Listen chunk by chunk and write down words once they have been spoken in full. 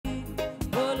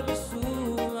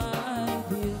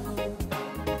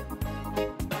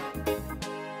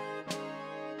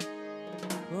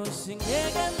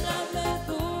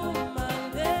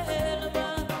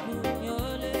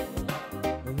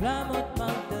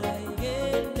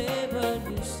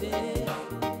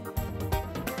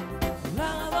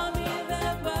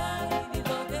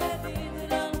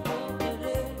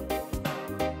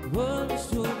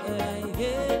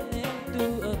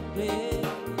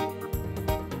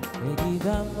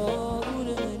Egidamo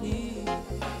urani,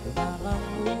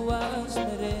 makanguwas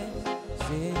na rin,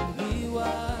 singiwa,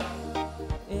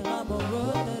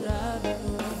 ikamorot na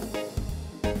rarano.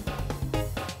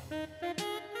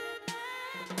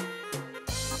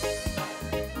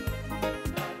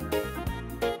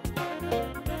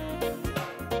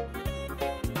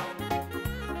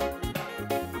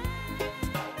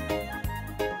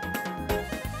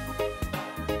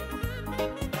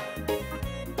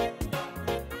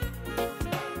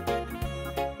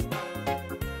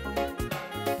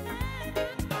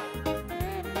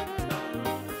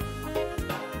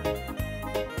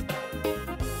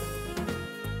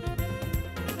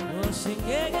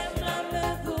 Singegem lambe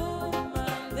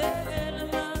kumande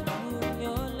elman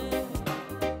kunyole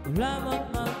Lamot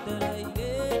magtaray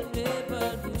gende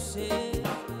parduse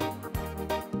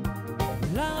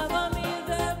Langa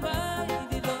kamida bay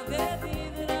dito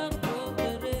ketidrang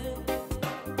pokere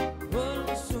Bol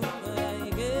sungay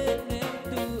gende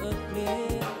tu akle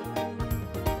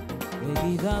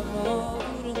Egidamo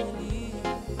urangani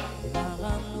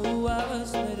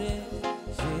Nakamuwas na rin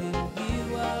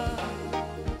Singiwa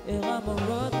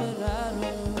Ikamorot na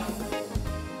raro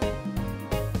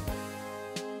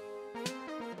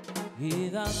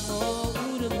Gidamo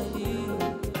urangani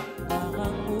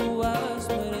Nakamuwas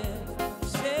na rin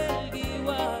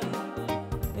Singiwa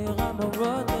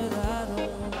Ikamorot na raro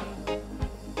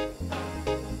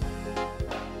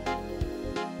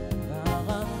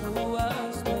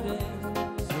Nakamuwas na rin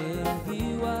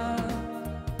Singiwa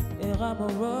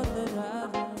Ikamorot na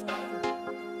raro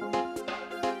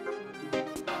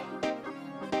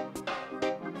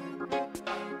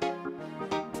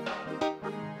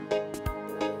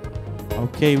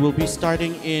Okay, we'll be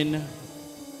starting in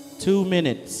 2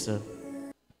 minutes.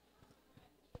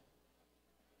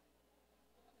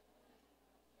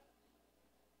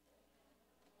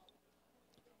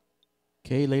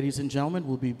 Okay, ladies and gentlemen,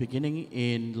 we'll be beginning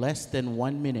in less than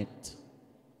 1 minute.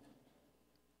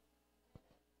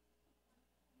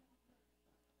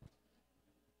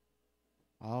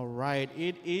 All right,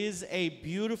 it is a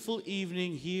beautiful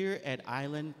evening here at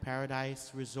Island Paradise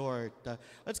Resort.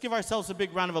 Let's give ourselves a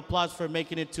big round of applause for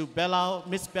making it to Belau,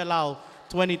 Miss Belau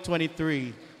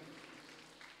 2023.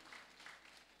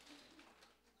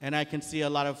 And I can see a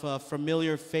lot of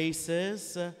familiar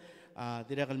faces.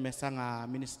 Direkal mesang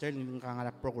minister ng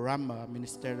program,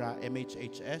 Minister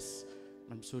MHHS.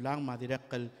 Mansulang,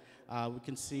 direkal, we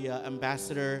can see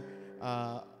Ambassador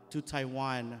to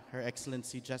Taiwan, Her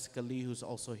Excellency Jessica Lee, who's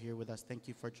also here with us. Thank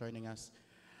you for joining us.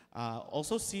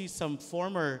 Also see some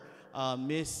former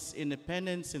Miss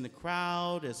Independence in the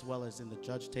crowd, as well as in the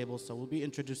judge table. So we'll be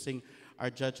introducing our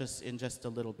judges in just a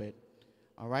little bit.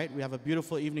 All right, we have a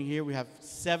beautiful evening here. We have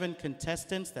 7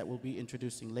 contestants that we'll be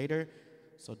introducing later.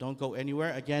 So don't go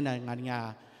anywhere. Again,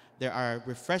 there are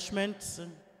refreshments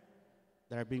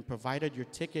that are being provided.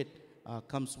 Your ticket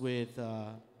comes with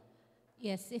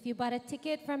Yes, if you bought a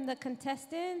ticket from the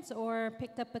contestants or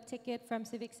picked up a ticket from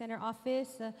Civic Center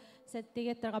office, sa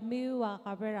ticket kami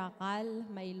wakaberakal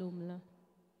mailum.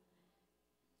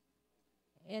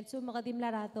 El so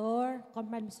makadimlarator,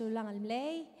 kompan misulang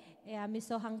almlay,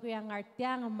 miso hungry ang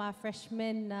artiang, mga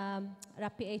freshman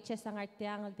rapi HS ang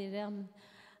artiang, direm,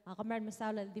 kompan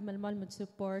masawal di malmal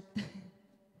mag-support.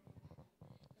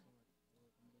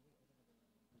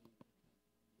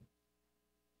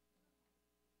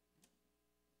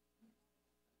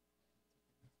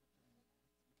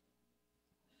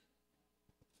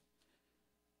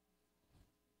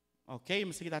 Okay,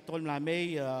 masih kita tol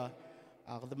melamai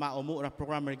kadma umu na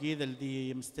program lagi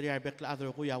di misteri arbek la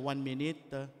adro kuya 1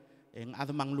 minute ang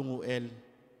adamang lunguel.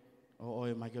 Oo,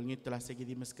 magil ngit la sige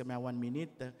di mas kami 1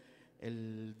 minute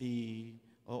el di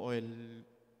el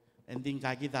ending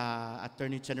kagi da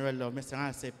Attorney General Mr.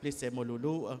 nga se please mo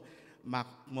lulu mak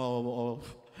mo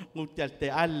ngutial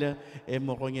teal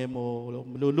mo konge mo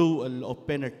lulu el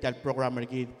opener tel program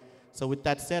lagi. So with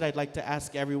that said, I'd like to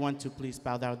ask everyone to please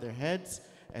bow down their heads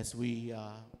as we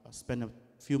spend a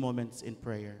few moments in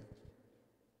prayer.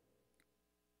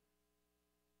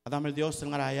 Adamel Dios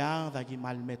ng arayang dagi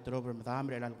mal metro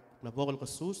bermadam relan labogol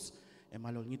kasus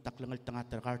malol ngit taklangal tanga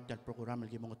terkar tel program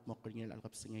lagi mongot mok ngil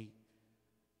alkap singay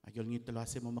agol ngit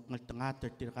lase mo makngal tanga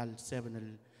terkal 7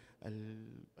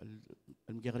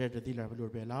 al mgegre de dilar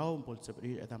balur belau pol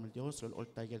sabri adamel Dios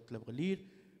ol tagel klab galir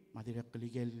madirek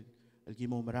kaligel lagi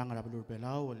mo marang balur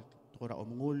belau tukura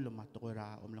omngul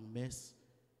matukura omlang mes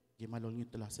gimalol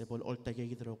ngit la se bol ol tagel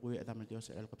gidro ku adamel Dios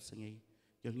alkap singay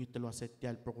yung ngit lo set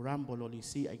tial program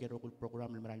bololisi ay gero kul program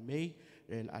el maral may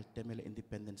el altemel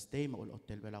Independence Day maul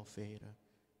hotel Belau Fair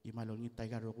Imalong itay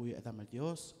garukuy adam al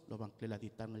Dios, lobang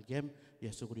kiladitan ng gem,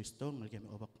 Yesu Kristo, ng gem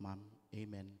obak mam.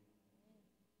 Amen.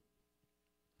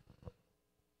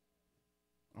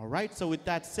 All right, so with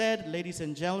that said, ladies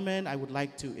and gentlemen, I would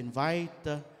like to invite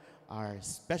our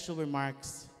special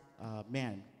remarks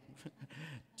man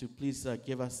to please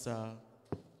give us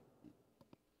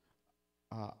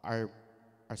our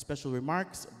special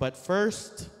remarks. But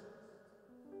first,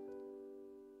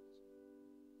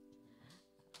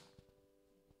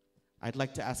 I'd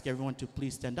like to ask everyone to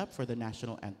please stand up for the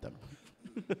national anthem.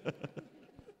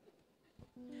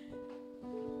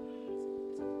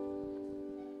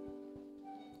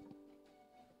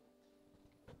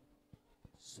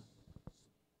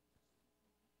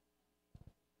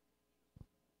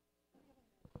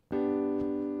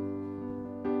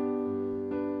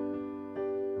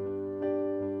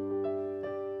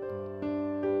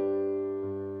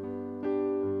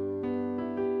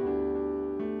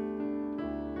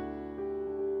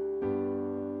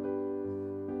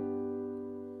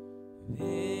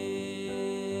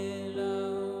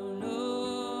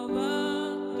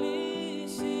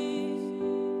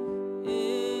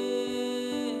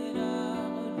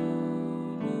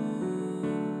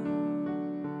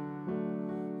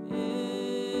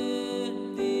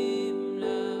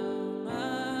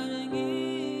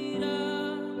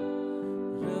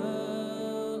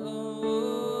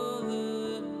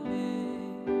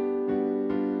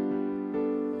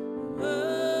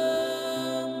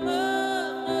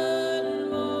 Mahal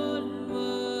mo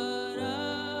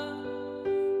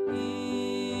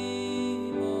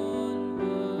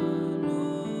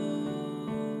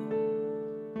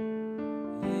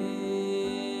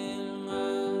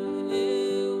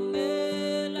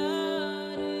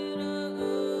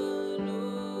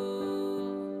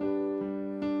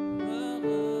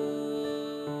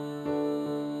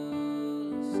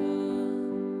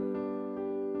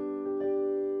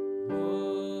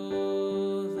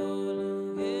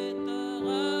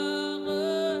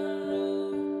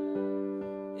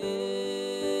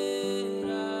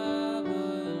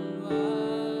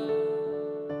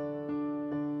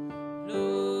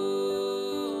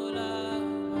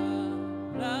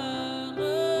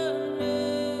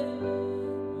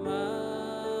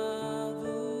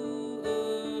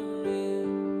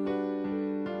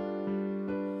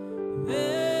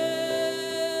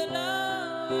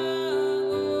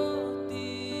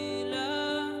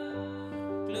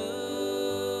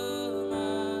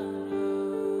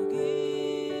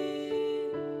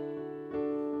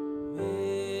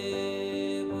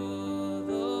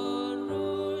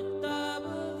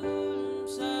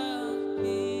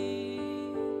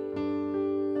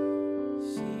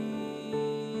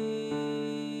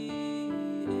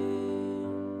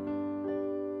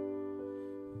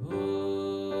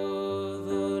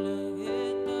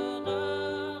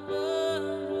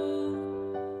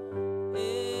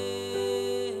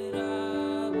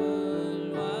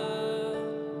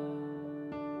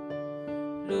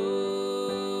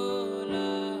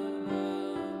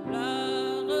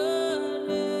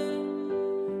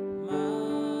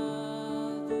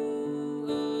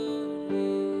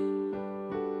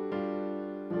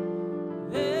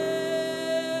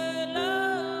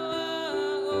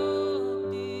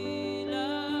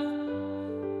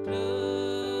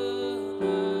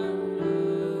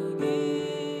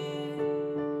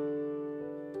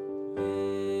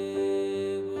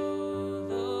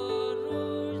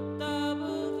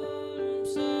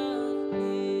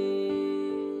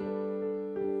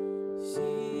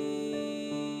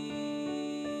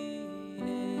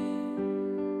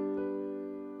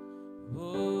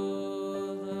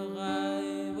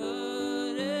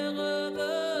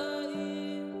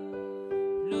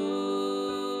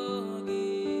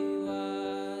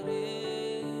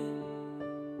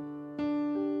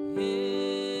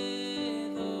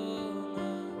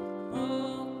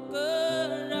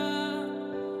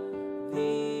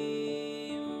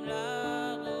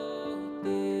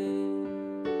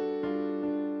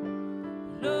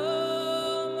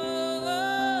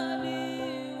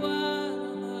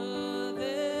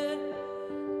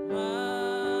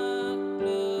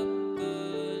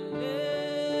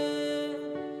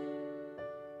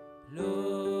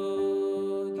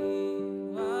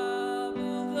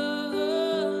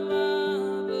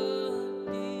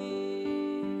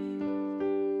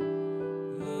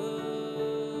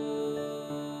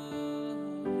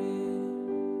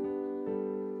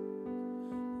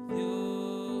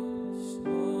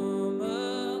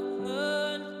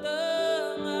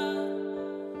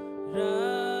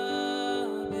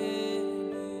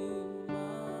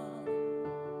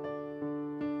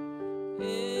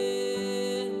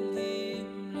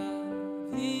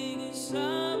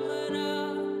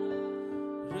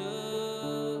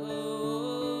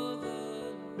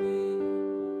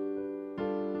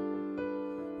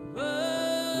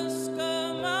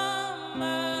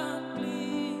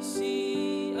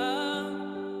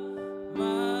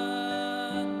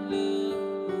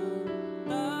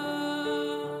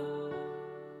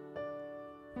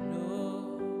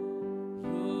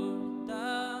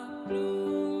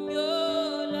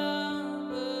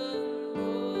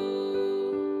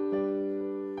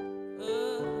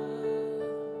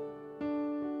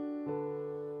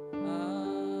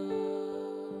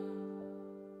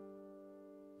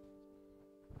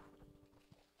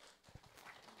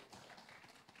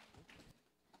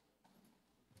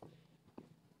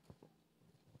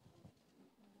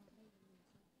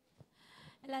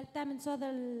Lalta min so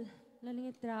the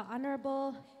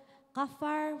Honorable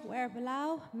Kafar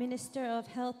Belau, Minister of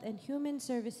Health and Human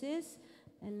Services,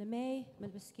 and Lemay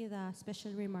Malbaskida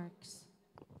special remarks.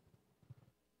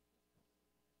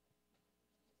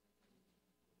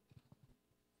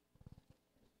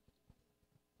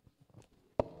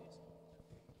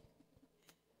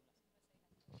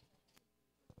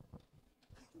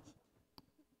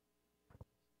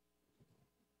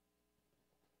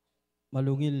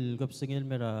 Malungil kapsingil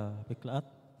mera beklaat.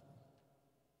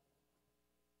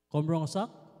 Komrong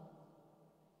sak.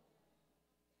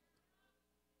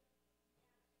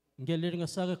 Ngelir nga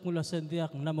sak mula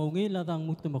sendiak na maungil at ang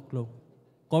mutumaklong.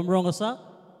 Komrong sak.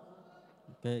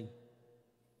 Okay.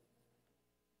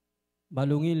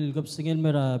 Malungil kapsingil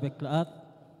mera beklaat.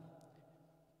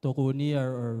 Tokuni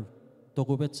or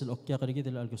tokubet sil okya karigi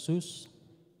del Algasus.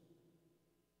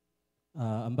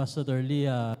 Ambassador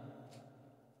Lia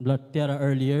blood tera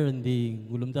earlier in the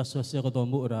gulumdas sa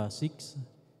Kodomo ura 6.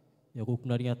 Yakuk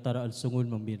na rin tara al sungul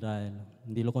mambirail.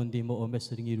 Hindi lo kundi mo omes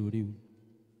ring iruriw.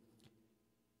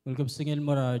 Welcome singil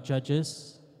mo ra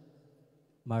judges,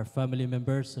 my family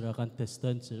members, ra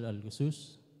contestants al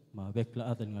Algasus, mga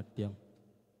bekla at ang atiyang.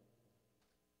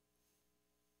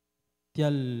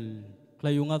 Tial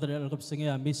klayunga rin al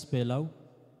kapsingil Miss Belau.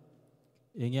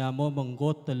 Ingya mo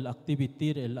manggot al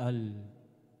activity al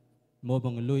mo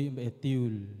bang luy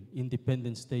etiul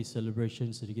Independence Day celebration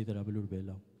sa digita na Balur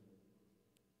Belau.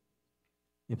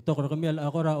 Ipto ko kami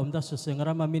ako ra umdas sa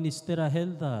sengrama ministera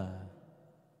helda.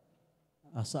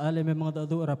 Asa ale may mga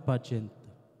dadu ra pageant.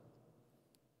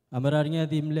 Amarar nga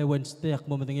dimle Wednesday ak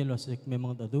mo matingil wasik may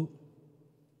mga dadu.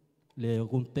 Le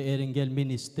kung teeringel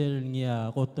minister niya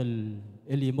kotel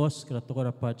elimos krato ko ra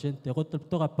pageant. Kotel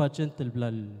to ka pageant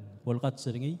blal polkat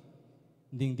seringi.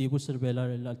 Ding di po serbela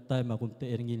at time akong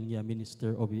teeringil niya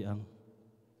minister obiang.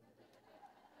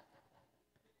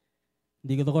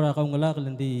 Di ka to ko rakang ngalakal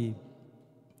hindi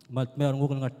meron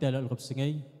ko ng artel al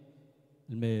kapsingay.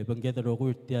 May banggeta ro ko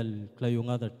tial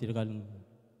klayunga at tiragal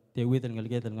tewitan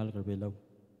ngalgetan ngal Belau.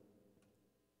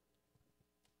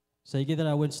 Sa ikita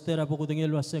na Wednesday ra po ko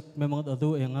tingil wasek may mga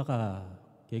adu nga ka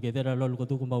kaya ra lol ko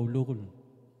to kumaulukol.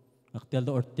 Aktial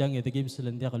do ortyang itigim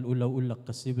sila ndiya kal ulaw-ulak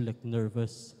kasi bilek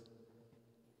nervous.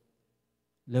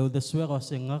 Leo deswe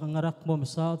kasi nga kangarak mo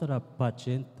masaw tara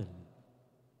pageant.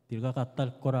 Tira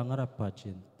katal ko ra nga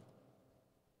pageant.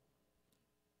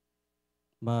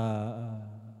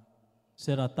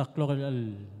 Sera taklo kal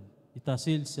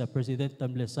itasil sa President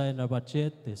Tamle sign na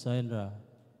budget, sign na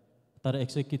tara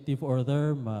executive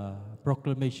order,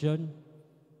 proclamation.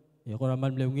 Ko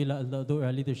raman mlewngila do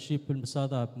leadership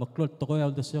masada maklot to ko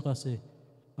al deswe kasi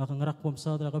makangarak mo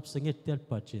masaw tara kap singit tial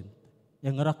pageant.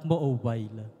 Yang ngarak mo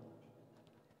obayla.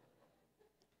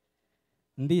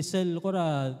 Hindi sel ko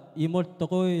ra imol to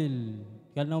ko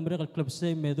kal na umre kal club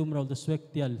say medum raw the swek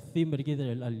ti al theme rigid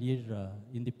al year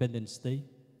Independence Day.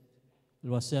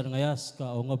 Lwaser ngayas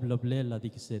ka ongob loblela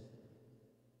dikiset.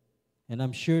 And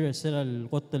I'm sure sel al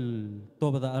kotel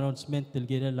to the announcement til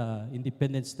girela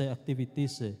Independence Day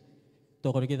activities to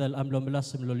ko rigid al amlo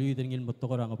melas mloluy dingil mo to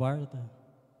ko rang barta.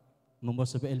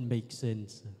 Momos of el make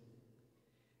sense.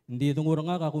 Hindi itong urang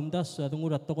nga kakumdas itong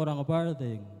urat to ko rang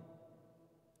barta.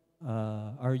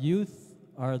 Our youth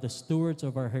are the stewards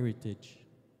of our heritage.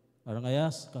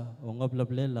 Arangayas ka, ongob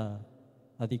lablela,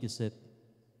 adikiset.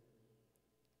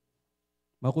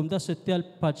 Makumda setial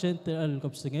pageant al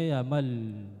kapsingaya mal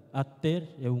atter,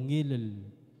 eungil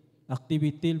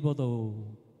activity bodo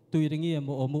tuiringi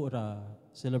mo omura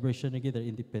celebration ng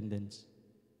independence.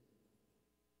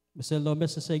 Basel do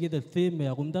mes sa gid theme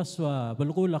akumda swa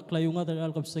balkulak layunga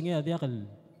al kapsingaya diakal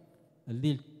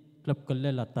aldil club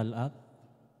kallela talat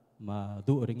ma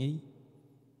duringi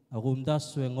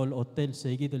akumdas wengol hotel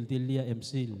sa igidal dilia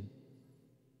MCL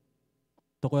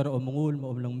tokoy ra omungul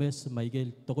mo omlang mes Michael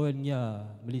tokoy niya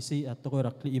malisi at tokoy ra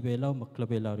kli Belau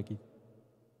maklabelaw ri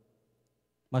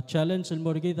ma challenge el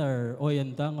morgid ar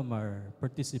oyandang mar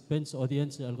participants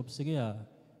audience al kapsigia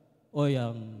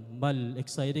oyang mal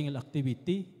exciting el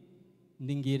activity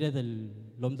ninggire del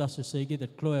lomdas sa igid el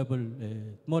cloyable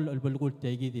mol al balgul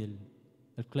tegidil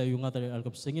el klayunga tal al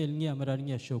kapsingil niya maran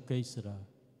niya showcase ra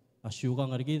asyuga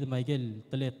ngargid Michael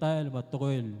taletay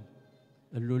matokoy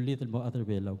el lulit el mo other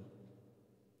Belau.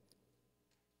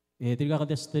 Tirga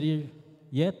contester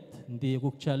yet hindi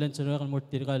ko challenge na kan more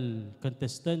tirgal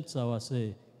contestant sa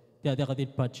wase tiada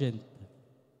kadit pageant.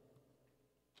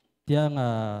 Tiang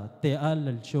teal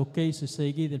showcase sa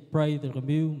igi del pride del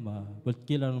kamiu ma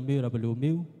bulkila ng kamiu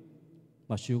rabalumiu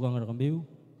masyugang ng kamiu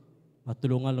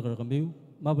matulungan ng kamiu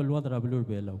mabalwa ng rabalur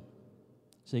Belau.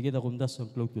 Sa igi da kumdas ang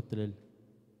clog to trail.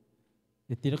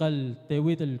 Itirkal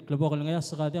tewid el klabokal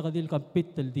ngayas sakadi kadil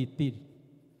kampit el ditir.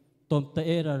 Tom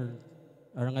taer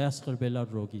ar ngayas kalbela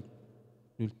rogi.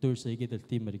 Nultur sa igit el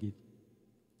timer git.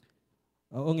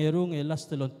 Ang erung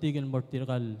last telontigan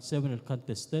mortirkal 7 el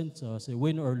contestants say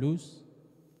win or lose.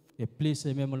 Please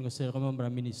memol nga sir kamam ra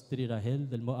ministry ra health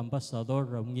del mo ambassador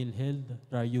ra ngil health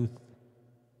ra youth.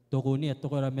 Tokuni at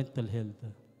tokora mental health.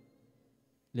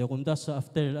 Lekumda sa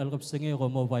after algab singe ko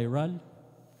mo viral.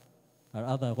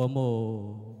 Ar ada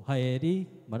como haeri,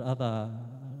 mar ada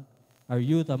our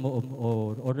youth amo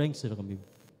oreng sila kami.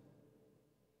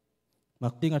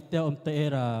 Makting at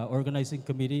taera organizing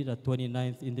committee the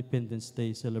 29th Independence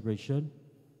Day celebration.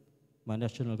 Ma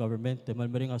national government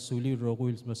teman mering asuli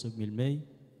roguils masuk milmay,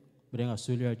 mering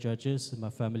asuli our judges, ma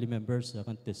family members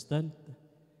contestant.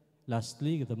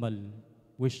 Lastly, temal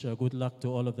wish good luck to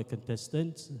all of the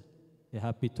contestants. A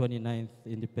happy 29th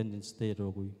Independence Day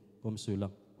rogui.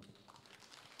 Kumsulang.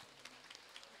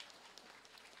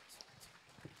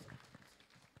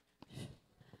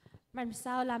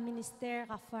 Marmsao la minister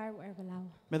kafar or Belau.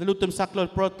 Medalutum saklol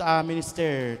prot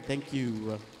minister. Thank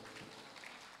you.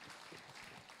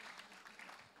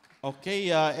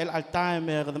 Okay, el time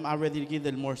قدم already جيد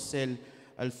المرسل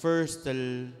الفيرست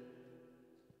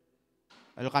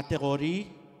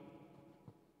الكاتيجوري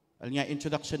النيا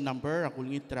introduction number أقول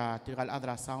نيترا تيغال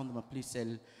أدرا sound ما please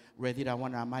el ready ra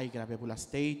one ramai grabe bula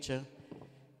stage.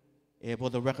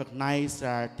 Both recognize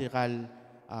تيغال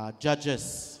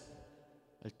judges.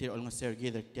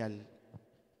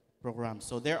 Program.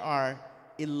 So there are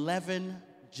 11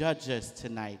 judges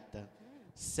tonight,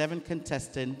 7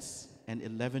 contestants and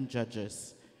 11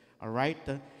 judges. All right.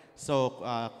 So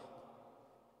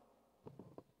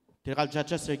tigal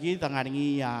judges lagi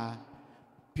tangangi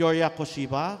Peoria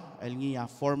Koshiba, elngi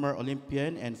former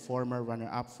Olympian and former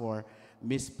runner-up for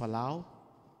Miss Palau.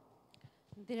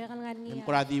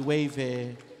 Temporary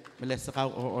wave melesaka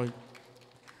or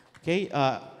okay.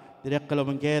 Direct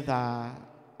Kalomangge,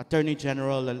 Attorney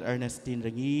General Ernestine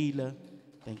Rengil.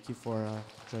 Thank you for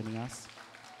joining us.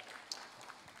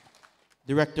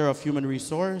 Director of Human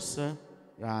Resource,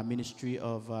 Ministry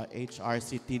of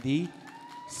HRCTD,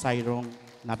 Sairong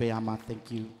Nabeyama.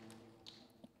 Thank you.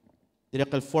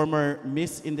 Direct former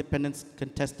Miss Independence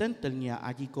contestant, Telnia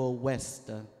Agiko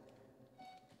West.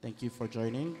 Thank you for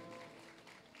joining.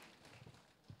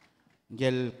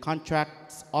 Gel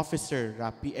Contracts Officer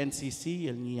PNCC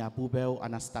el ni Bubel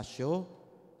Anastasio.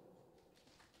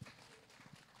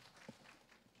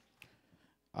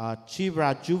 Chief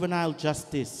Juvenile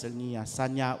Justice el ni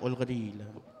Sanya Olgaril.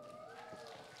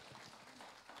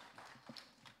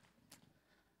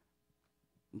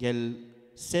 Gel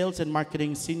Sales and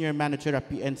Marketing Senior Manager at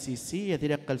PNCC,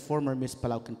 direct former Miss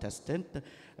Palau contestant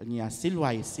el ni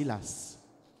Silway Silas.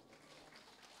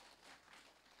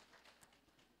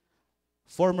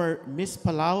 Former Miss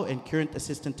Palau and current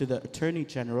assistant to the Attorney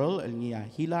General, Elnia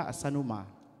Hila Asanuma.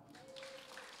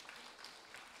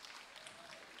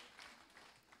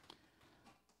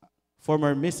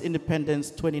 Former Miss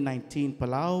Independence 2019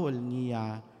 Palau,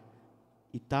 Elnia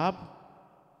Itab,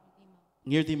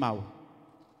 Nirdimau.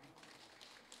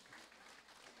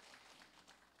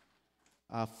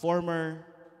 Former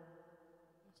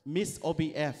Miss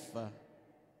OBF,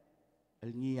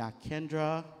 Elnia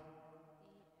Kendra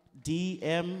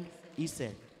DM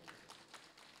Ise.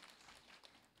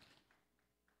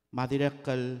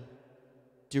 Madirakal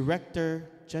Director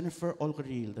Jennifer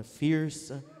Olgaril, the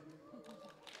fierce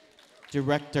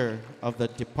Director of the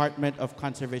Department of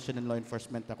Conservation and Law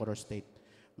Enforcement, Tacoro State.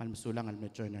 Malmasulang al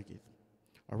medyo nagid.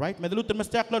 All right, Medalutan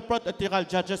Mastaklod Prot at Tiral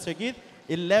judges agid,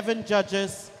 11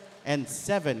 judges and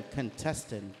 7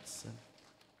 contestants.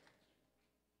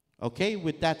 Okay,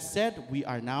 with that said, we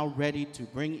are now ready to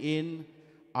bring in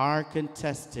our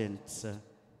contestants,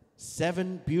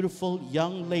 7 beautiful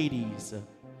young ladies.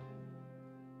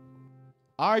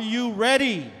 Are you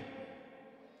ready?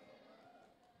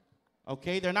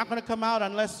 Okay, they're not going to come out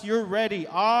unless you're ready.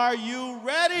 Are you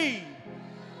ready?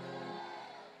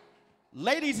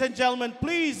 Ladies and gentlemen,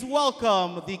 please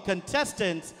welcome the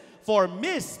contestants for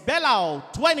Miss Belau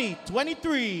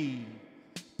 2023.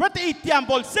 Prati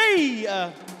Tiambol say.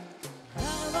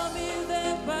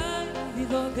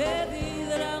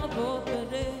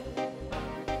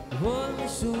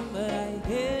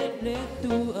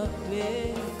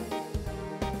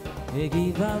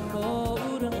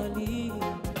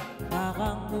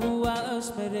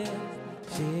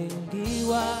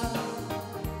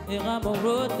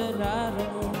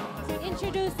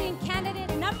 Introducing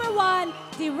candidate number 1,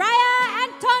 Diraya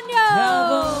Antonio.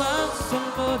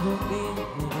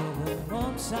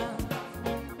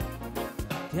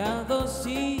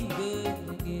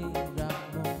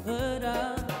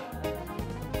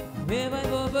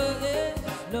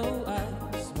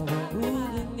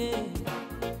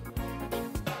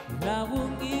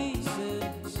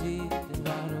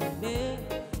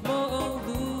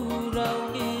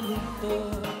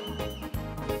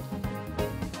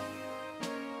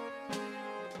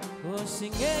 O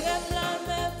singegem la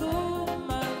me tu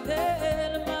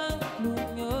mandel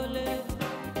manglungole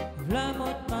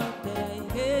Lamot matay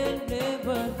hele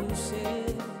baduse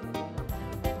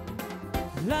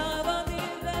Lava mi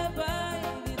le bay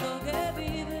di doge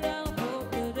vidra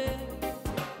potere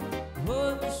O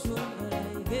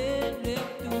sumaray hele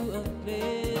tu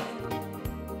ample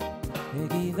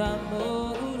Egidamo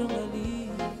urungali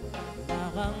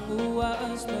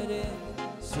Nakanguwas mere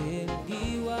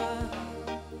Singiwa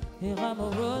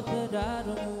Ikamurot na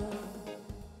daramo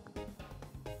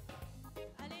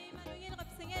Alay manungin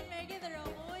kapsingin mergi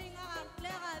daramo nga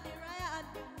akle ka di raya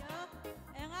adunyo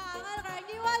nga angal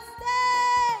kargi waste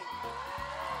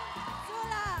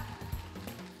Sula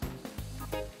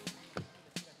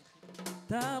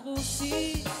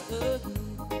Takusis agi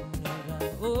Nara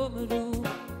omeru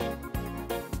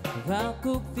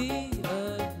Vakukti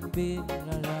agbin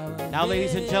lalawan Now,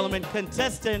 ladies and gentlemen,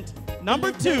 contestant number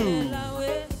 2.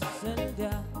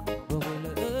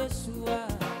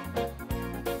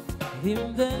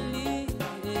 Himdali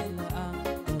ang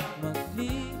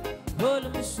magli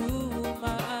Walang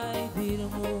suma ay di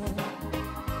mo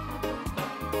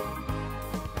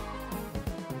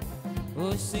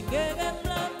O singegan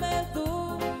lang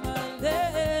ito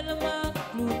Mandel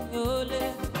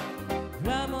maklungole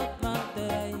Ramot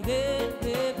matay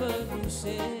Gende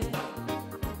baguse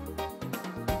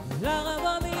Langa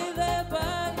kami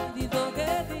debay Dito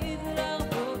kedi lang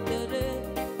potere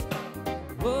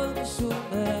Walang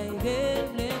suma ay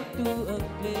tu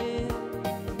agle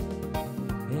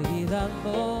Egidam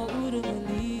mo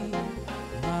urungali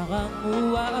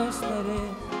Makanguwas na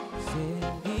rin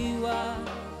Singiwa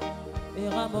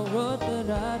Ikamurot na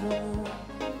daramo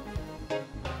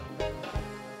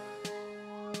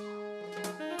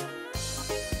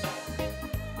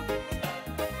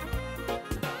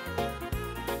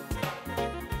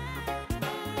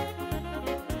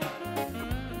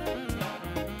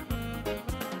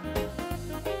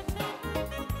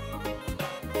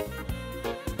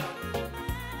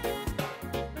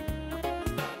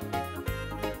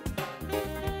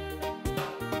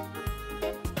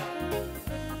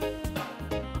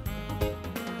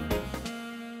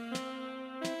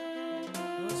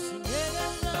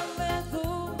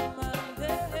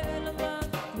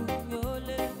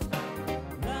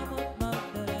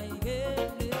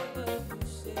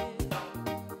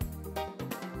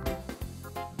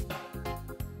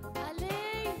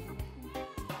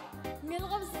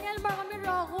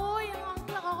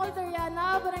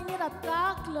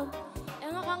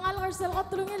Nga kangal karsel ka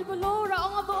tulungil belau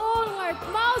raong nga buol ngart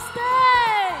mauste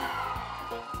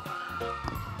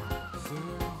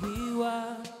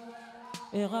Singiwa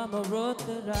Ikamurot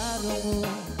na daramo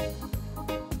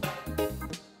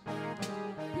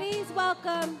Please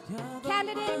welcome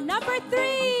candidate number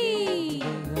 3.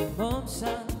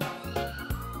 Momsa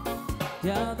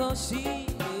Yado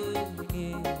si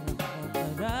Ngin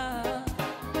Mara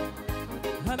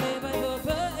Hame by the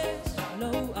birds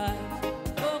Low eyes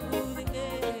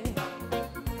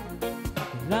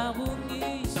Lakong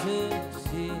isip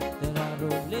si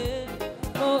Tararole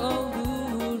O ang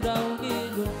duraw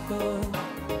nilungkot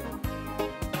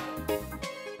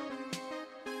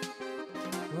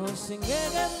O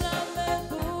singegam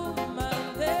namin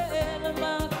Tumaldel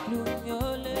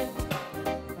maklungole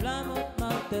Lamot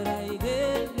magtaray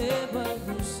Gele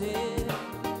baguse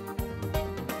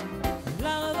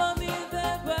Lakong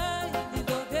mitebay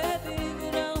Dito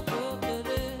ketigirang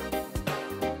potere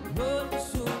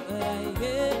Lungsung ay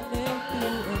gele tu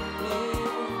ample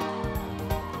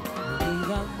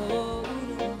Egidamo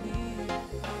urungali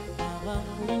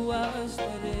Nakanguwas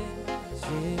na rin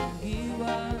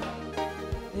Singiwa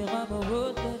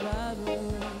Ikamurot na daramo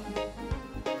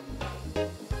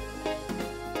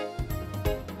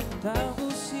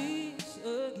Takusis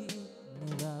agi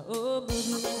Nara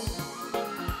omeru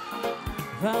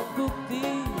Vakukti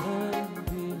ang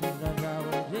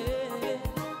binalawan rin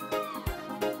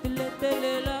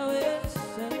Tele lawes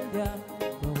sangga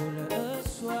Bahula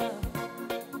aswa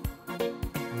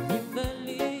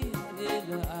Himdali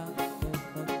ila ang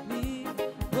magli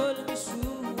Walang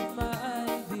suma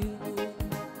ay di mo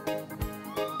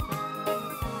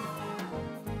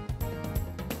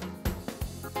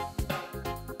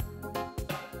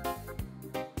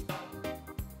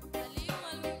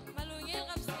Malungil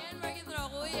kapsingin mergi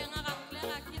daramo nga kakle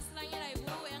kakis lang yun ibu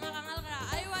nga kangal kara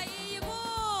ay wa ibu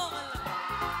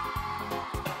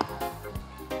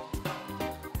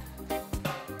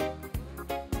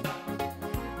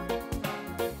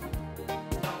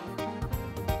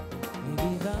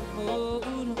Egidamo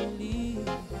urungali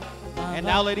And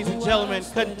now, ladies and gentlemen,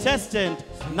 contestant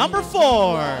number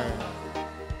 4.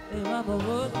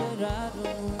 Ikamurot na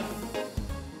daramo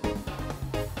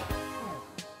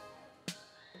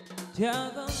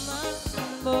Tiada más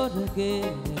borge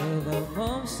la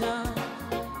momsa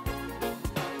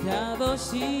Tiada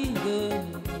sigue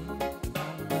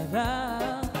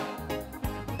Mara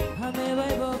Hame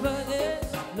vai boba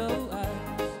es low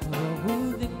eyes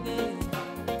Holding it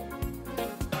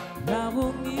La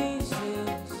wungi se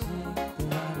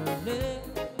Tarole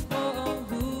Mo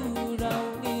dura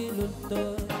unilunto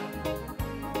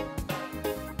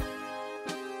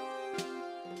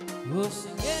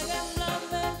Usingegam la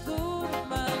mentu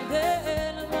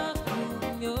Maldel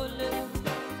makunyole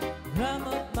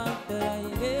Ramot mautai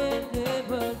Gede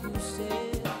berduse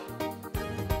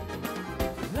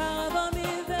Lava mi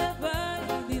vebai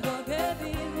Dido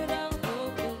gedi virang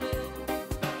okere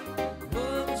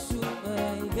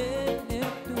Bumsumarai Gede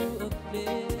tu akle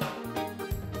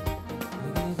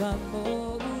Gida mo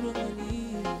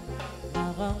urungani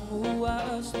Nakang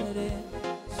uwas mere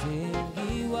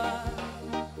Singiwa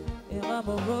Ema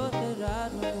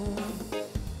moroterano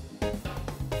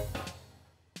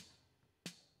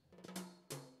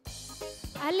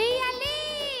Ali, Ali!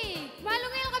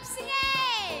 Malungil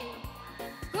kapsingay!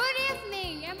 Good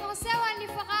evening, Emosewan ni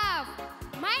Fakaf.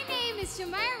 My name is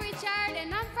Shamar Richard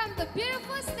and I'm from the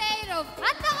beautiful state of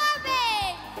Talungab!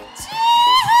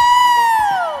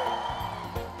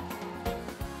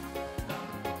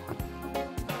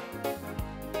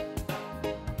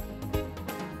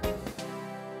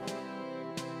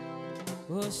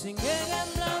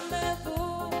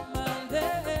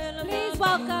 Please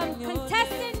welcome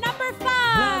contestant number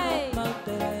 5.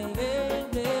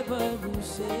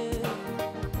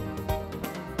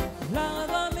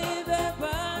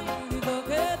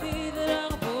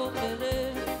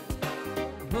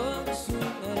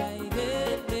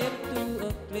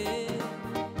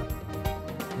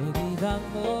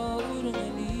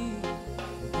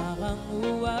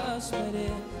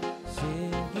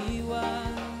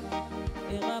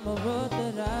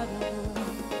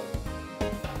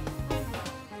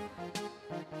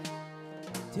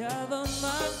 Tiada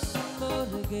más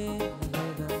borge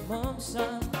la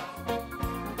momsa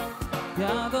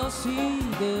Tiada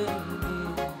sigue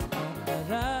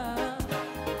Mara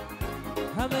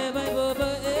Hame vai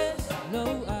boba es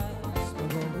low eyes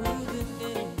Holding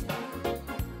it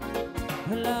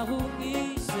La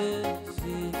wungi se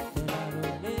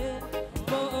Tarole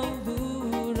Mo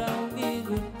dura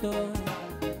unilunto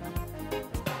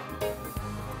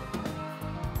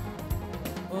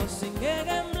O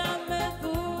singegam la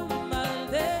mentu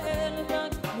Maldel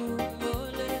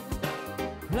makunyole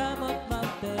Ramot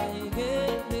mautai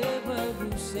Gede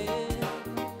berduse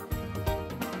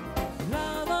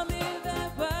Lava mi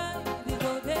vebai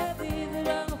Dido gedi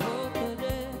virang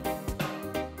okere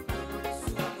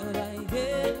Sumarai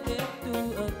Gede tu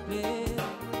akle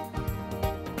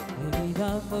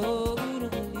Gida mo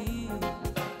urungani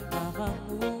Nakang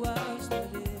uwas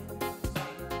mere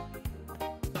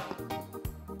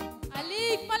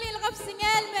Alik, malil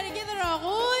kapsingel, merigid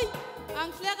rogoy. Ang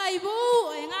klekaibu,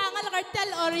 ay nga ang kartel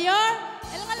orior.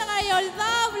 El nga langayol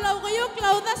daw, law kayuk,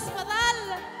 law das padal.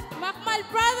 Makmal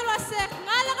brother asek,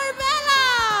 nga lakar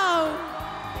Belau.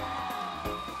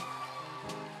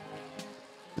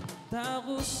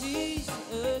 Tagusis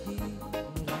edi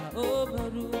Mula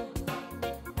obaru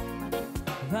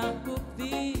Vakuk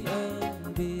di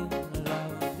edi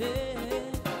Rawade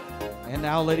And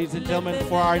now, ladies and gentlemen,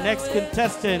 for our next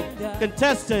contestant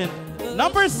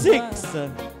number 6.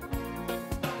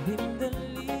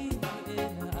 Himdali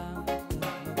ena ang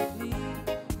magli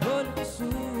Hol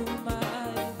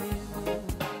sumay bimu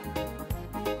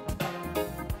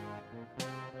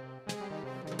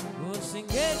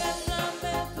Usinggegan na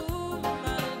metu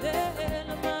Maldel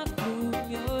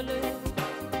makunyole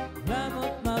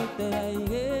Ramot mautai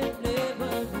Gede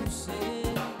berduse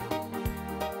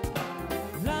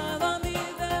Lava mi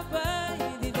vebai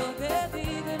Dido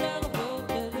gedi virang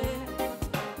okere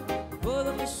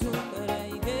Bodo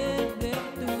misumarai Gede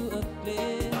tu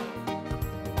akle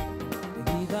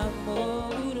Gida mo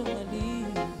urungani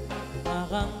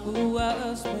Nakang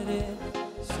uwas mere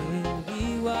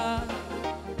Singiwa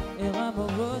Ema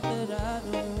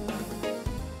moroterano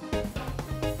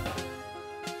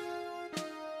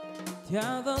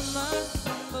Tiada más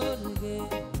borge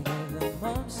la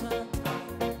momsa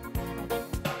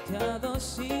Tiada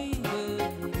sigue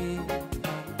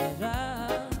Mara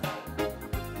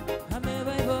Hame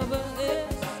vai boba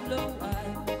es low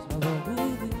eyes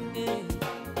Holding it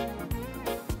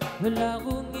La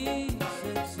wungi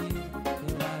sexy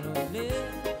Tarole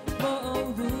Mo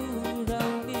dura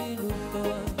unilunto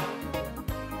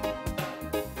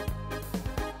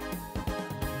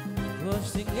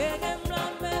Usingegam la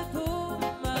mentu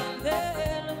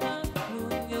Maldel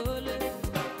makunyole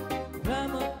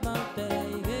Ramot mautai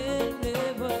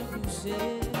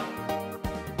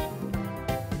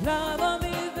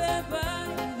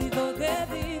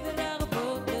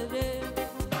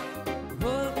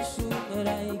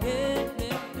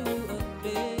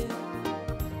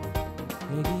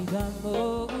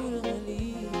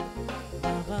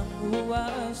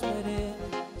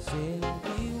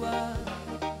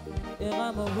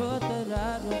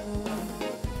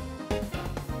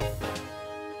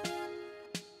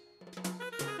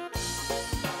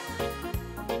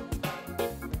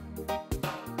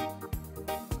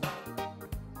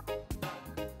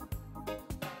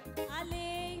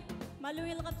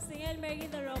singel mergi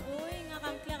dorogoy nga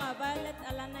kangkla kabalat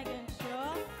alana gensyo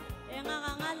nga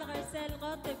kangal karsel ko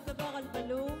tagkabakal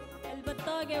balu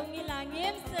albato gawng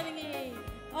ilangim saringi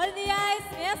all the eyes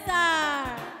yes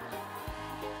sir.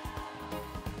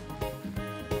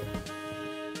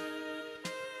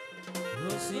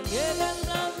 Singelan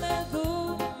rame tu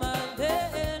mande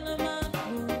elaman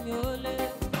kunyole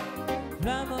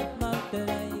Ramot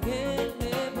mauterai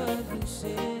gele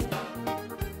baduse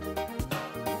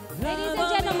Ladies and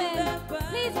gentlemen,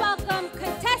 please welcome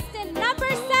contestant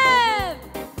number 7.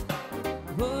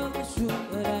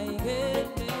 Bomusumarai gele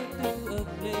tu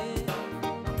agle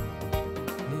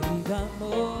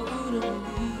Higamo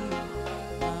uruli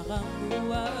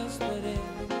Makanguwas pare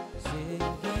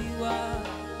Segiwa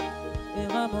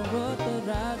Higamo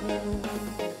rotorado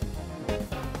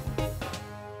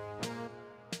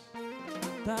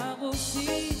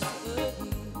Tagusis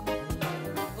agi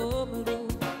Omero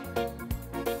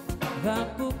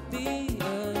Rakukti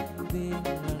Andin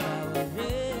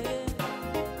Lalaware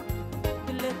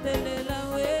Tile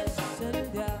lawes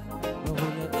Selga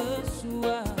Mahula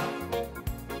aswa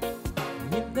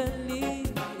Hindali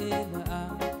Ela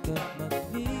angkat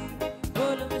magli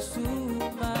Wala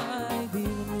masumay di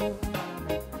mo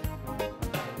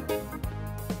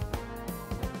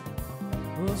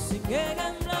O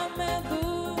singegan rame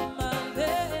dumande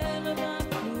Elaman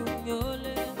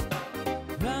kunyole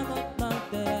Ramot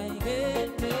mauterai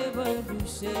gele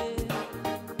baduse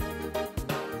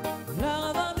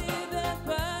Rakabami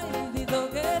bepay Dito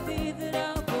ke didra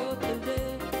potele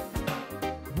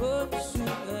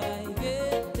Bomusumarai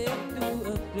gele tu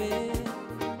agle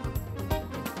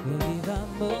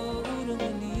Higamo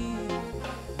urungali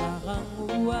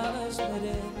Makanguwas na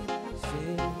rin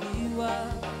Segiwa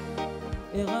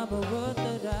Higamo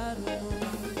rotorado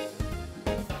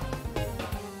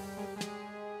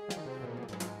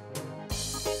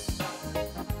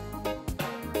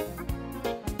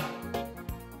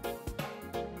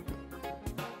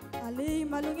Ali,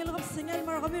 malungil kap singel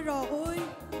mar kami rokoy.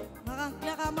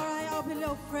 Ngakangkla ka maray ako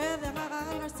Belau Fred.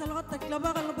 Ngakakang arsalot taglaba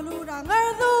ka nabalura.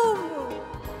 Ngardum!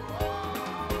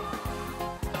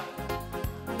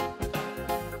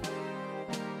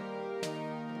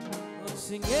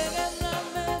 Singegan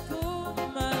rame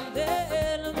kumande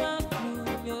elaman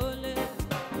kunyole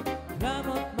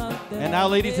Ramot mauterai And now,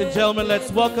 ladies and gentlemen,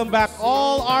 let's welcome back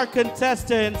all our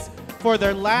contestants for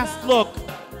their last look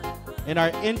in our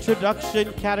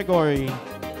introduction category.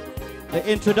 The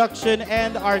introduction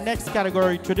and our next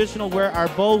category, traditional wear, are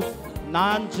both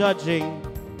non-judging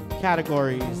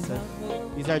categories.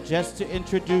 These are just to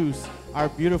introduce our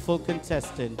beautiful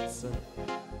contestants.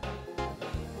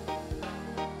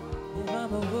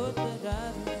 Higamo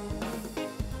rotorado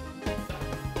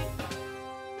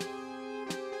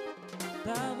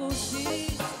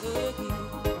Tagusis agi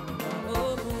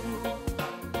Omero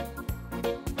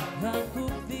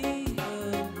Rakukti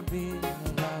Andin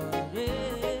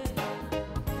Lalaware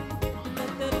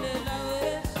Tile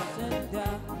lawes Selga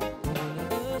Mahula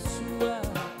aswa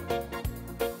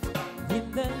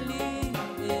Hindali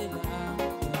Ela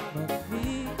angkat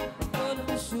magli Wala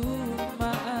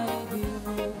masumay di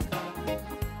mo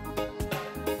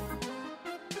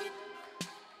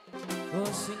O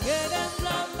singegan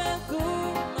rame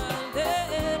kumande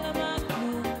elaman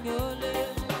kunyole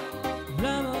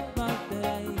Ramot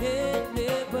mauterai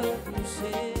gele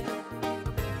baduse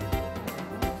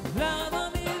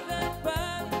Rakabami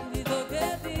bepay Dito ke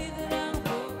didra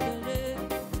potele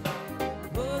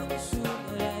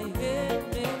Bomusumarai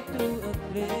gele tu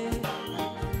agle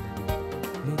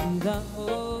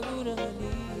Higamo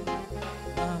urungali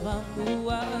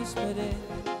Makanguwas pa rin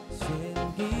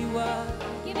Segiwa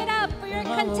Give it up for your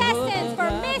contestants for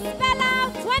Miss Belau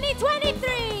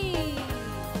 2023.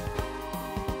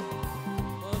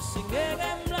 O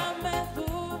singegan rame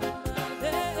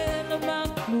dumande elaman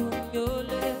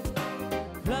kunyole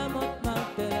Ramot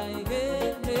mauterai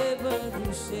gele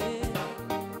baduse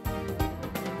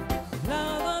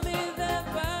Rakabami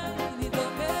bepay Dito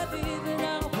ke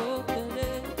didra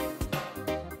potele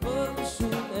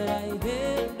Bomusumarai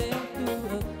gele tu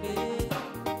agle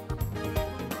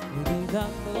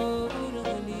Higamo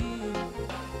urungali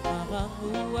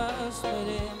Makanguwas pa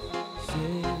rin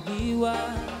Segiwa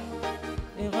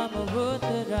Higamo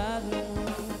rotorado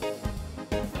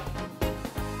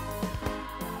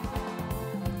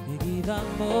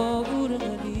Higamo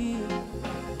urungali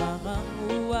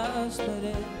Makanguwas pa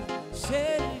rin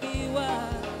Segiwa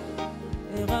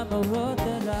Higamo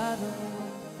rotorado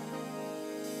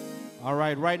All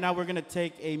right, now we're going to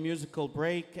take a musical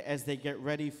break as they get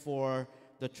ready for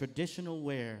the traditional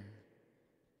wear.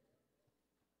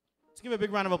 Let's give a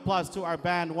big round of applause to our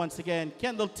band once again,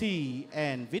 Kendall T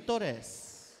and Vitores.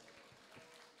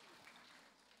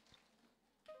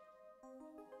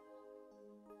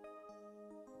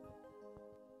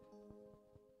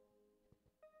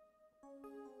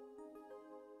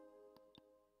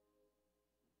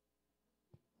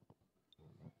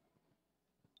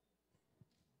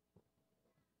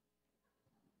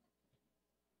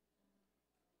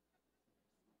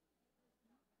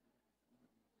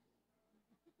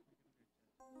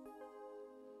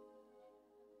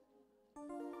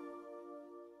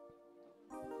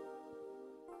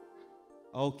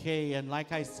 Okay, and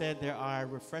like I said, there are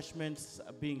refreshments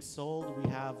being sold. We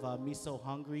have Me So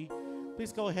Hungry.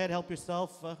 Please go ahead, help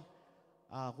yourself.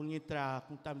 Kung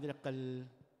tam kal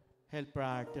help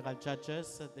our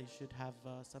judges, they should have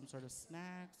some sort of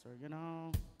snacks or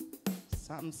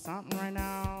something right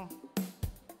now.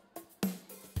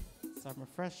 Some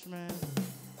refreshment,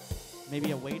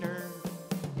 maybe a waiter,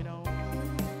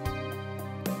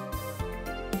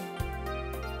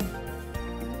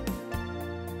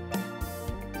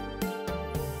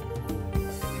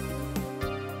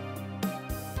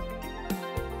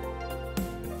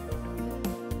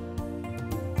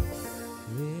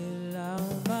 Belau,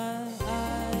 my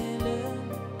island,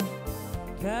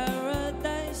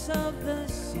 paradise of the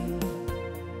sea,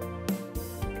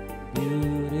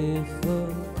 beautiful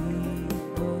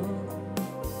people,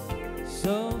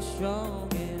 so strong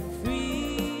and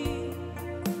free.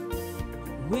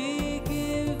 We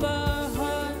give our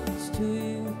hearts to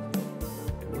you,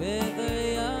 whether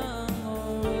young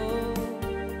or old.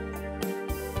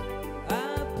 I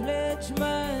pledge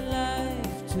my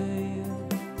life to you,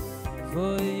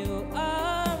 for you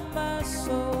are my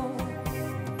soul,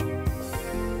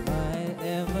 my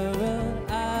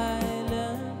emerald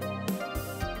island,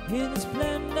 in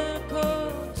splendor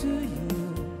called to you.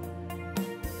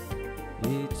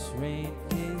 Its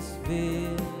rain-kissed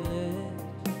village,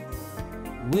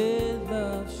 with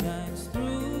love shines through.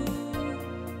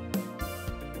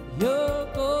 Your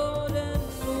golden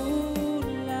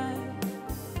moonlight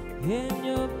in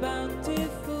your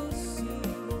bountiful sea.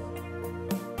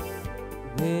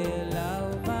 Belau,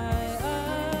 my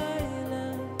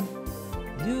island,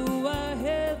 you are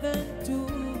heaven to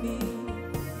me.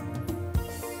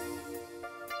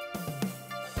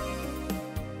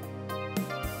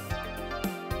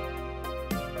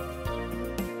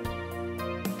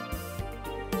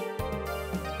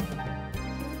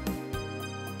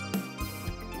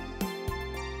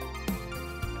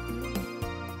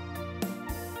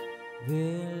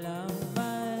 Belau,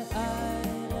 my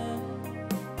island,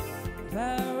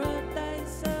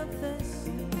 paradise of the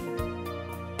sea,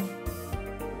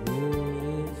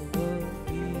 beautiful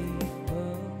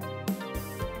people,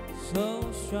 so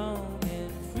strong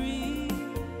and free.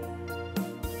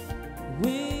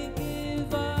 We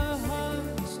give our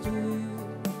hearts to you,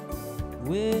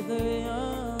 whether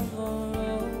young or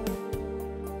old.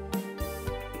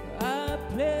 I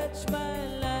pledge my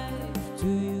life to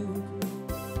you,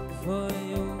 for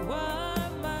you are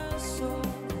my soul,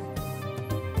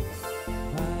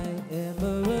 my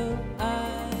emerald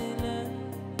island,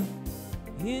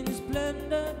 in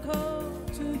splendor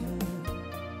called to you.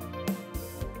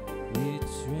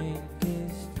 Its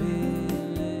rain-kissed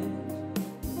village,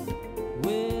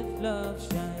 with love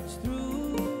shines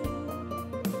through.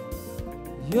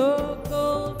 Your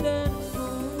golden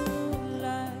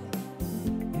moonlight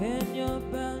and your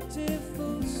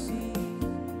bountiful sea.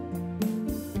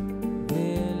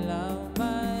 Belau,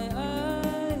 my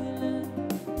island,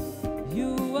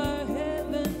 you are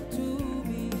heaven to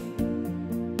me.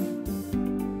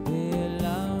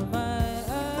 Belau, my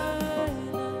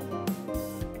island,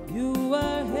 you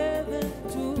are heaven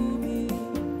to me.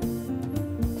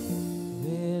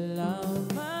 Belau,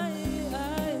 my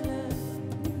island,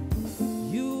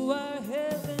 you are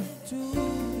heaven to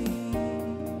me.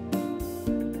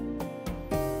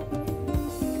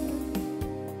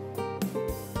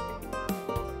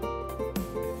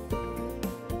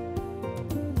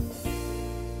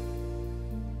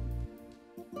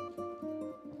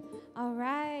 All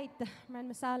right, man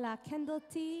masala, Kendall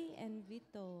T and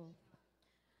Vito.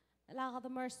 Alaka the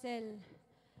Marcel,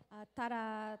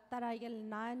 tara yel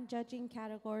non-judging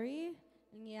category,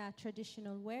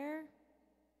 traditional wear.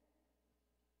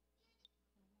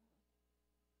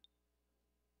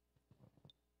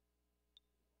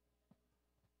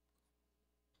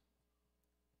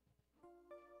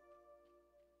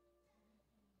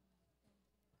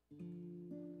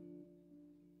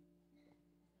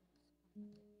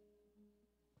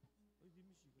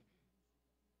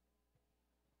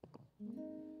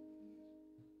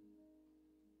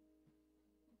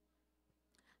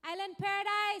 Island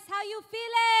Paradise, how you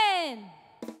feeling?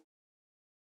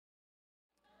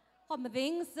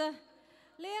 Things.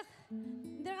 Lik,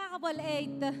 hindi nakakabal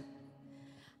 8.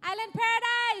 Island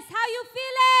Paradise, how you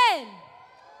feeling?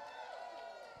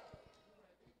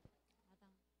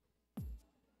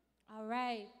 All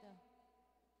right.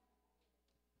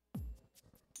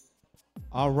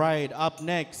 All right, up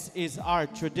next is our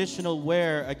traditional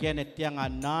wear. Again, ito yung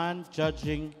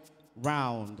non-judging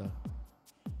round.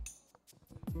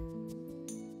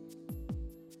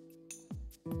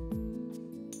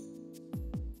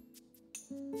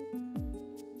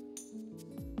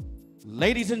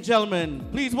 Ladies and gentlemen,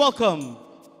 please welcome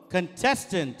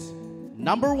contestant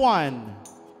number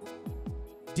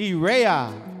 1,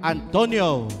 Direa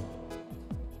Antonio.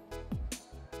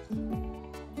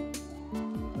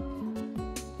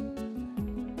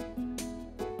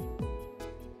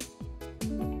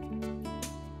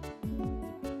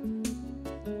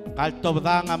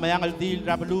 Kaltobda nga mayangal dil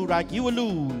rabalura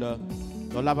giwalul.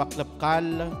 Lola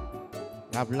baklapkal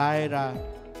rablaira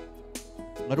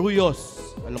ngaruyos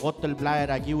algotel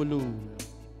blaira giwalul.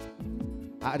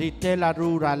 Aritel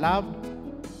arura lab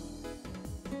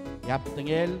yap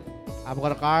tengel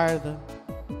abgarkard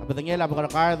abtengel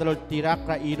abgarkard lo tirak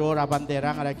ra iro ra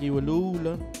bandera nga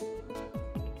giwalul.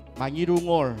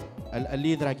 Mangirungor al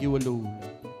alidra giwalul.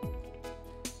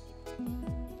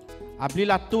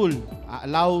 Ablilatul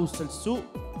alaw salsu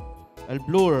al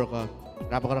blur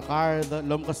rabakar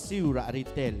lom kasiu ra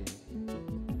ritel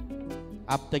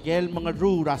aptagel mga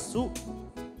ru rasu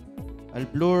al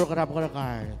blur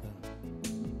rabakar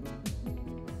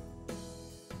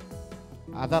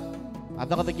adak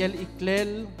tagel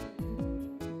iklel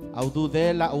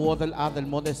aududel awodal adal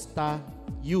modesta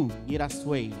yu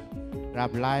girasway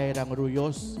rablay rang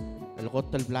ruyos al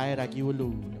kotel blay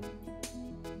ragiwulu.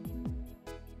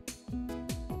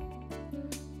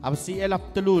 Absi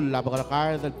elap telul la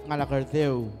bakalakar dal ngalakar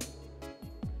teu.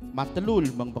 Matelul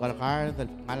mang bakalakar dal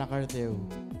ngalakar teu.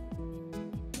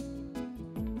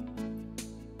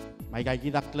 May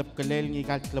kita klub kelel ngi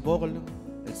kal klubokol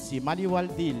si maliwal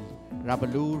dil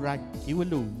rabalu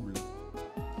rakiwulu.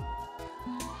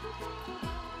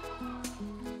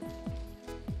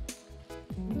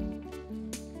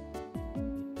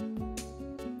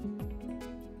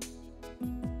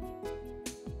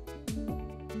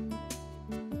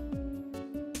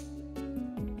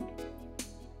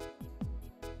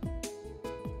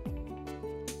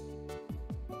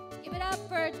 Give it up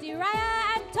for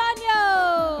Direa Antonio.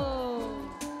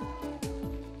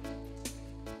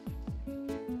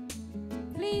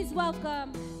 Please welcome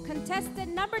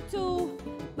contestant number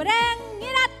 2, Breng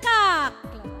Ngiratkak.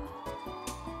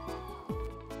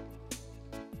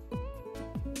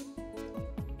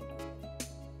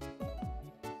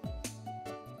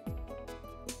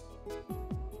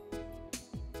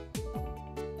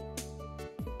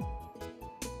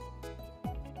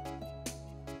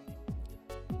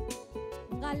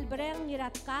 Ngal Breng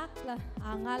Ngiratkak,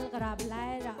 angal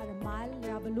karablay ra armal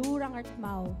rabalurang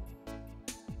artmaw.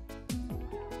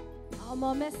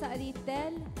 Umomes sa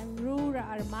aritel, ang rura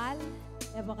armal,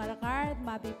 ebakarakard,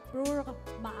 mabiprur,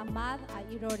 maamad,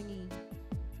 ay irorngi.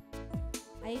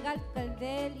 Aigal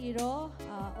kaldel, iro,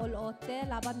 olote,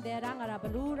 labanderang,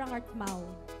 arabalurang artmaw.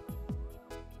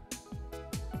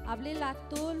 Abli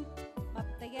latul,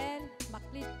 maptegel,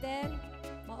 maklitel,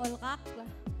 maolkak,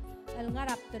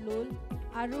 elngar aptelul,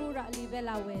 arura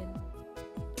libelawen.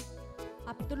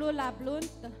 Aptelul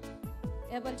ablunt,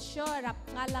 ebal syo, rap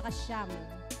ngala kasyam.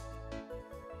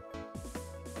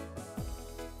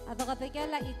 Ato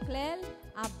katikela iklel,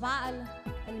 abal,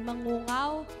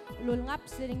 mangungaw, lulngap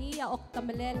siringi,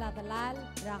 oktamalel, adalal,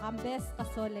 rakambes,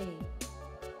 kasole.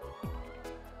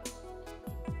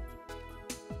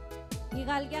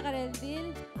 Igal kya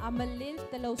kareldil, amalil,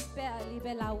 telospe,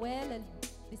 alibelawel,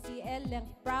 BCL,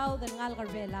 leng proud, ngal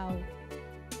Belau.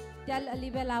 Tial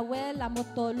alibelawel,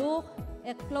 amotoluk,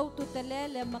 eklow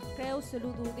tutele, le makreu,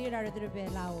 salududir,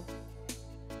 Belau.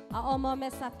 Aomo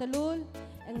mesatulul,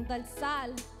 ang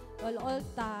dalsal,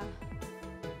 olta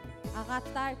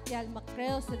akatar tial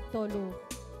makreo sa tolo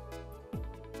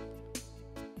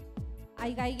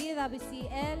ay gaygida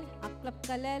BCL aklap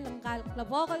kalel ang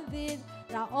kalklabokal din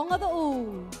raong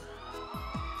adoon.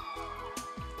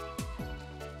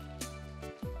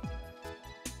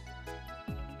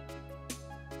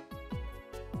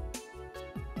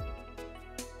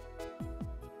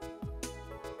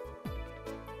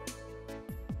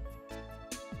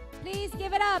 Please give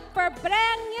it up for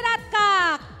Breng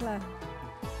Ngiratkak.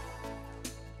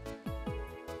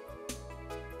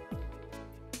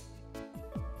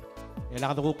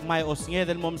 Ela kadukukmay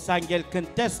osngedel mom sangel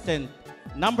contestant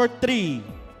number 3,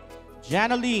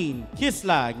 Janaline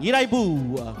Kisla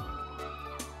Ngiraibu.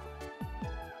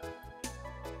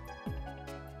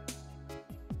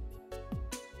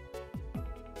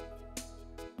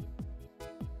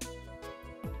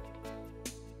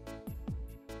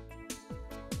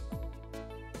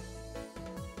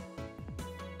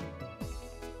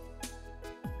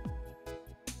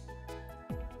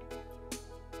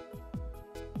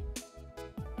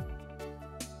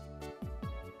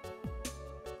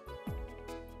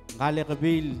 Ngale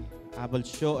kabil abal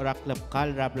syo raklap kal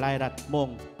rablay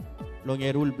ratmong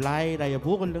longerul blay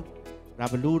rayabukol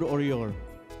rabalur orior.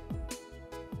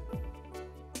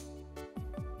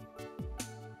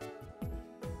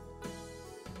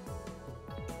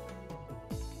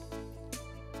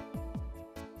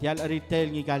 Tial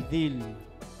aritel ngi galdil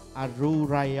arru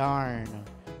rayarn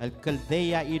al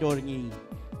kaldeya idor ngi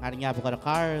ngarnya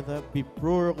bukarkar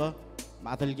piprur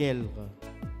matalgel.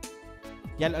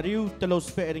 Yal ariu telos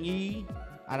peringi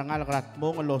arangal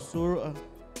ratmong losur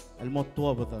el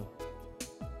motua bata.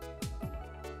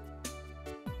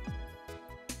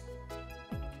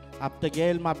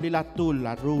 Aptegel mablilatul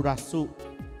aru rasu.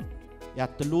 Ya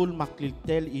telul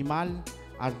makliltel imal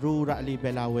aru ra'li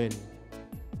belawel.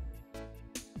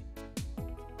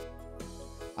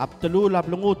 Aptelul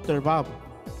ablungut terbab.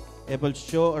 Ebel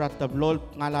syo ratablol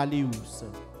ngalalius.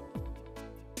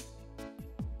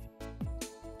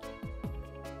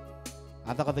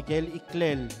 هذا قد كيل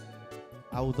إكليل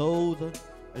أو ذوذ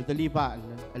الدليبال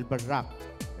البراق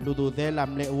لذو ذيل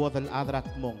أملئ وذ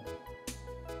الأذرات مون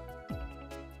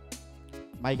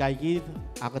ما يجيد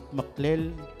أقد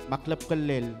مقلل مقلب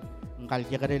قلل نقال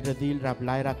يغري الرذيل راب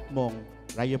لايرات مون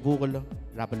راي بوغل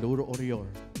راب لور أوريور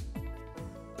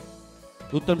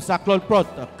Lutum Saklol Prot,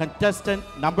 contestant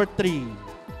number 3,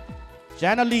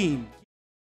 Janaline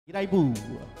Ngiraibu.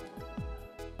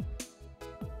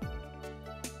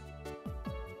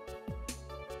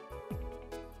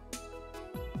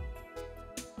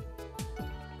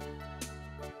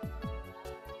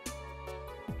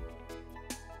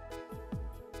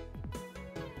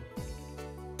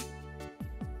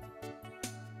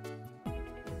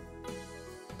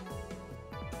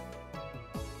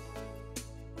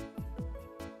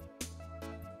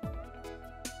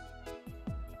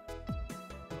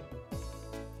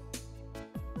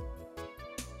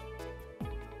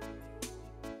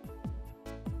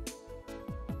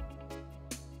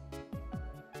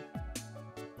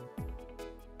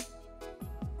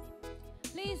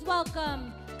 Please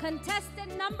welcome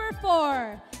contestant number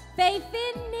 4,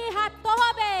 Faithin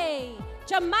Nihatobe,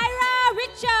 Jamira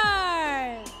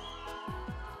Richard.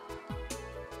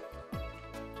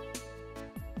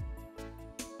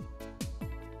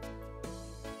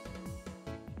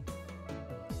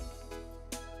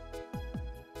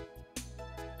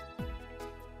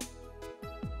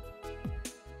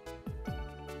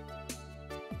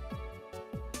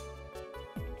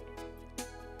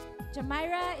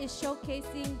 Jamira is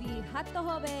showcasing the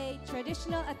Hatohobe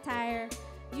traditional attire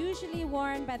usually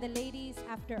worn by the ladies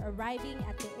after arriving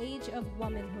at the age of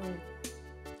womanhood.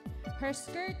 Her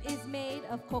skirt is made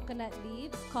of coconut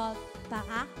leaves called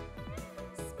tarak,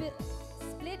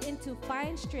 split into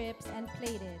fine strips and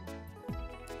plaited.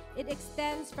 It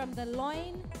extends from the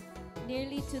loin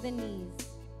nearly to the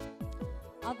knees.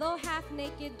 Although half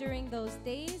naked during those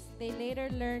days, they later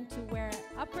learned to wear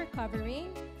upper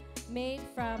covering made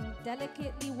from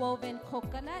delicately woven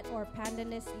coconut or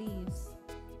pandanus leaves.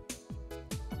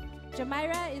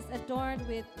 Jamira is adorned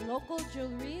with local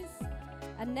jewelries,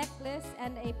 a necklace,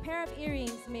 and a pair of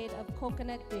earrings made of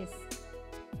coconut discs.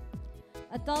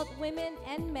 Adult women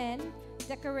and men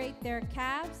decorate their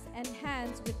calves and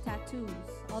hands with tattoos,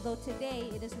 although today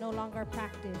it is no longer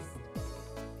practiced.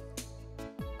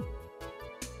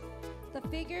 The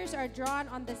figures are drawn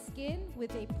on the skin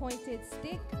with a pointed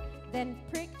stick, then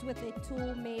pricked with a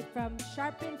tool made from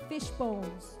sharpened fish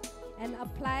bones and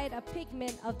applied a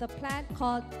pigment of the plant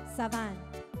called savan.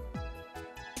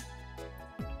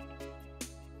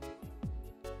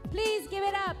 Please give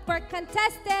it up for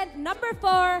contestant number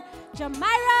 4,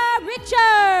 Jamira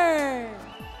Richard.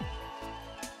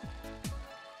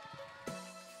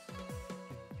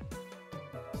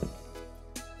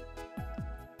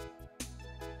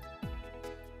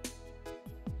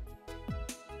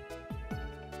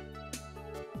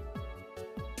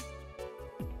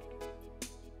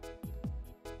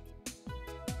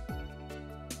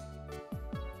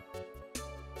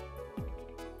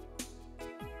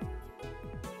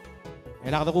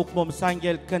 En nakadukmom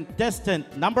sangel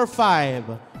contestant number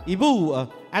 5, Ibu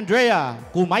Andrea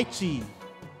Kumaichi.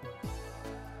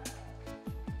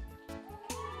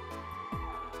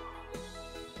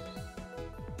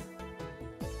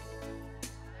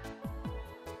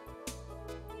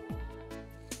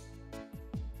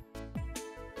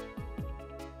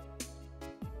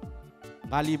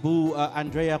 Galibu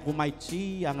Andrea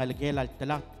Gumaichi ang algel al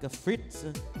talat ka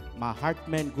Fritz ma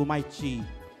Hartman Gumaichi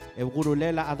e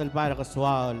gurulela adalbar ka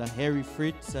swal Harry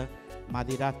Fritz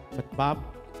madirat matbab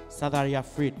Sadaria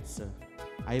Fritz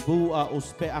ay bu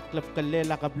uspe aklap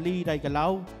kalela kabli day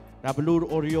galaw rablur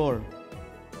orior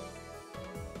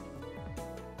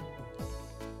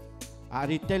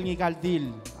aritel ngi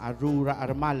galdil arura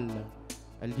armal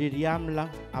aldiriam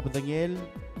la abdangel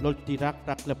lol tirak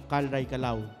taklap kal day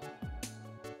galaw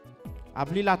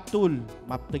Abli latul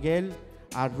maptegel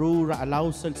arura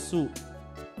alaw selsu.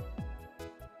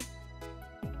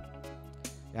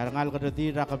 Yarangal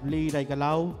kadadira kabli day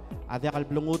galaw ade kal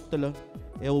blungut tele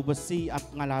e ubasi ap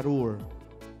ngalarur.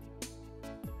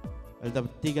 El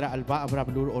dab tigra alba abra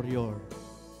blur orior.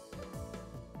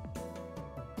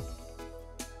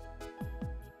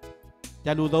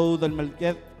 Jaludo del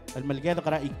malged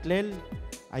kara iklel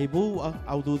aybu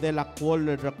au dudel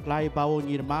akwol raklay bawo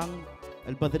ngirmang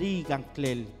البدري كان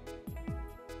كليل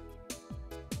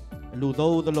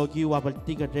لودو دلوجي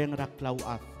وابلتيجا درين راكلاو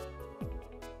آت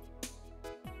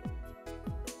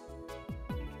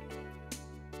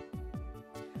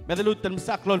Medalut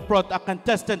المساكلو البروت a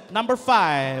contestant number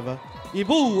 5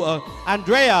 Ibu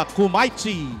Andrea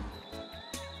Kumaichi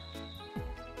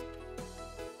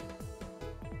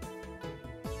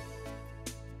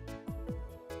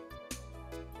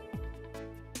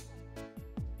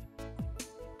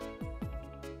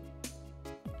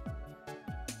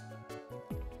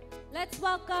Let's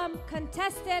welcome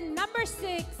contestant number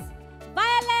 6,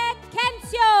 Violet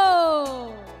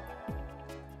Kencio.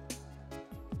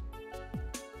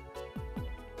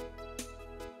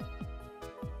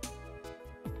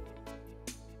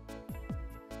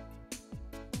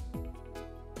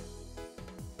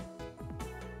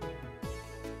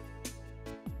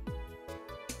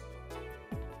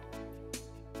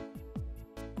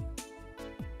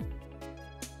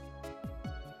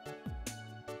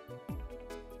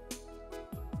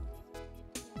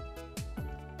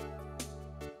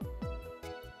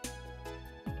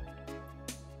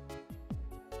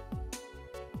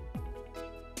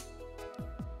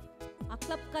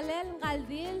 Aklap kalel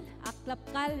ngaldil, aklap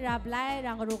kal rablay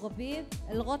rang rugobid,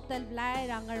 elgot talblay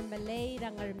rang armalay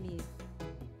rang armid.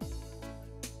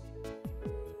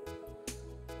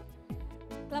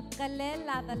 Aklap kalel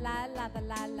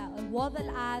ladalala, wadal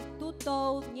ad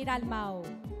tuto ngiralmao.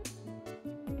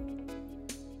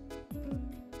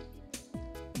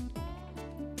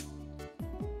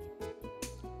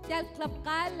 Jal klap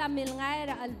kal lamil ngay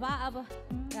ra alba ab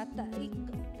rata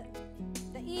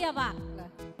iya ba.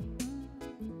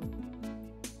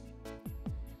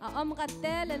 Om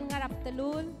katel el ngarap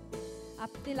telul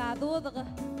aptilado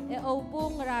e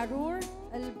obung rarur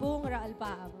albung ra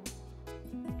albaab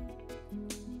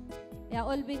ya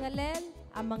olbing alel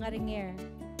ang mga ringer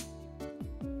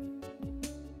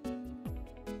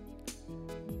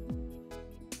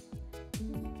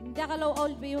dakalo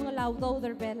olbi yung laudo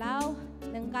der Belau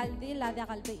ng kaldi la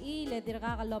dakalbi le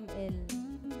dirga kalom el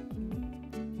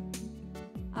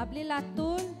abli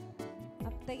latul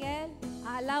aptegel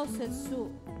alaw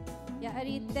selsu Ya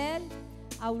aritel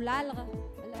aulal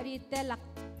al aritel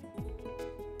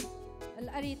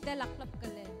aklap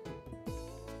kalen.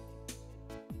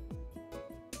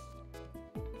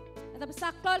 At the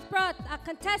saklol prot a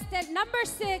contestant number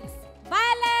 6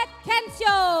 Violet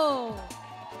Kencio.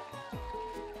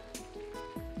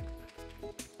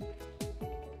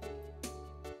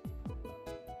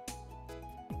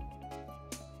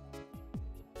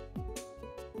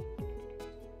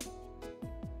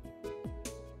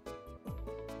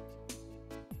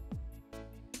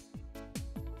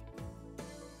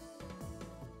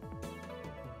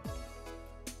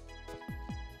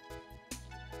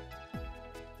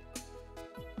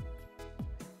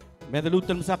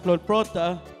 Medalutan masaklol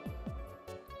prota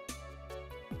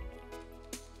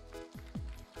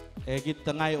Egit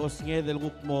tangay osnge del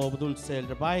grup mo budul sel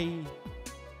rabay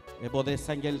Ebode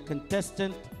sangel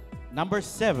contestant number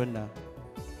 7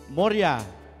 Moria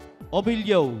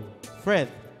Obilio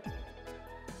Fred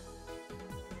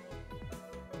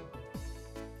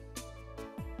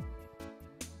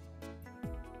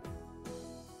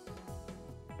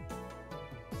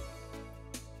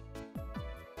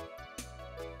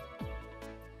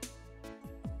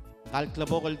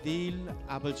Kalklabo kaldil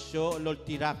abal show lol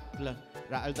tirak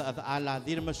ra alda ala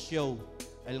dirma show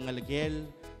el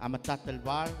ngalgel amatat el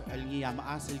bar el ngi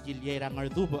amaas el gilyera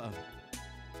ngarduba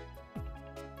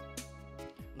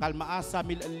ngal maasa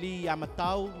mil ali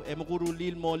amataw e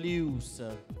magurulil molius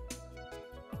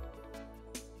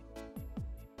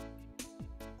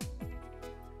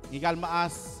ngigal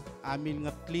maas amil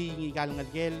ngakli ngigal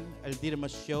ngalgel el dirma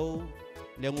show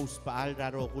lengus paal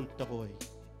raro kulta koy.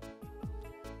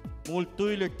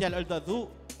 Multuy lertial aldadu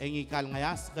engikal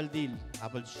ngayas kaldil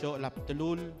abal syo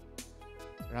laptelul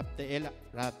rapteela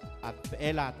rat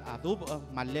at adub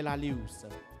malela lius.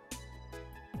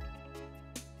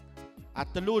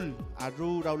 Atlul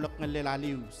aru raulak ngalela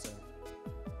lius.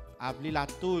 Abli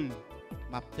latul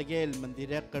maptegel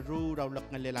mendirek karu raulak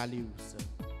ngalela lius.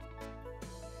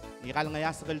 Ikal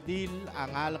ngayas kaldil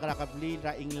angal karakabli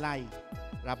ra inglay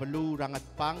rabalu rangat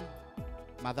pang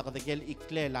madakategel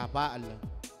ikle labaal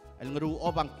al ngru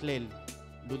obang klel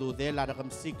dududel arakam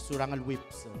sik surangal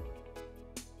whips.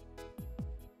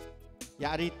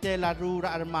 Ya arite laru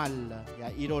ra armal ya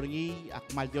irorngi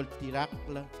akmal jol tirak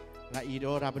ra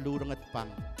iro rabalu rangat pang.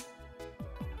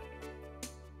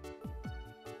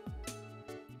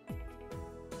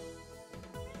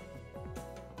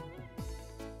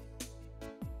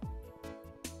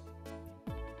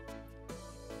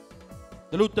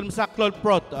 Dalutan masaklol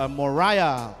prot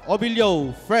Moriah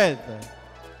Obilio Fred.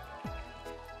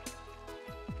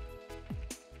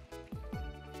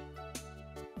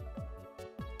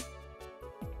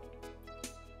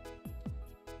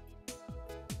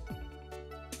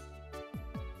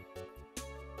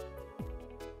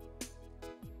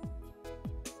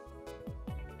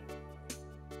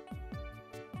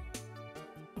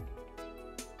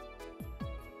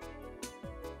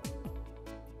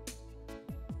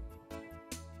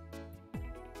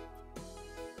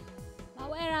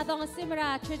 Adong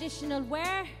simra traditional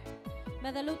wear.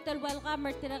 Madalutal welcome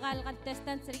tiragal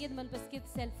contestants rigid malbaskit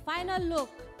sel final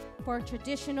look for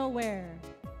traditional wear.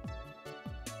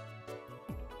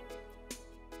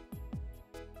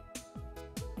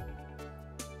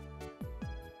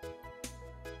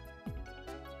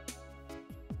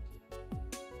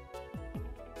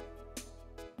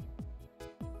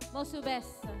 Mosubes.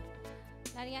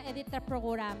 Nariya editor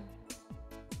program.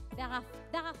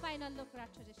 Daka final look for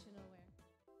traditional wear.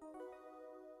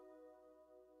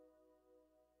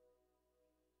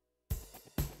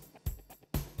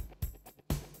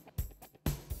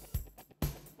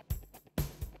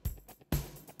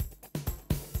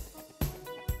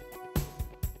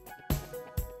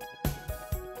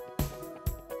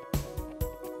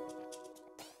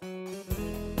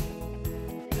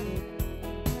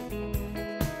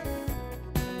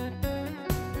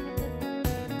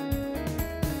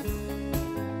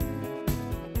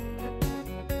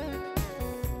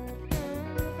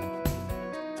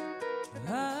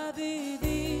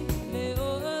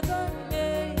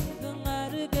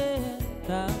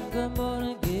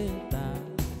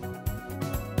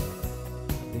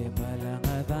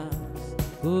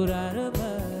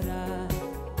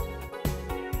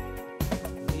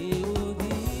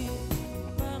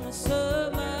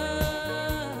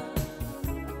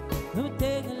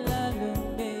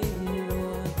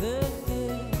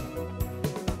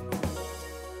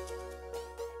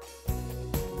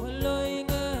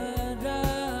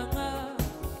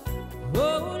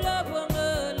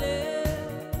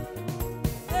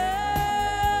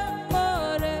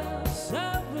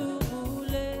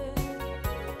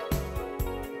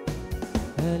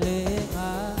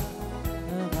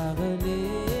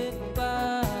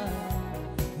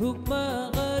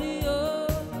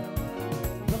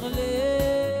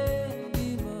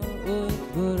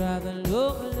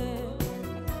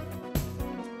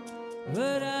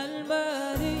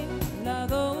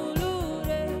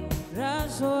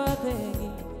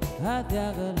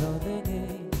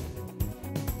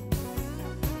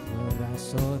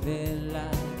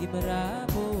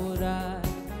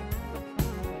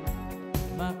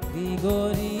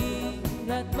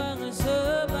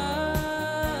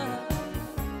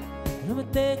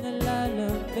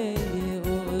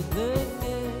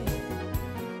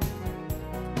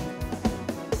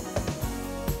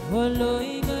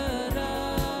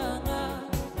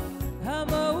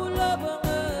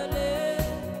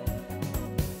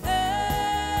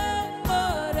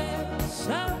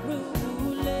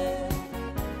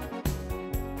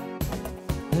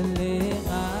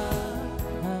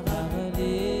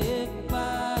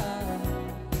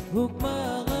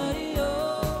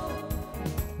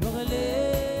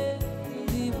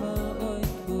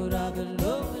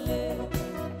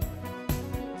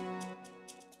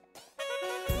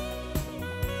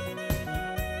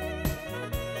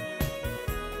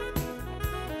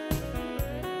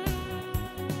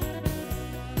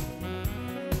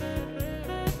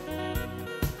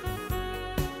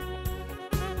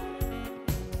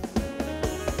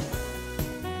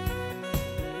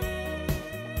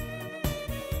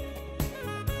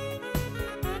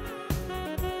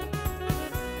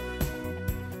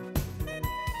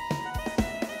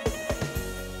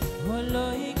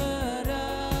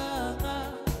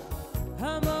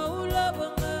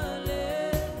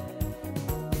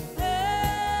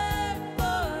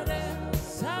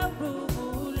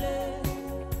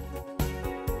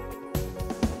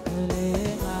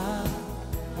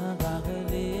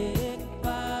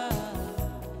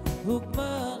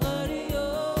 hukmangariyo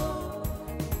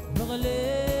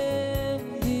Magalem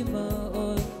di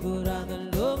maon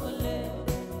kurangan lumale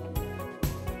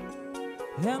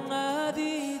Yang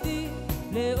adidi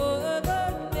leo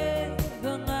adane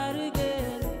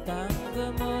Gangarigel tang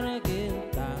gamoragel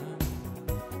tang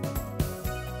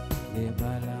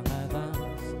Lima lang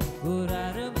adans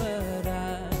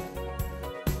kuraramaran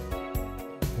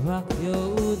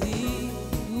Wakyo udi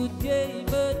udye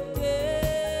bete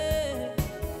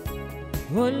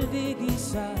Holdi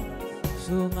gisa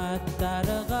sungat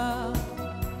taraga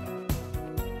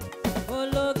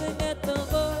Olognya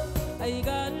toko ay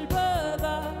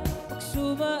galbaga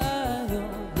Pagsumaayo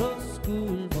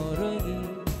roskul morogi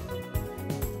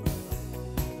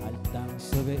Altang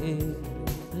sabiin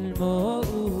mo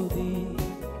udi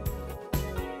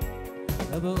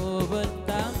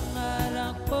Nabobantang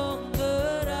arak mong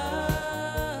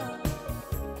gerang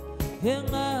Yang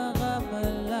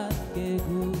akamalat ke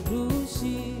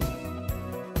gurusi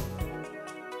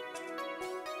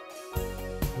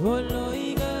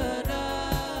Holoy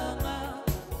garanga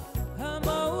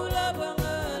Hamaula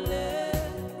bangale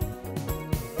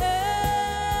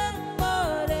En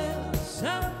more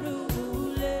sa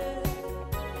brule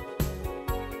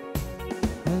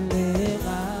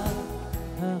Halega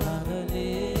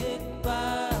Hangagalit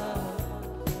pa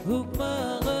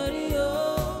Hukmangariyo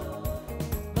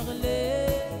Magale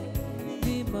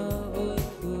Di maon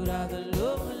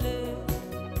kuragalumale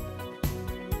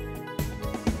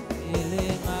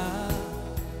Ilinga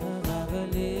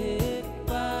Hangagalit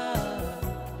pa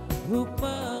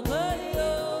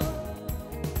Hukmangariyo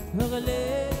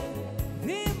Magale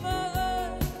Di maon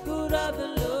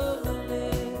kuragalumale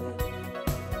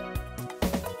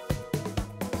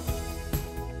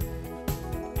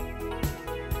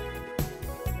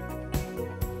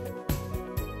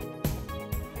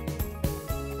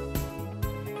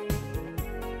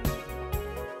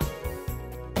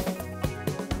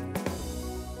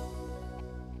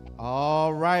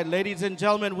All right, ladies and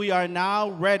gentlemen, we are now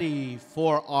ready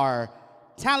for our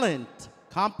talent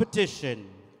competition.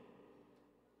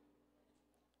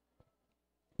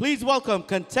 Please welcome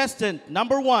contestant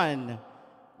number 1,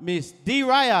 Miss D.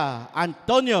 Raya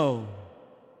Antonio.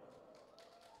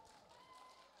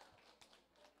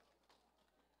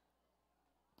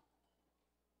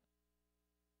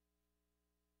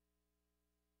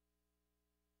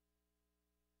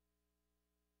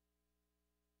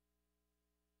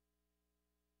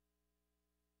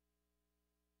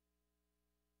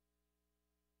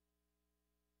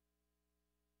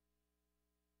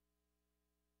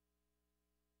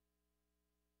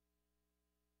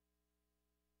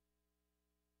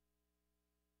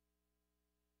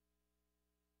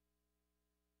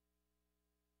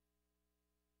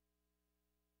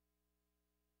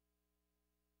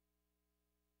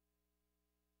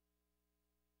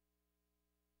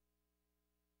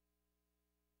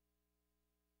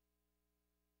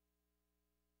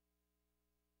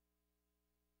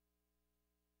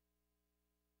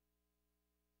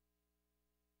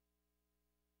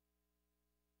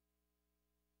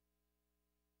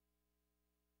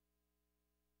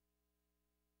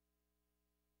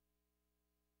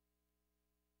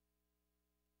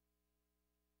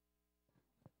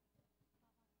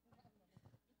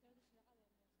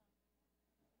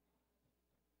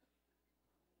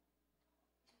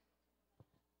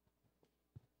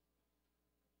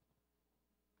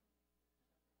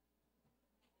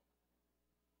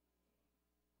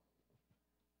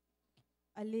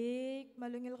 Alik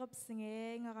malungil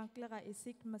kapsinge nga kangkla ka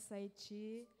isik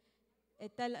masaychi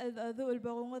etal adu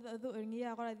ulbagungod adu urni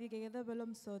ako radi kagada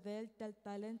balom sodel tal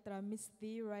talent Miss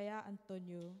D. Raya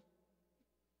Antonio.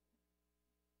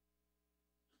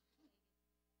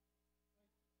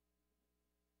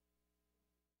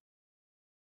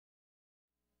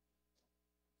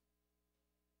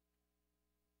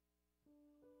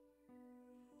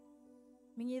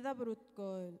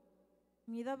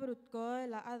 Mingida brutkol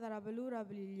la adara balura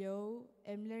balilyo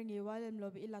emler ngiwal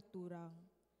emlobi ilaturang.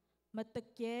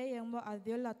 Matakye yang mo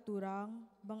adyo laturang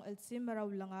bang elsim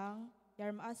marawlangang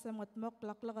yarm asam matmok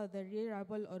laklaga dari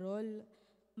rabal orol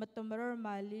matamaror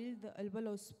malil da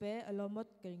albalospe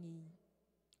alomot kerngi.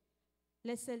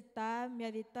 Leselta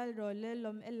miadital role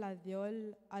lom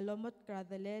eladyol alomot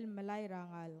kradalel malay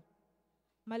rangal.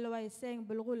 Malaway seng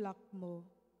bulgulak mo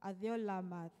adyol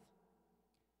lamat.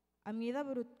 Amida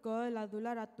brutko la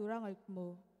dula raturang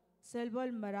alkmo.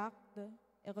 Selbol marakt,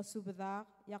 ekasubdak,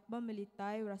 yakba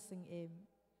militay rasing em.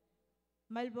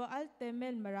 Malbo al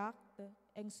temel marakt,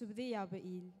 eng subdi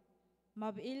yabail.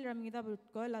 Mabail ramida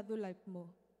brutko la dula alkmo.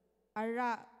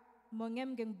 Ara,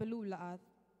 mongem geng belulaat.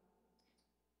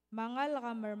 Mangal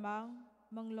kamarmang,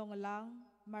 manglong lang,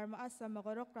 marmaas sa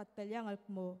makorok ratalyang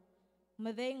alpmo,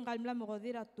 madeng kalmla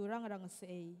makodir at turang rang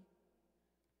say.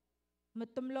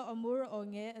 Matumlo amur o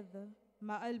nged,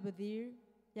 maal badir,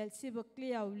 yal si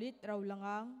bakli aulit raw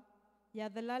langang,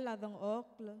 yadala ladang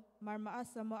okl,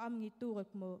 marmaas sa mo am ngiturak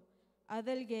mo,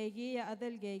 adal gegi ya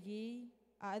adal gegi,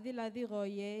 adil adi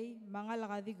goyey, mangal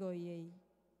adi goyey.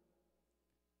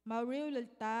 Mauriw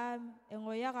laltam,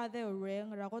 engoya kade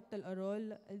oreng, rakot tal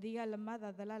arol, aldiga lamad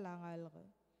adala langal.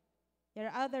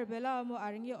 Yar other Belau mo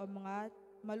aringi o mangat,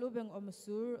 malubeng o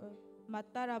masur,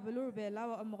 matara balur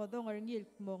Belau o makodong aringi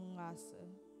mong ngas.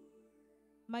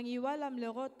 Mangiwalam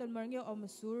lekot tal maringi o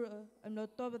masur, am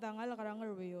noto badangal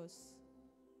karangar weyos.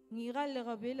 Ngigal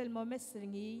lekabil al momes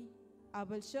ringi,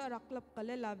 abal siya araklap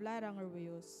kalel abla rangar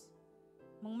weyos.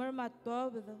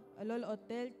 Mangmarmatwab, alol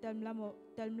hotel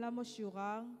talmlamo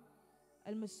syurang,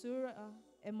 al masur,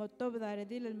 emotob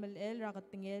daredil al malel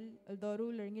rakatingel, al doru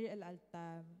lengir al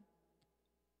altam.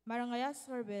 Marangayas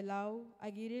kar Belau,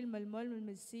 agiril malmol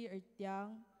malmasi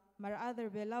ertiang, maradar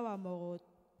Belau amogot.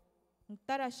 Ang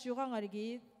tara syurang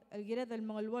argid, al girad al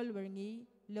mangalwal warngi,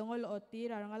 lengol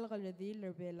otir arangal kaladil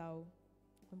ar Belau.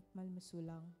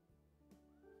 Malmasulang.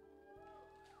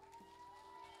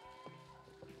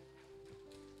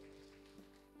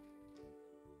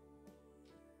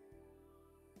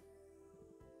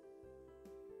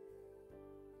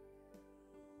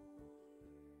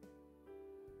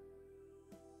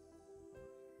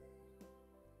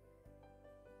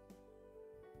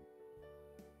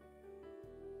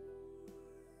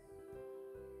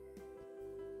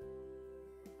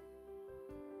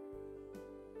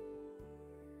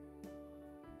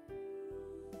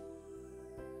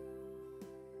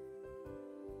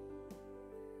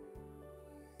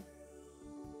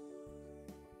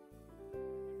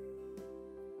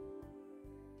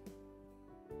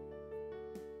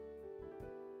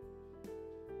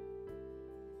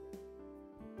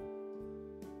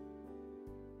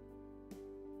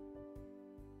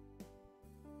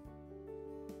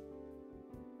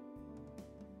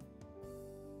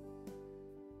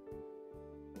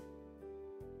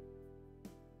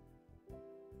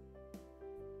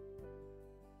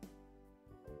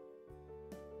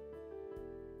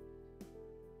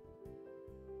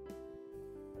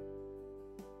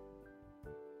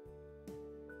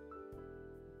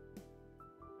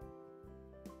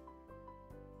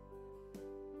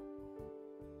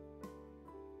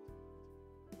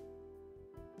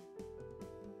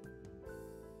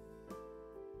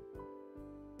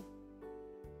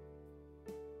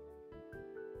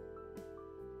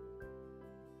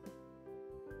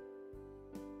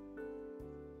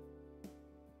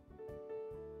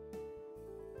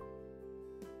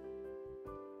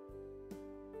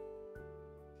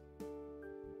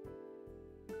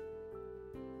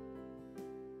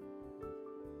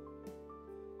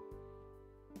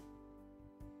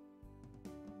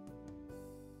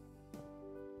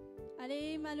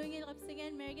 Ali malungil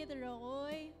kapsingen mergi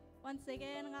rogoy. Once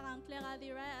again nga kang Claire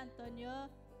Adira Antonio.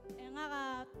 Nga ka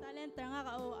talent nga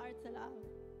ka o art sa lao.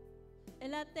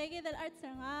 Ela tegi del art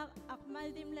sa nga akmal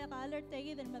dim le color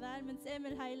tegi del madal men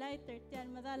semel highlighter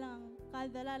tiyan madalang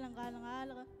kaldala lang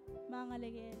kalangal mga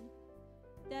legen.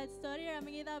 That story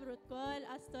raming ida brutkol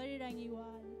a story rang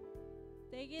iwal.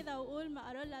 Tegi daw ul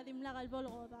maarol adim la kalbol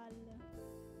kodal.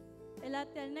 Ela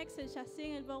tel next siya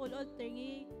sing el bagul ol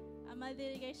tengi amal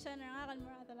delegation nga kan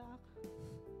maradalak.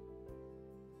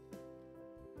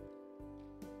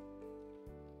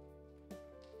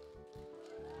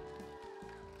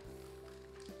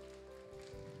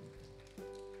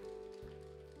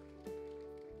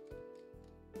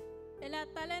 Ela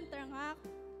talent nga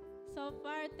so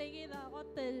far tegi da ko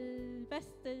tel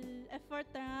best effort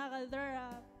nga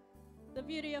kaldra the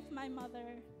beauty of my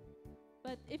mother.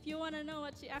 But if you want to know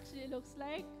what she actually looks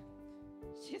like,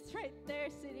 she's right there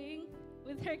sitting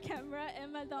with her camera.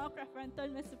 Emma Dokra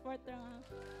frontal may support nga.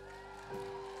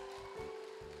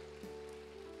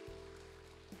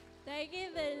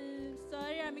 Tagi del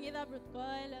story aming ida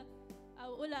brutkol.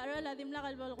 Ula rola dim la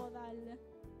kalbol ko dal.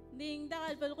 Ding da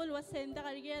kalbol ko wasen da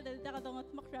kalgiya del da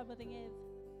kadongot makra batingid.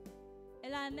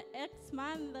 Elan ex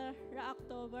month ra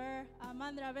October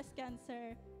man rabes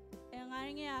cancer. Ang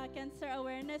nga cancer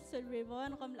awareness sul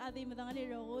ribbon kom adi madangali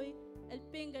rogoy el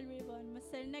pink el ribbon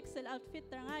masel next el outfit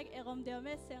nga ekom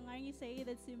diomes ang nga sa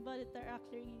edad symbol itar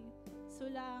acting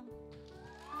sulang.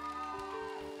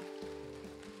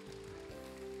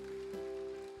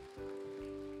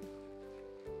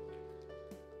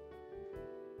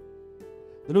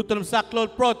 The Lutheran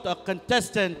Saklol Prot,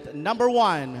 contestant number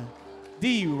 1,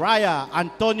 D. Raya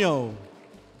Antonio.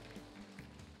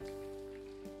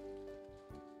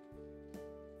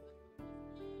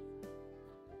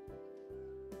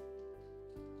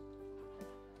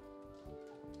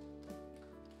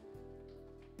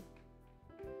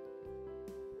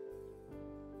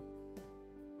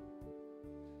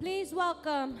 Please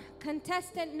welcome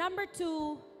contestant number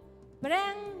 2,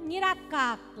 Breng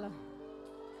Nirakak.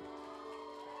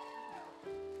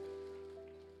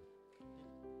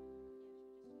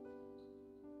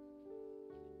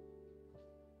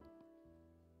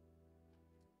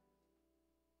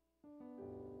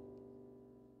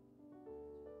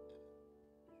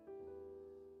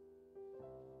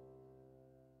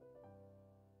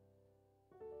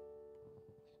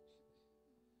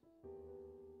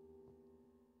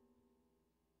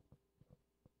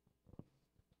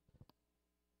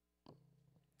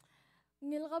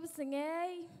 Ngilqab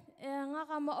singay nga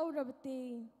kama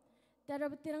awrabti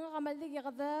tarabti nga kamal di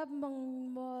yakadab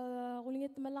mang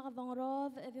kulingit malak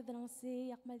adongrod edi danang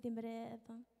si yakmal timbre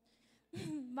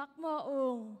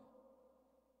makmaong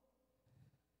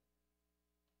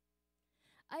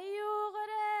ayu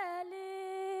gareli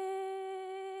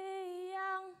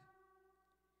yang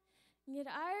ngir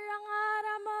arang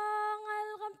aramang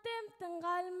algam tim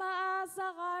tenggal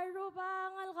maasa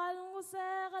karubang algal nguse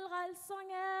algal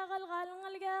songe algal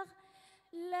ngalgak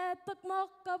letak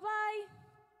mok kabay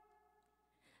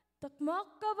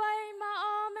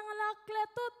maameng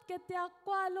lakletut ketiak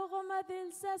kwalo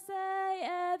kumadil sasay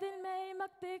edin may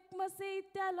maktik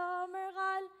masitya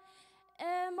lomergal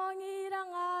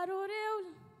mangirang aruriw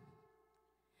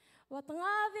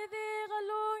Watanga didi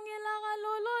galung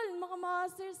ilagalulul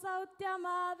makmasir saut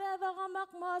yamade daga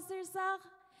makmasir sak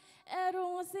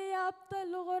erung siap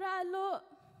teluguralu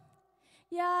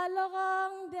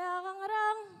yalagang diagang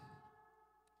rang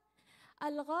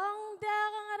algang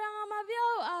diagang rang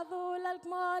amabyaw adul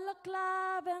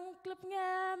alkmalakla beng klip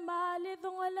nge mali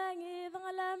dungalangi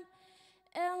dungalam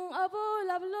eng abul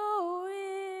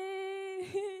ablui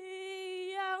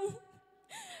yang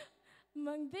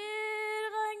Mangdir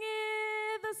gangi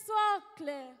the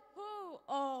swakle hu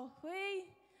oh hui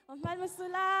Ahmad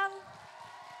Masulang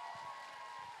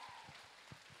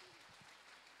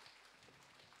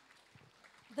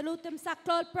Dalutim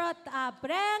saklol prat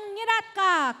Breng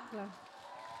Nirakak.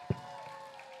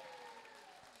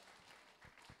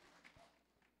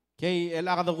 Okay,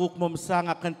 el akadaguk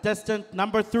momsanga contestant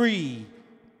number 3,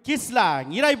 Kisla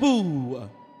Ngiraibu.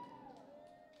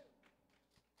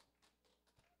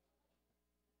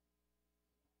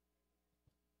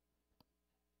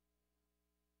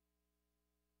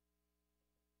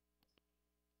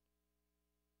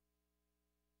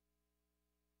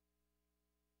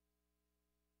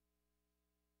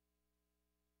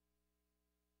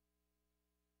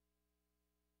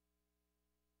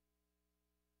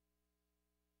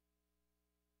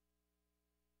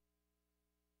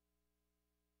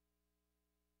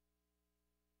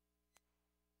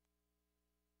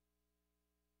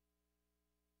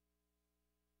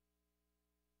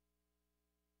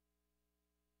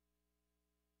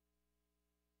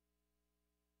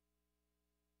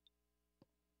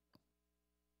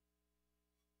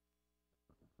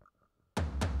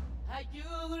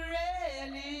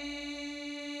 Ayugreli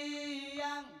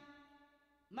yang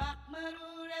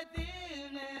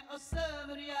makmaruradine o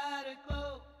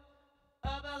sabriyarko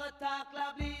abagatak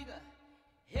labliga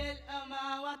hil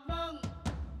amawat mong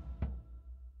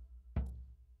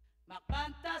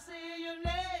makpantasi yung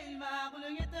lay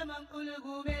makulungit amang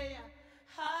ulugume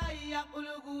hayak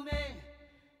ulugume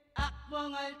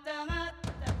akmong altangat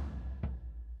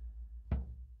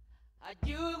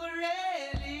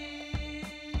Ayugreli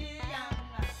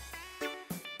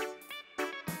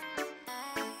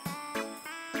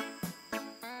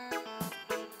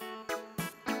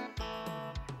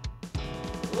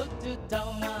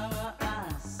Tao mama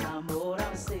asam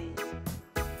orang se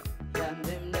yang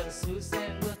dem nak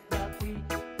susen buat tapi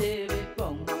tebe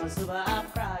kong mga suba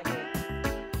aprage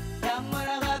yang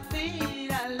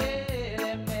maragati ale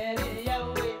meri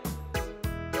yawe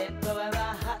ento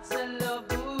rahat sa loob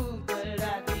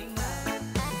darating na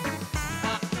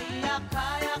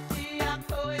akiyak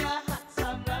koya hat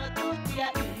sa mga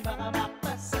tutiya ibang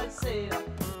makpasal sila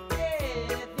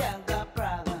yang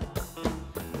kapraga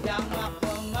yang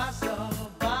makpamaso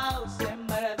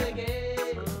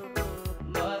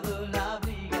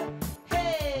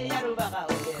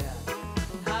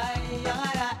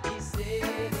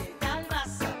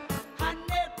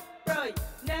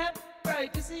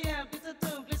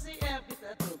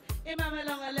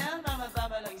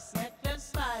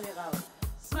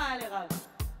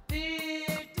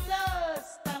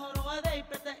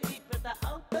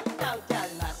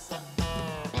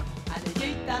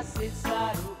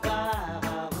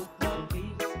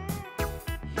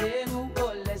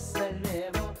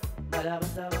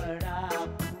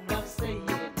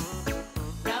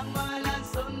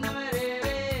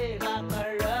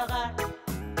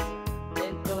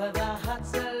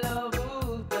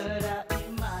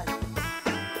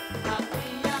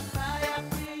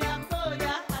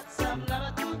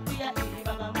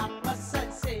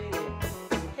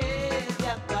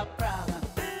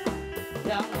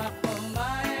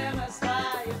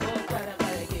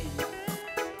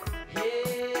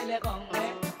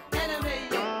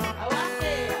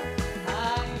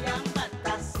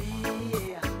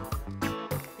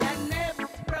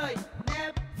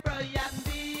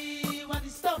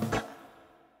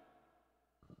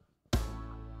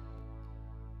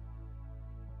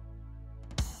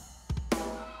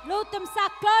lutum sa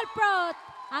klolprot,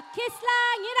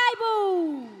 akislang iraibu.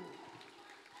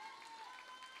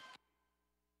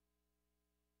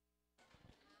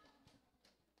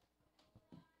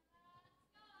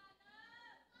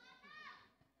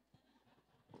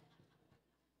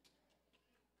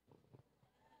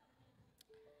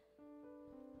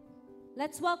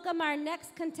 Let's welcome our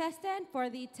next contestant for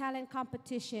the talent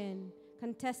competition.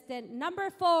 Contestant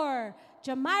number 4,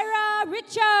 Jamira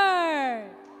Richard.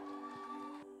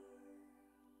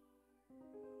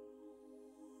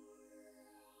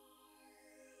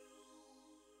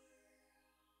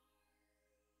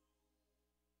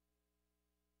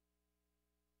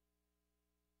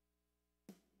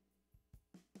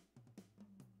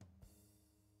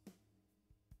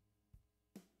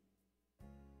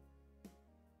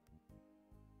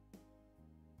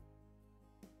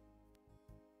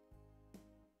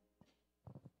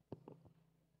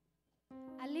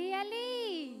 Ali,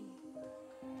 Ali.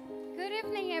 Good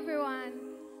evening,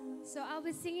 everyone. So I'll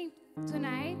be singing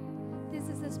tonight. This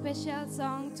is a special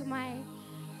song to my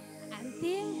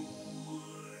auntie,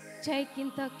 Chai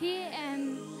Kintoki,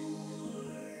 and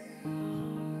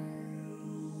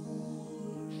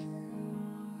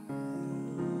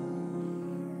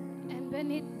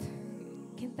Benit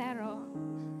Quintero.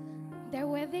 Their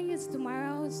wedding is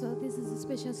tomorrow, so this is a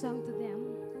special song to them.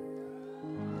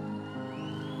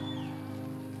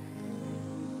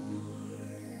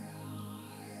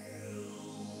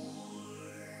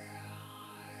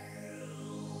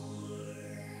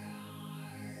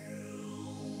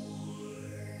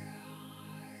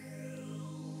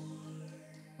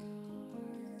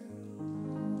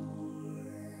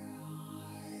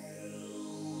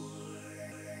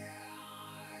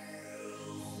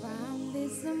 From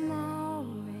this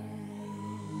moment,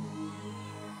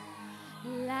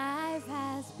 life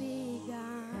has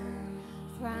begun.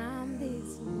 From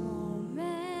this moment,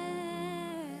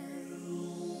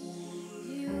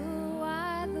 you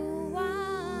are the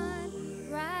one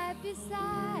right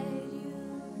beside you.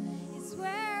 It's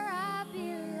where I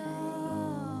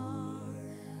belong.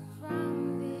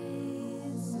 From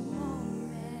this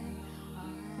moment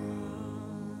on.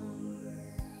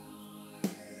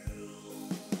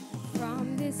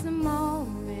 From this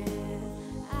moment,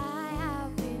 I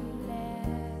have been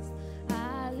blessed.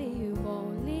 I live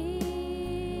only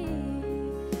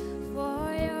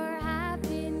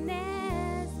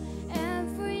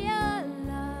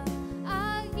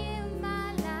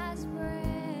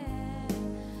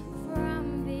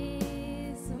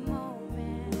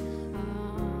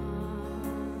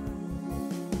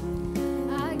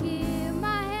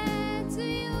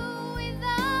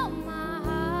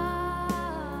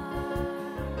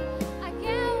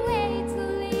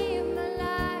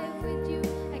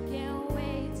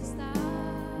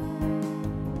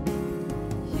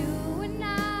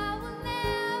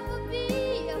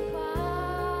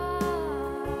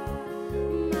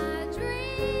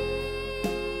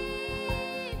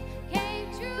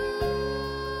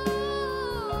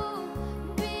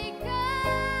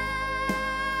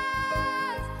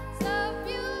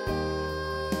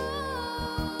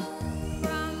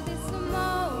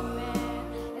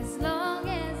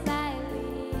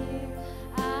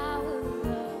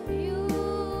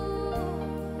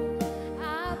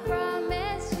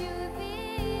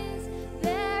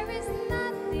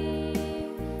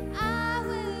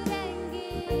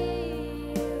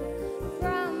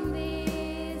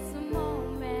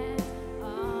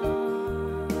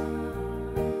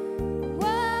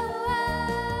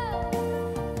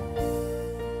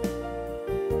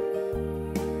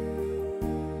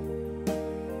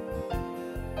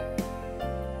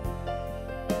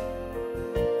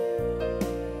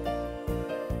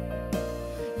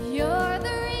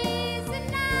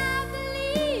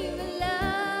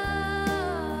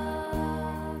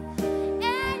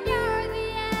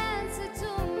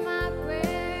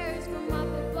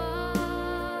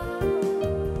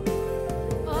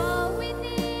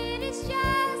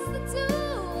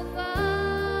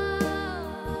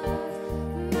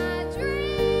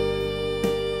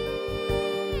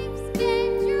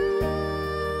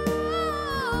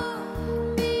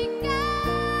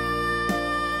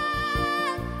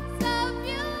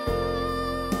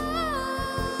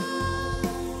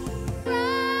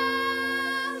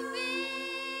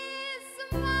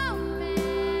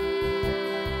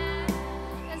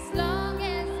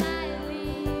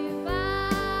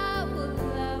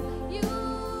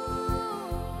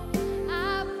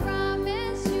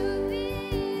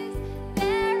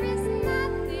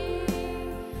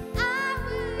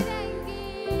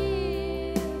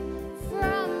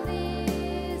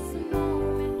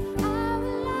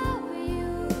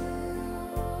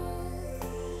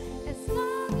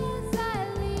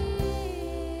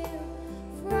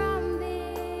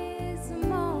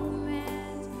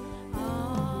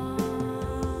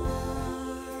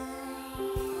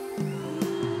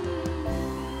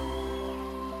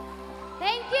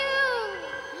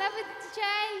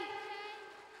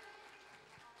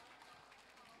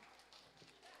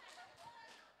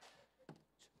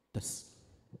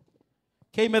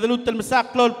Okay, Medalut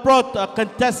Masaklol Prot,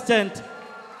 contestant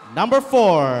number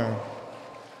 4.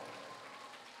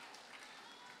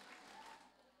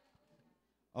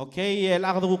 Okay, el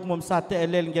akaduk mom sate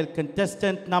elel ngel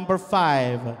contestant number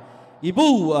 5.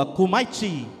 Ibu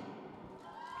Kumaichi.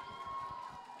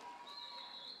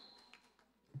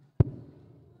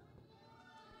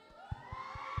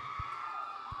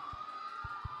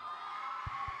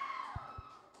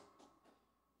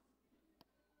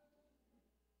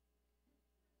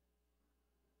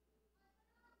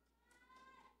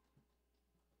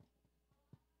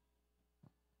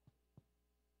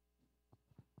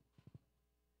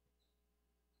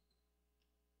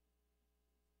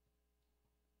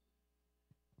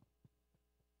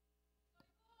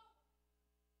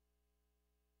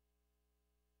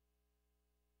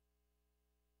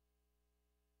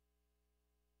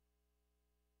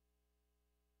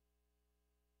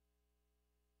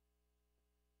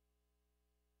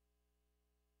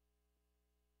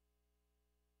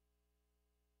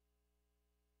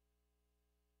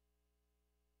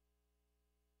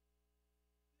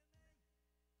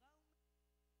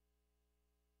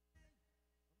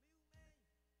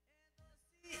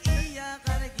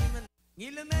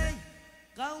 Ngilmei,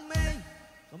 kaumei,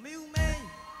 kamiumei,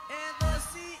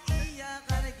 egosi iya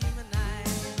karagimanai.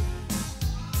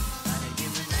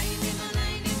 Karagimanai,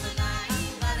 limanai, limanai,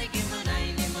 karagimanai,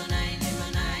 limanai,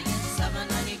 limanai.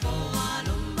 Sabanani ko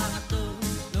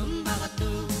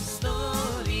lumbagatu,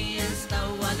 story is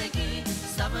tawalagi.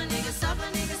 Sabaniga,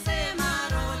 sabaniga se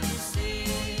marolisi.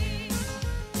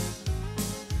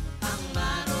 Ang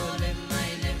marole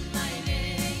mai le ye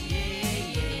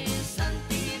ye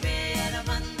santi vera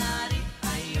bandari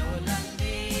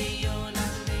ayolande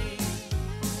yolande.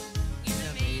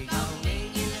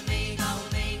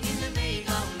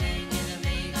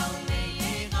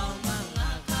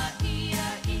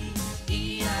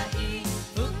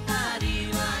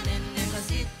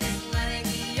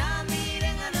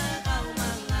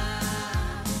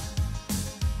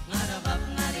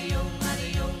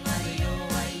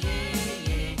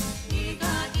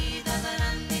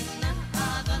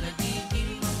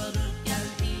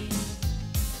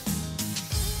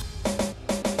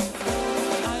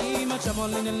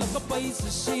 Molin and look up ice,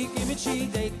 she give me cheese,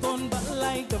 they con but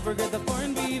like don't forget the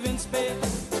corned beef and spit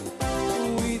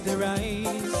with the rice.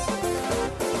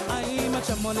 I'm a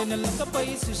chamolin and look up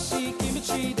ice, she give me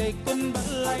cheese, they con but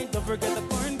like don't forget the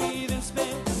corned beef and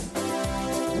spit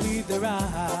with the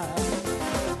rice.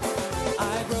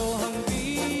 I grow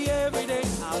hungry every day,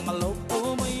 I'm a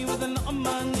local boy with an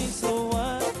money, so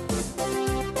what?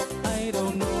 I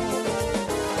don't know.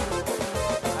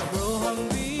 I grow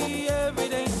hungry every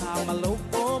day, I'm a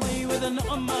local boy with an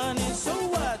money, so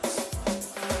what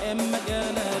am I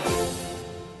gonna do?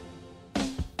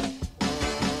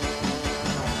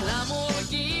 L'amor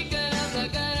chi canta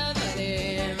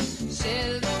caravane, se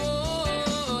il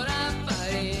lavoro a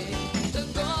fare,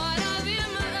 ancora di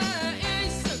me e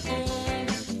sacco,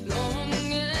 non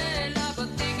è la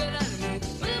fatica da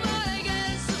me vuole che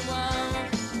sono,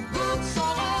 good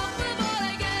song, me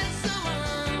vuole che sono,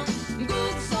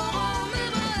 good song, me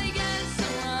vuole che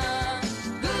sono,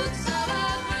 good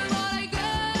song, me vuole che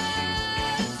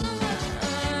sono,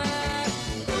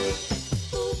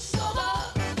 good song.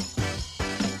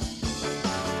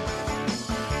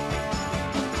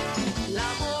 La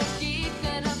boquita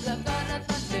en la cara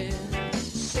también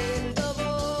se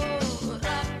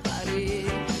dovrà fare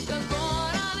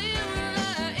ancora di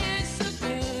me e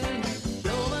secondo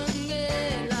lo manche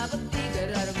la fatica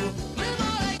largo me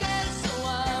vuole che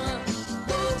sono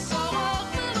good song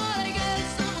me vuole che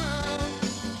sono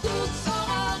good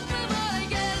song me vuole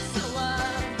che sono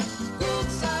good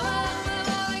song me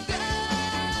vuole che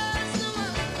sono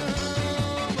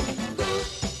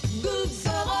good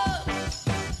song.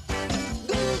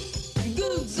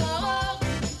 Good song,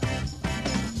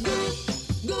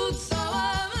 good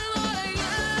song, me vuole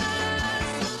che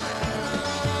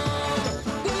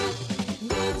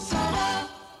good song.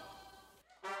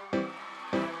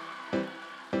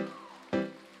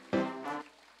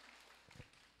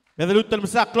 Medalut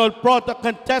Masaklol Prot,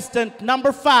 contestant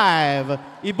number 5.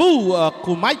 Ibu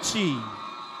Kumaichi.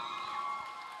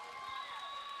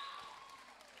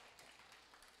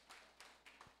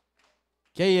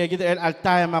 Okay, kita el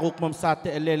altaya marukmam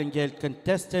sate elelengel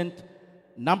contestant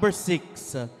number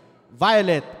 6.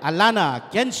 Violet Alana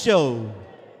Kensho.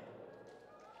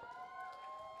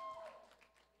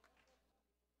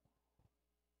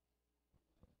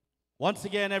 Once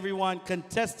again, everyone,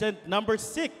 contestant number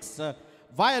 6,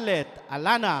 Violet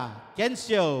Alana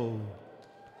Kensho.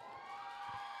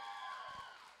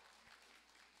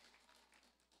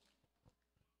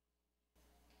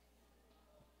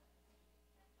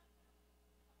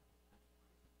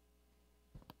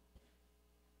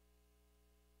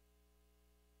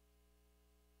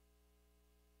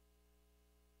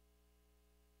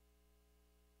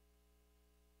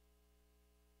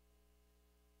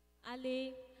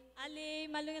 Ali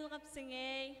malungil kap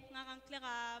singay nga kang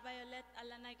klika Violet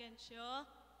Alana Gensyo.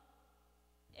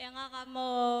 Nga ka mo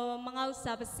mga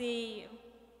usap si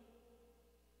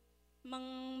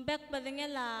mang bek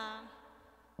badingela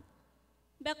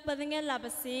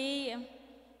basi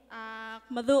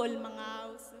maduol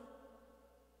mga us.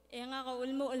 Nga ka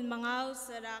ulmo ul mga us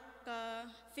rak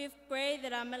 5th grade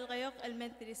Ramal Kayok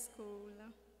Elementary School.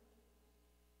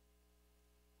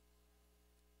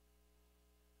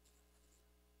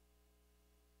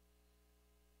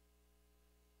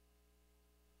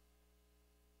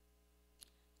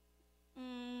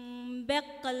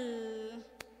 Bekal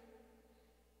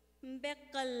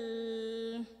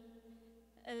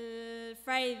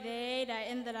Friday da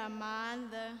Indraman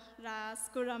da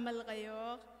Skuramal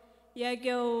Kayok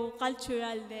yagyo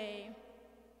cultural day.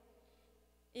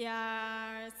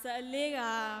 Ya sa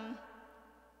liga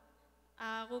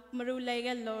ako marulay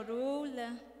ka lorul.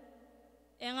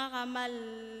 Nga kamal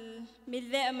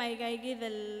milde may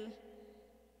gaygidal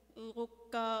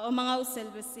o mga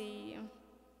usel basi.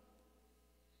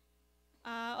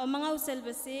 O mga usel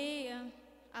basi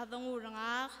adong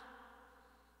urangak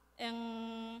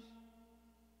ang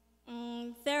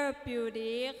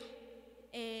therapeutic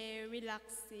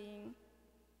relaxing.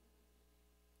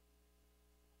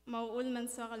 Mauul man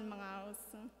sa kal mga us.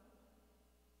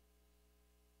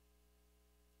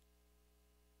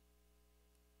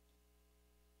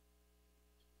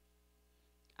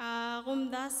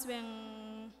 Kumdas weng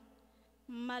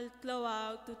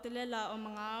maltlawa tutelela o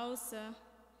mga us.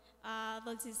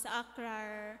 Dolsi sa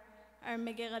akrar ar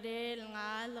megagadel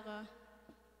ngal ka.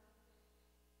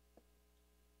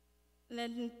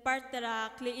 Len partera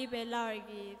kli Belau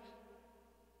gid.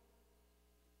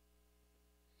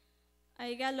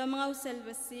 Ay galo mga usel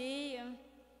basi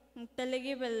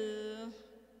taligibel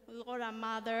ulkora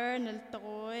mother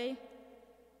naltoy.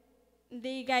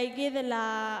 Di gay gid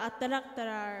la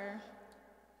atraktarar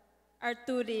ar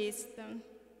tourist.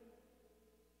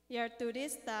 Yar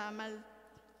turista mal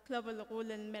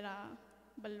klabulukulan mera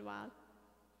balwat.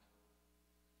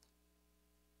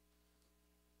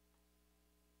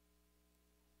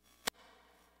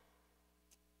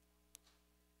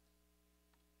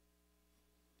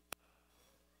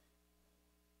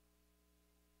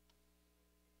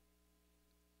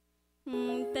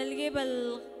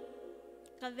 Talgibal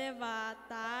kadeva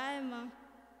time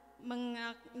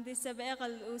mga di sabi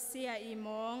kal usia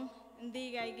imong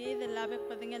hindi gay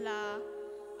labek patingala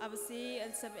absi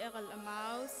al sabi kal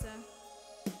amaus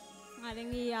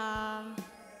ngaring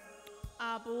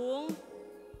abung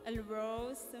al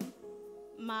rose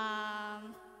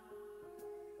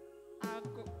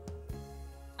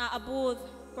aabud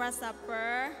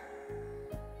grasshopper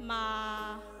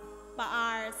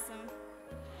paars.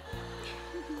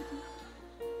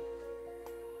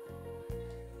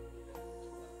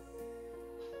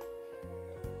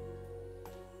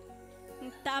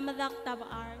 Tamadak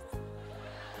tabaars.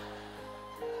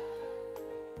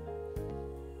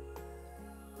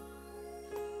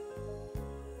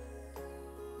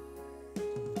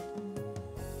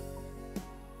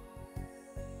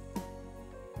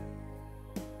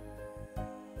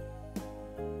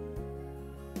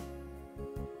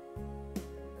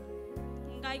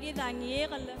 Kagid angi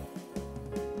kala.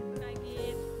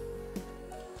 Kagid.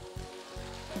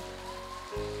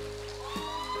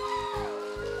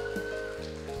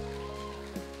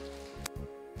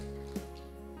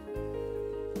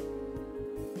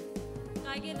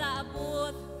 Kagid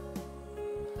abot.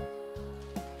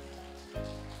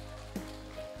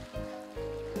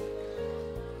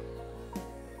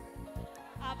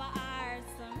 Aba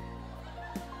ars.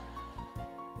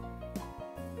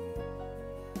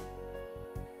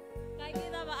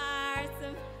 Kagid aba ars.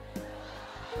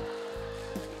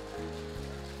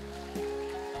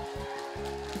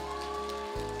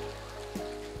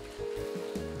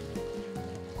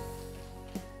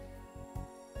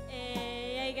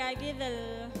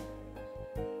 Gagidal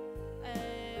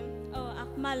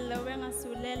akmal laweng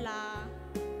asulela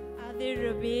adi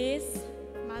rubis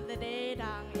madre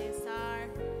dang esar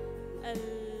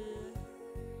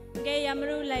gay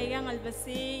amru laygang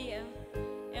albasi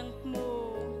yang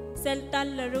mo seltal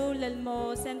larulal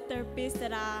mo centerpiece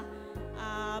ra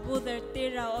Buder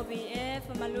Tira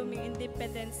OBF maluming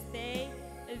Independence Day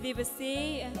di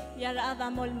basi yara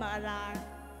adamol maarar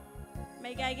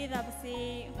may gagida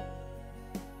basi.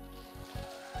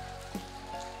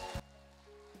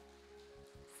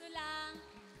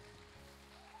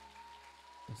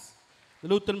 The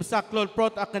Luton Masaklol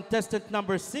Prot a contestant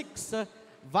number 6,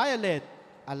 Violet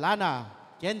Alana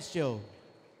Gensyo.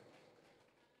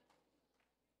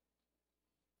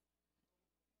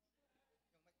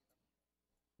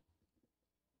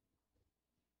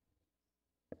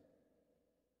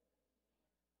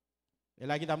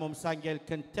 Ilagi kita memanggil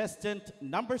contestant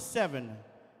number 7,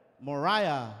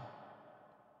 Mariah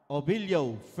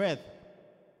Obilio Fred.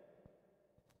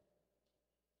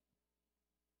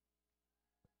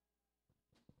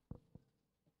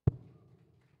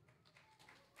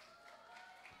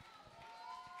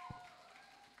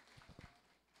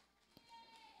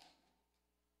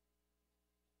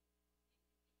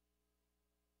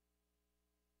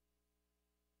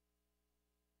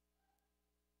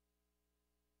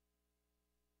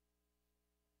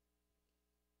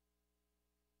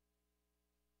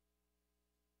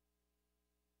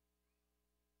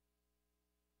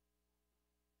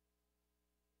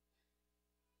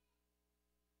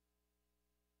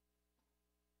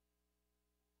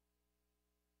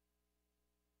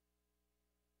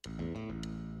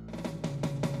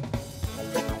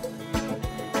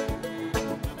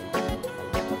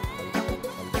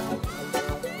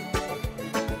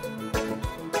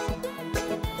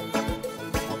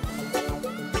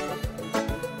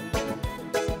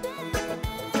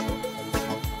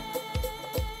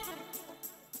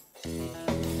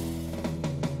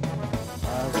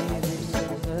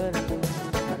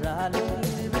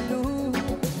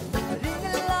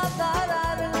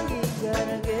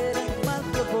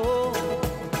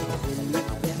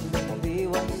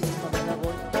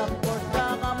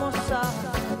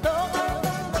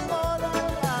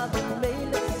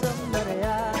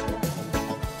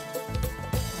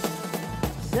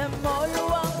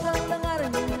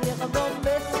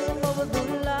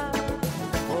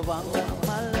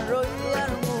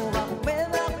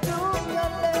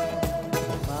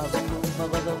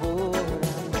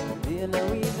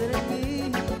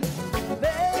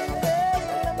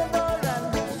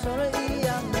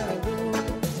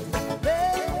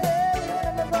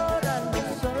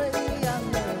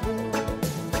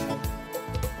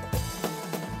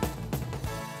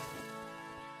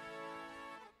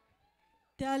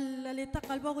 Lalita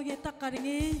kalbo ko kita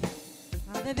karingi.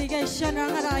 Dedication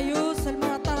ang arayu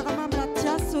selmaratar kama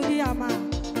melatya sudi ama.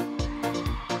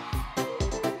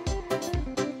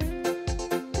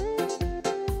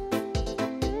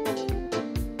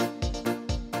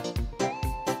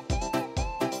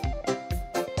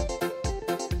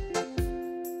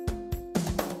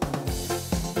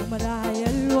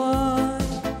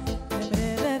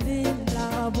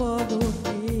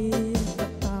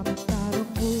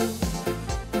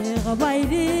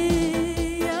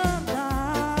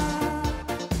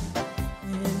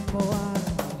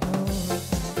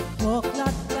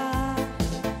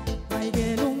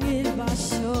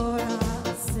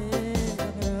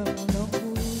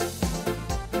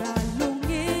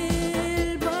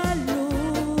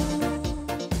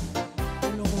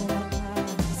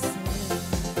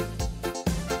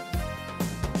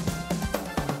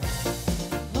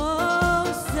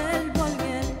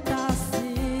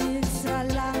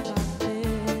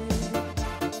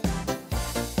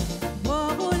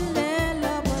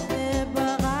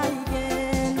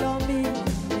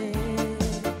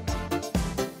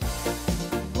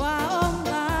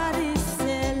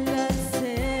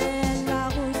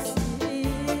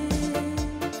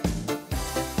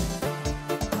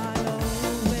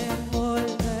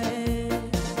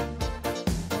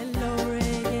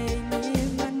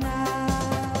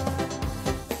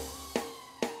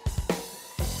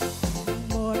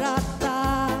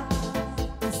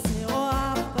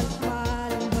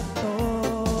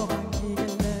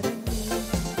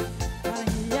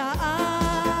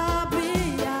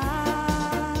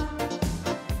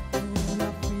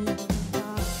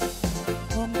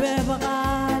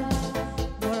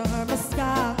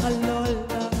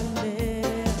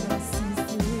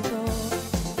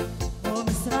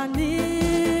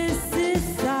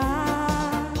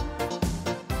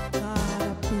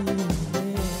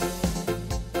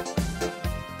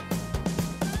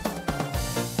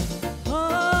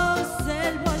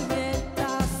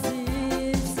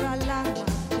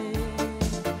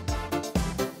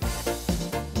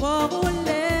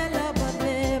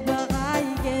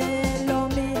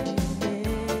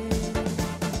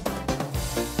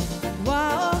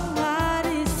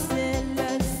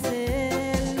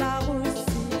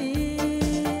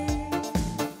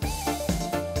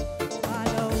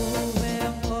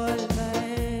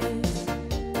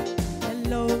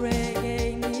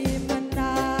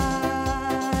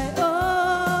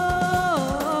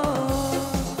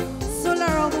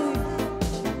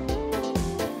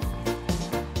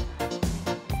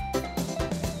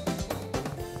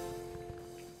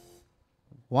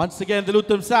 Once again, the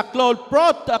Lutum Saklol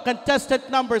brought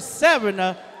contestant number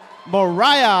 7,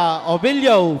 Mariah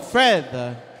Obilio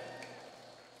Fred.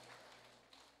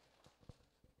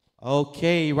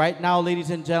 Okay, right now,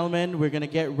 ladies and gentlemen, we're gonna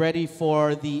get ready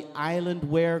for the island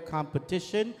wear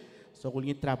competition. So kung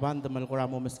traban damal ko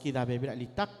ramo maski da baby ali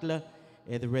takla,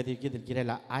 the ready get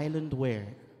la island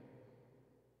wear.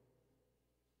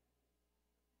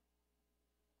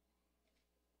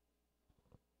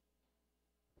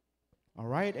 All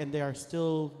right, and there are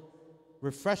still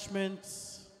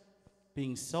refreshments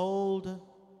being sold.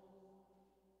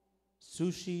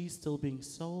 Sushi still being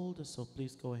sold, so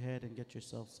please go ahead and get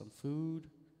yourself some food.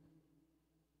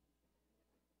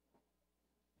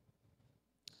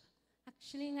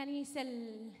 Actually, nga ni sa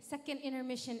second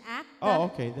intermission act. Oh,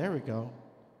 okay, there we go.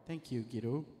 Thank you,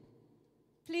 Giru.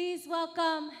 Please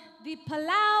welcome the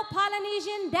Palau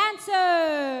Polynesian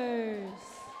dancers.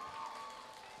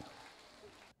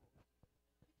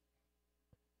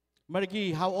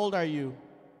 Margi, how old are you?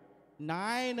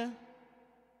 9?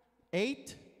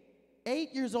 8?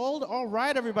 8 years old? All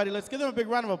right, everybody, let's give them a big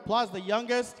round of applause. The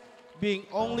youngest being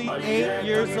only 8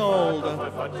 years old.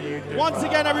 Once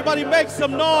again, everybody make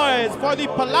some noise for the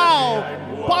Palau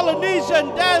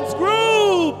Polynesian Dance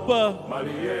Group.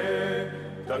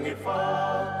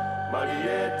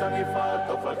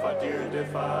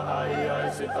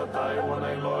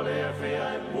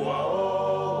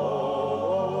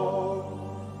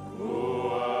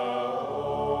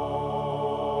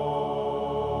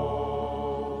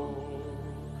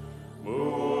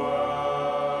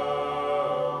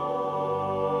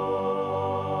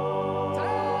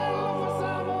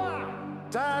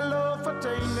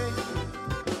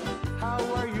 How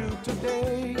are you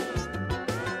today?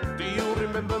 Do you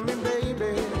remember me,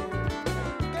 baby?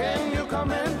 Can you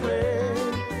come and play?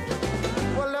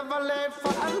 Well, ever late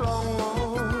for a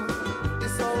long,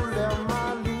 it's all there,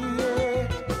 Mali.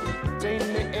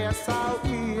 Jane, the air,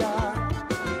 Saudi.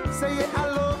 Say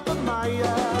hello to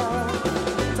Maya.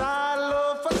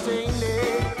 Hello for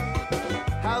Jane.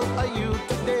 How are you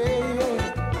today?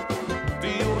 Do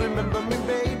you remember me,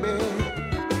 baby?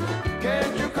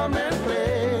 Can you come and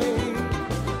play?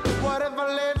 Whatever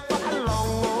late for a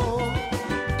long,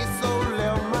 it's so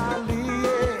little Mali.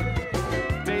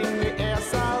 Ding the air,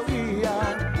 Sadia.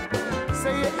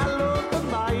 Say hello to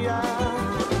Maya.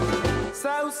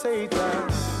 South Satan,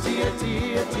 Tia,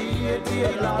 Tia, Tia,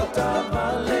 Tia, Lauta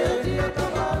Valley.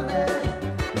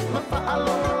 Mafa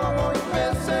along,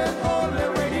 on the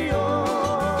radio.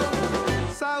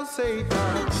 South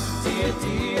Satan, Tia,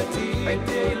 Tia, Tia,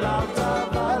 Tia, Lauta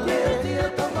Valley.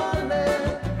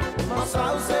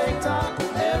 South Satan,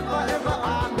 ever,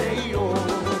 I may you.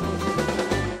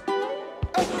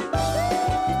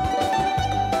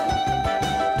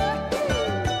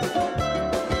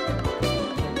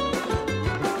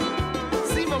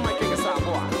 See my king of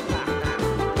Samoa.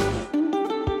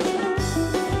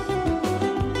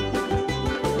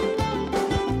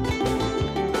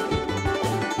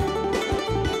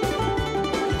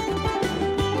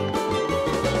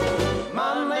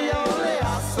 Mama, yole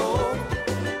aso.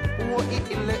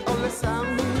 Ile ole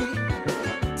sami,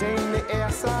 take the air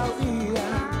Sadia.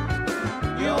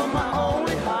 You're my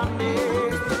only honey.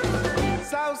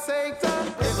 South Satan,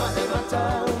 ever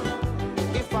tell.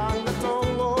 If I'm the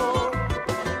tongo,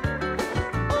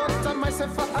 oh, to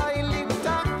myself, I live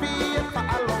happy for a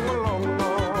long.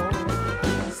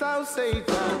 South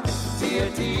Satan, tia,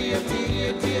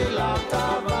 la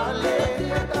tavale.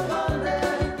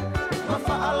 Ma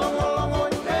fa a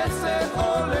long, ese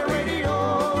ole radio.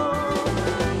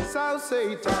 South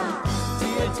Satan,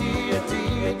 tia,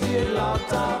 la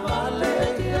tavale.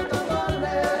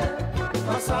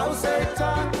 Ma South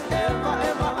Satan, ever,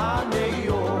 I may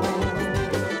yo.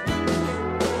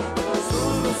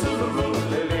 Sulu,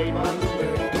 lele manue.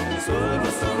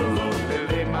 Sulu,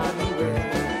 lele manue.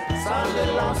 Sale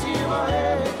la siva,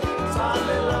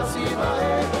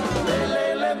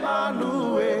 lele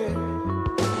manue.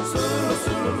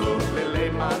 Sulu, lele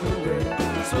manue.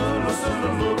 Sulu,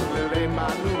 lele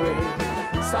manue.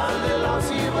 Sale la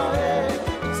siva,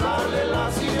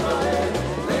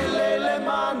 lele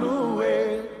manue.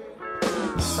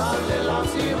 Sale la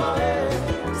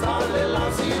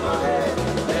siva,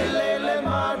 lele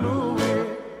manue.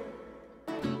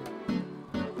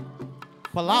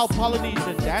 Palau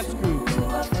Polynesian Dance Group.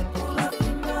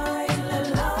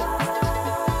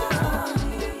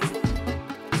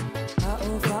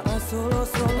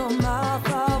 Solo ma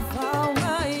fa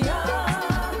maya.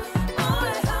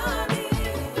 Oi hani,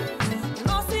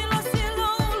 lo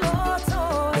lo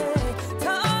toe.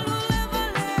 Talu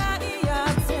levele ia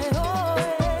te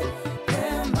oe. E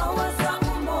maua sa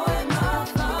umoe ma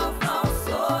fa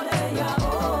sole ya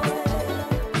oe.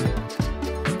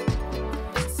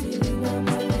 Silinga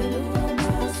malelu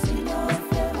ma sina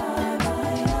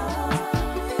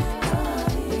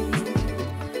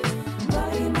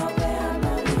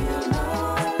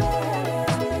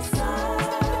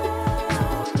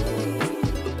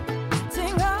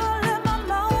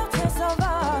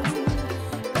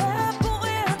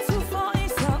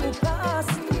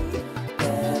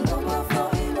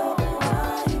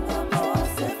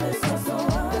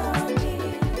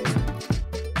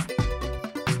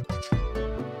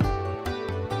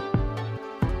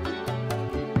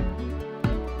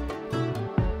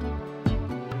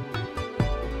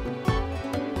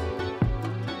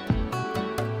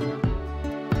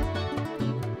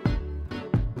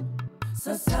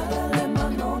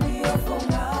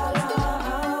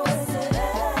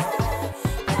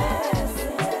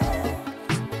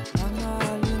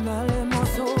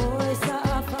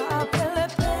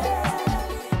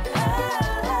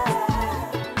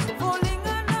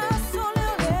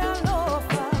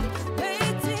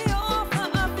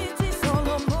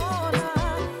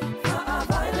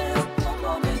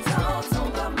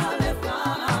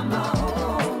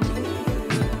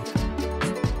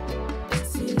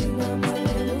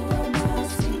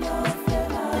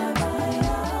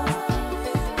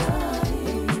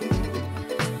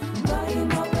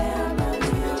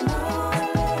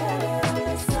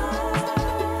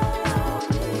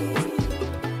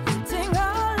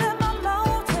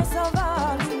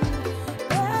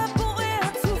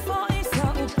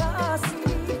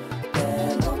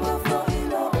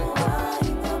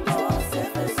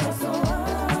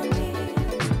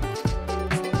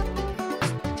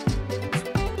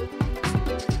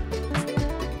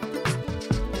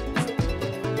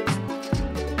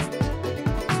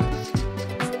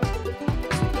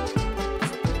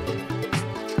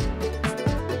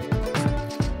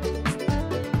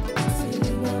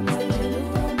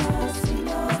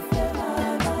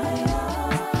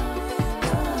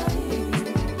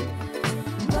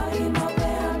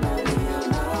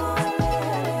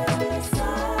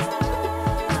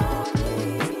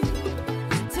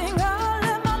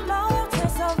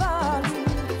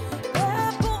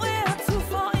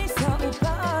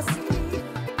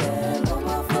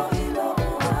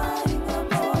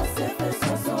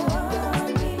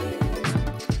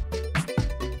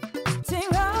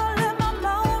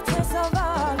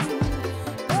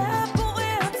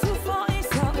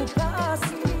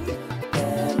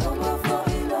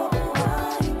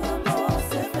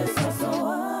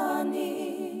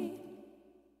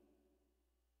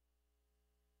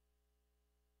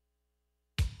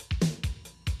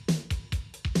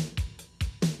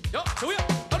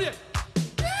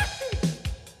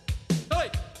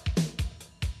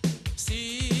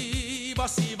Siva,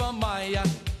 Siva Maya.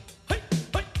 Hey,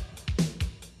 hey.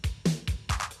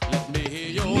 Let me hear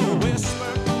your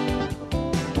whisper.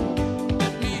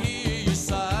 Let me hear you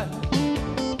sigh.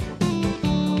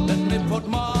 Let me put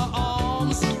my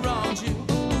arms around you.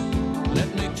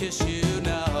 Let me kiss you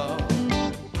now.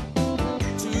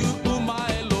 To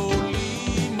my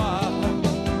lowly man.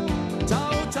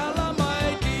 Tau tala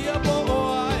my dear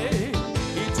boy.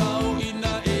 Itau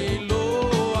ina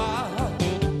eloa.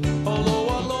 Olo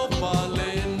alo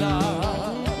palena.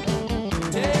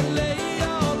 Tele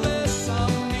ia ole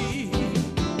samni.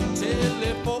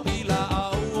 Tele po ila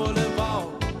au ole vau.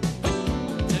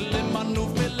 Tele manu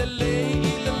pelele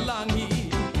ila langi.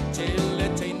 Tele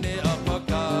teine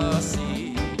apakasi.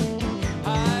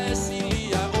 Ai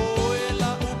silia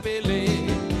oela upele.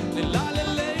 Le la le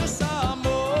le o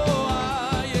Samoa,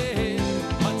 yeah.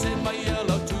 Mate mai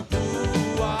ala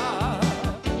tupua.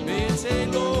 Me te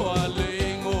loa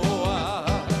lengoa.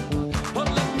 But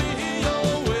let me hear your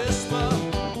whisper.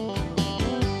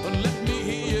 But let me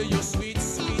hear your sweet,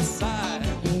 sweet sigh.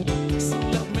 So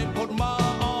let me put my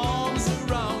arms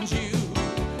around you.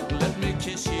 Let me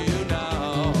kiss you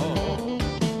now.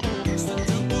 So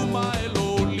to my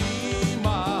lowly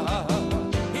ma.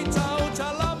 Itau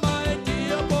tala my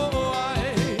dear boy.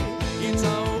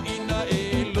 Itau ina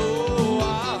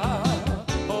eloa.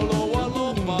 Olo alo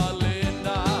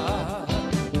palena.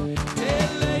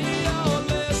 Tele ia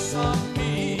ole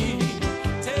sami.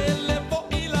 Tele po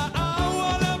ila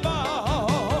awale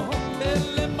bao.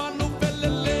 Tele manu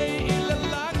pelele ila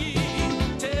lagi.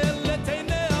 Tele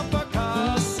teine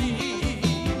apakasi.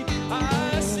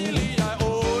 Asili ai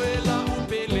oela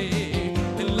upele.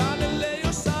 La lele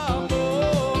o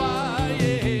Samoa,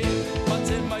 yeah.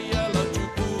 Mate mai ala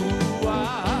tupua.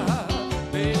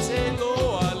 Pete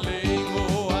loa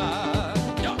lengoa.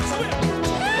 Ya, sabe?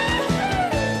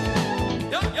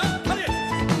 Ya, ya, hadi.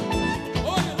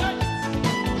 Oh, ya, ya.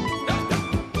 Ya, ya.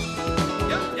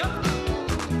 Ya, ya.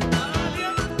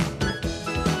 Alia.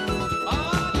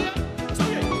 Alia.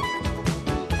 Sabe?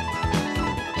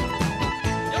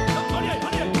 Ya, ya, hadi,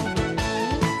 hadi.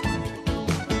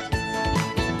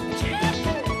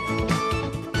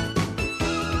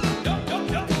 Ya, ya,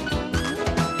 ya.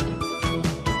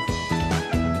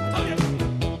 Hadi.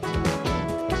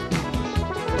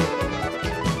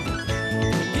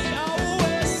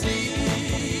 Iaue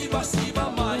Siva, Siva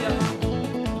Maya.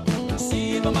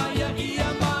 Siva Maya ia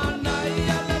mana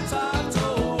ia le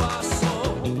tatou aso.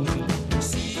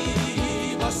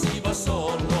 Siva, Siva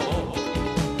solo.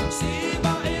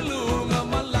 Siva e lunga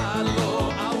malalo.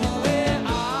 Aue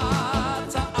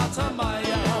ata, ata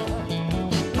Maya.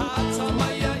 Ata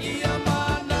Maya ia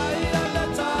mana ia le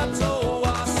tatou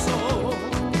aso.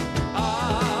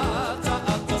 Ata,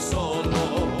 ata solo.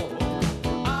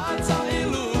 Ata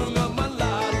ilunga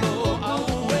malalo.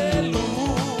 Aue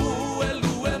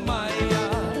lue Maya.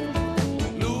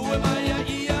 Lue Maya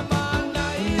ia mana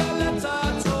ia le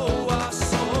tatou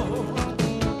aso.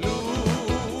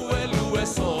 Lue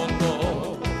sono.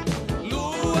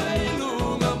 Lue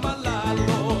ilunga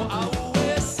malalo.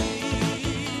 Aue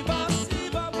Siva,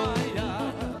 Siva Maya.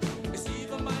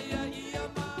 Siva Maya ia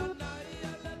mana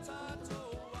ia le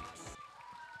tatou aso.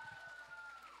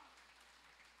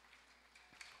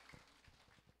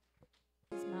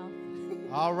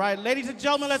 All right, ladies and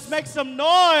gentlemen, let's make some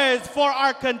noise for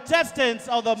our contestants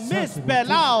of the Miss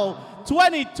Belau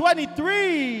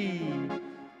 2023.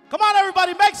 Come on,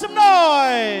 everybody, make some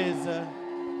noise.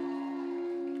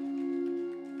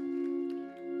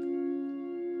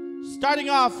 Starting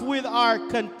off with our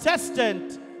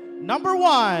contestant number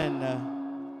 1,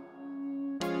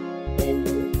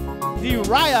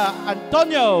 Diraya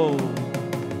Antonio.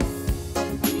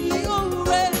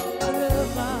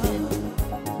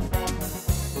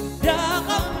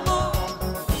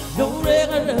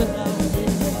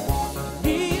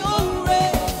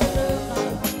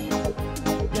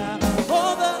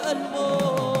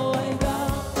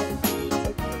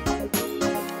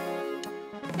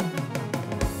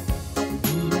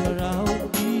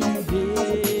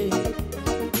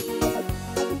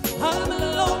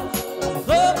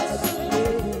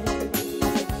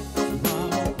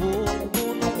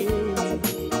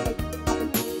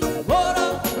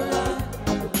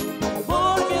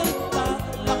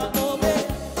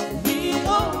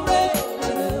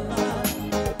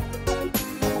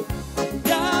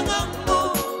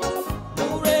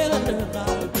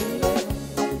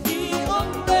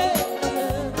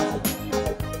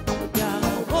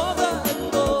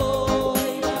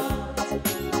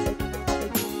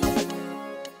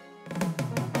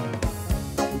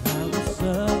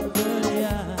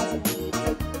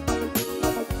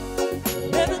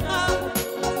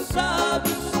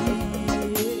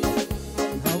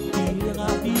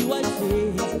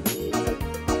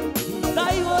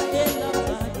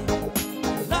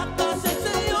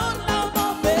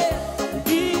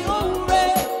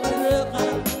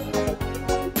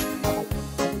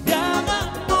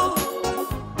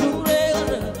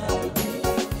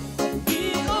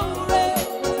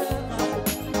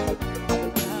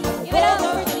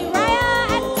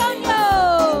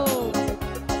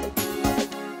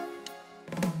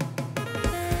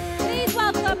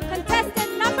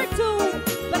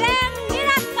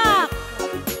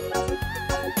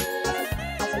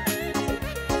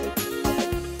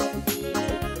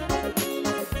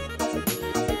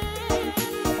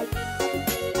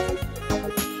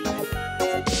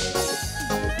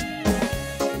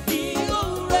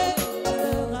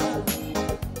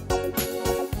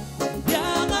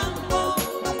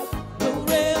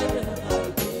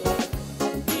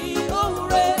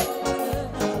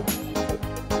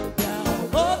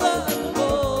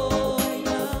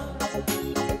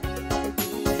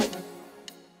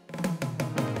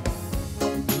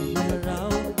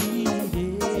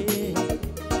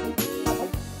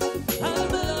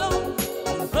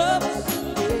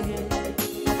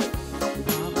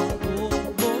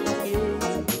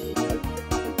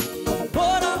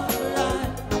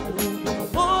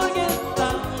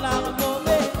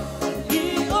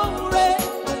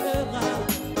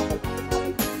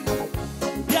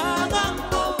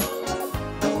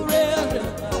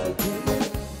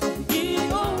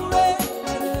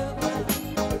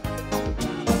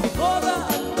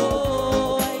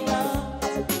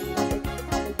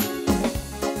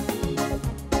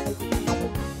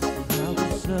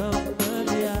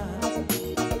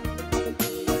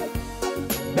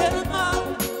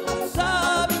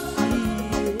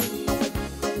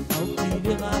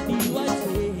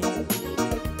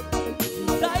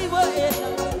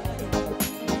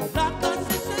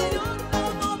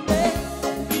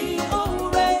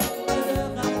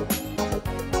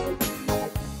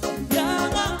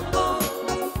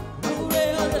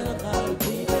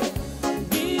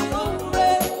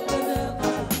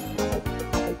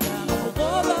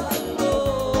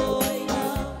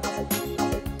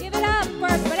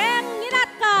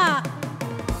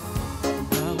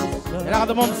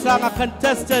 Elado Momsang,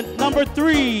 contestant number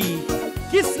 3,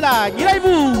 Kisla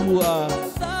Giraibu.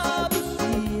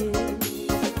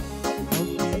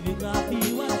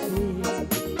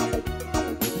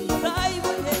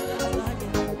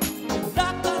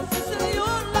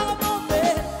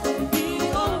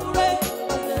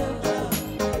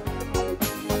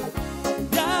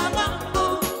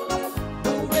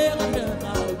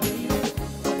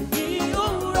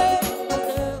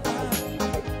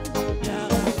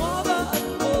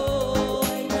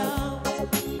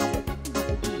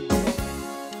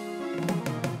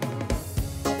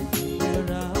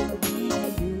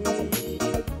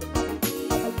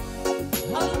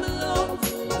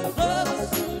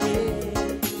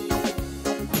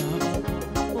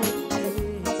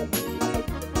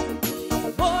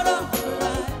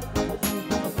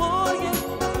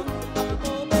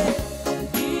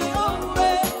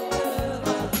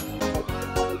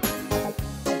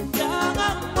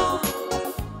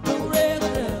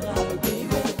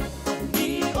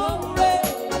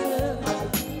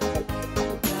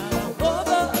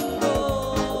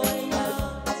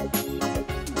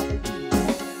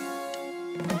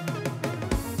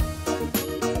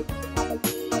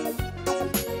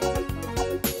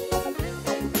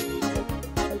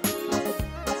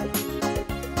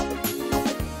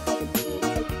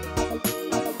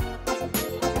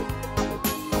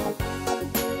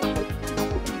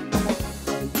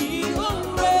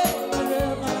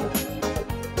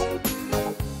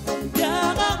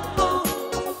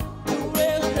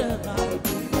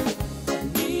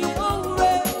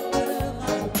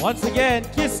 Once again,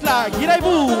 Kisla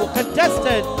Giraibu,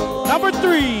 contestant number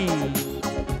 3.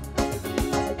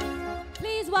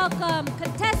 Please welcome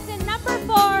contestant number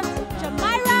 4,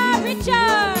 Jamira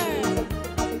Richard.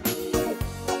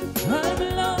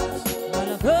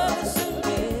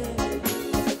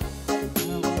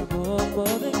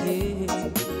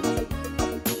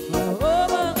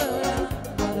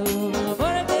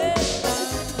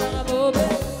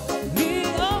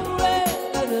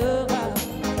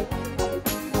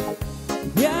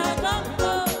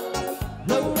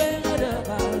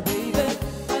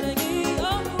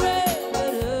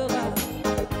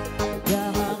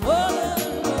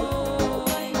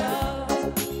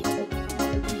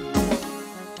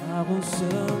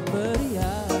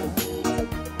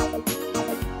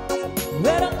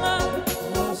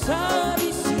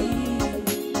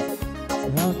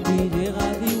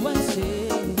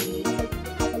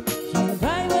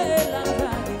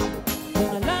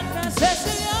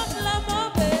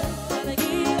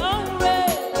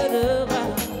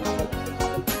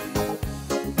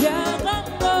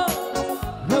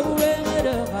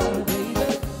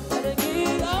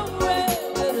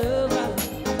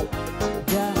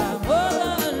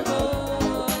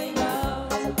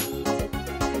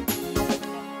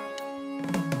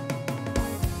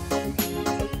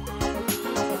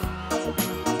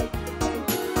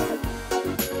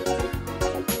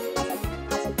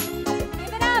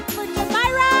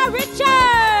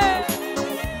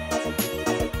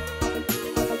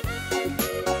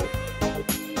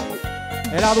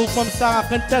 Elado Momsang,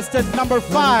 contestant number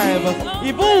 5,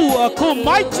 Ibu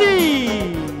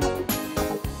Kumaichi.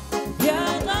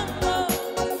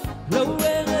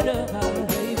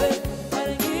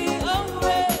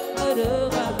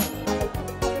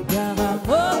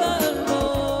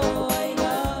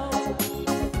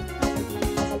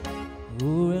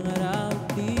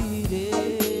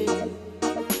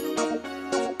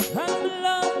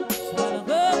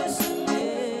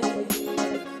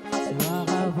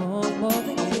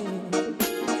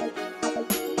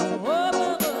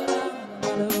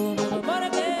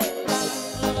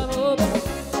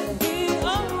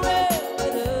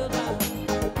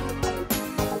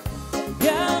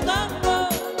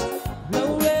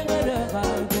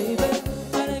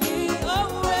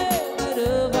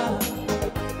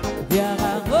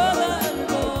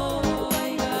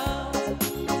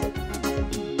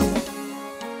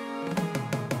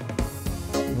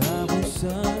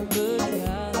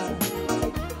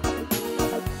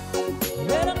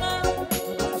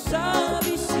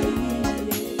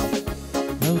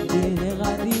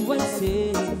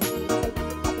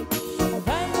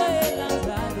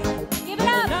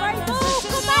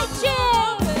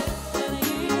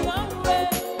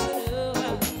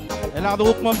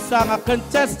 Elado Momsang,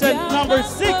 contestant number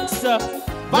 6,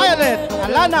 Violet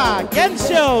Alana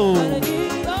Gensho.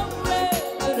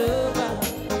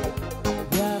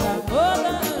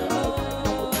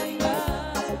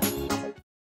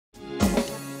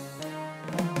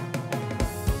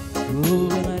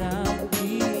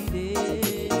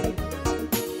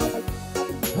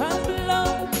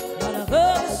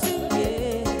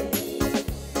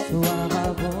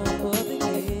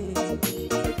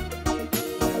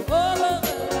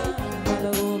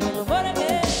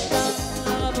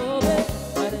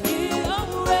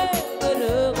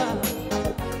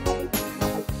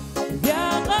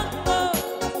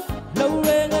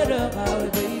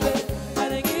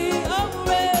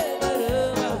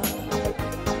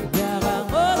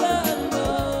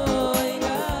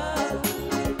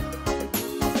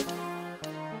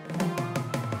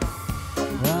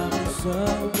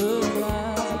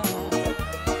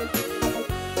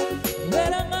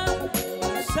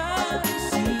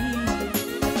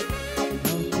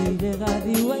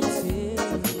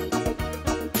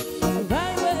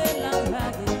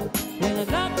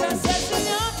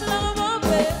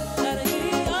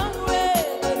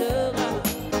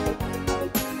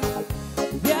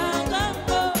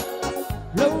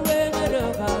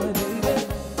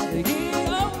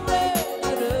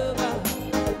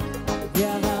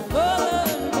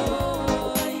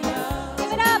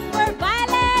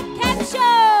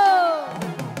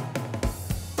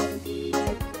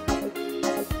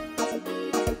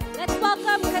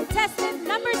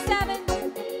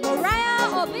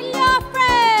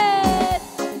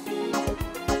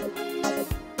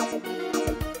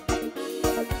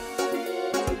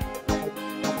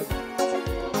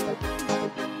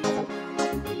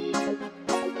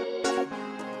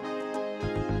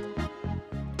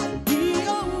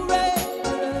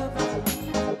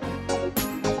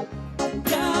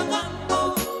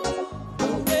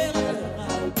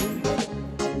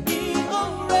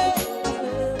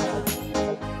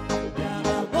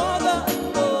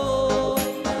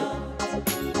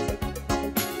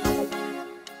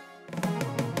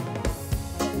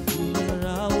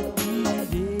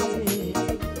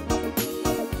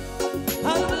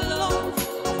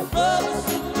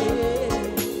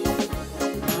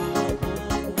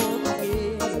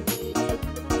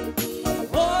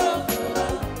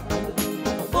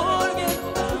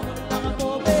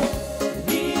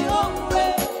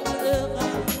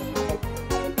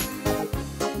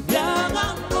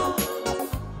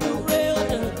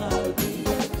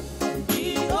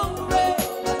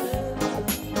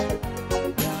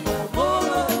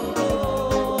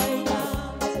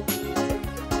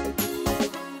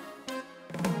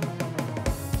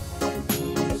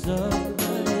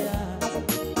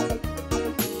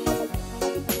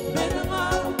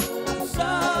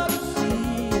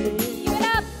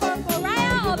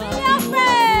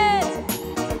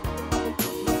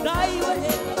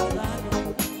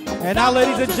 And now,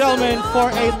 ladies and gentlemen, for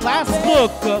a last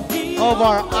look of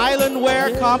our island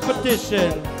wear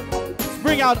competition, let's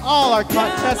bring out all our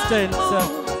contestants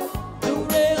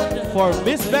for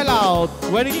Miss Belau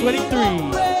 2023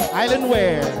 Island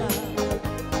Wear.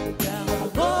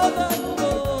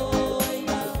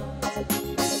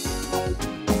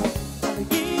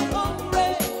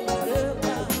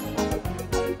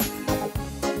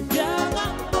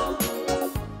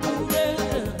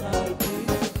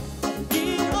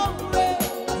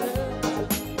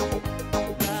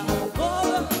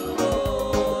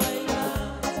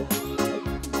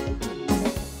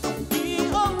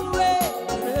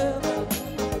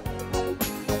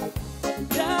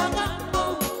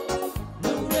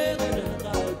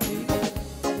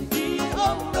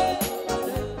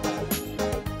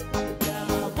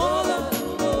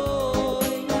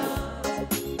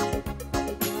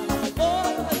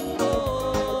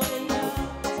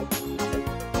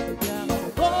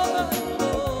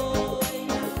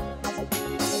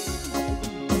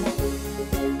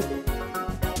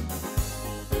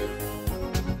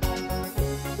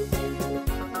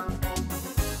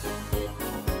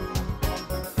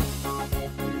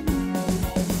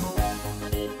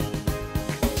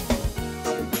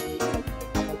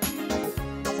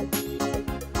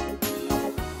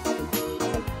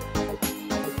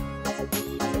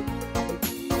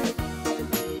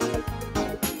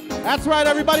 That's right,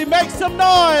 everybody, make some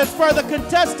noise for the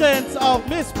contestants of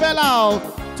Miss Belau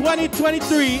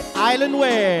 2023 Island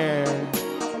Wear.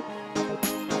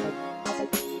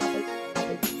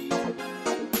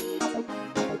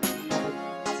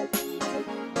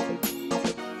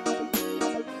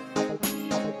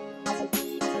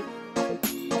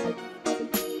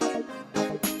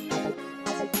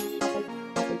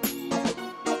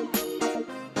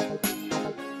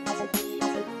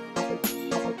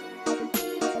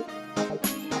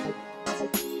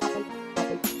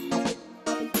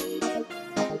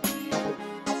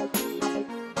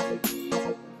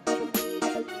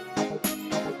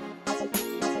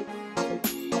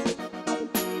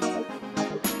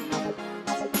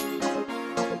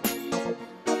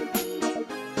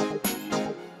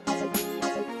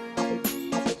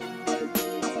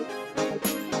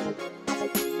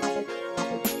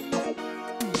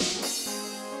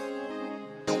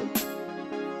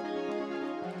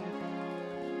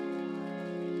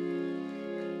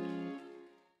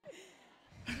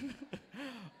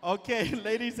 Okay,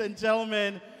 ladies and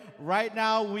gentlemen, right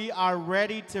now we are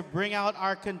ready to bring out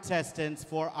our contestants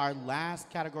for our last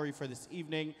category for this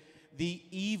evening, the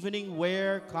evening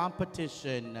wear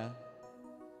competition.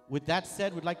 With that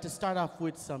said, we'd like to start off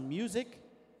with some music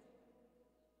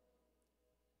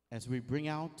as we bring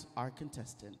out our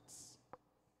contestants.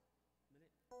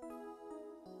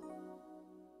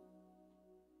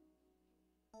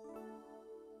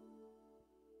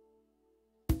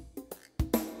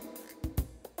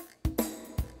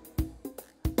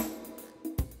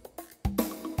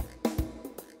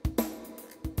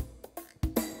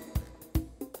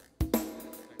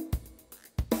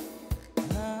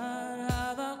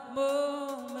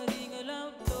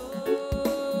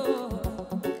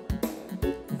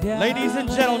 Ladies and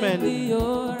gentlemen,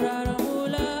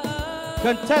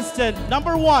 contestant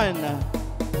number 1,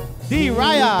 the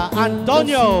Raya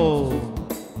Antonio.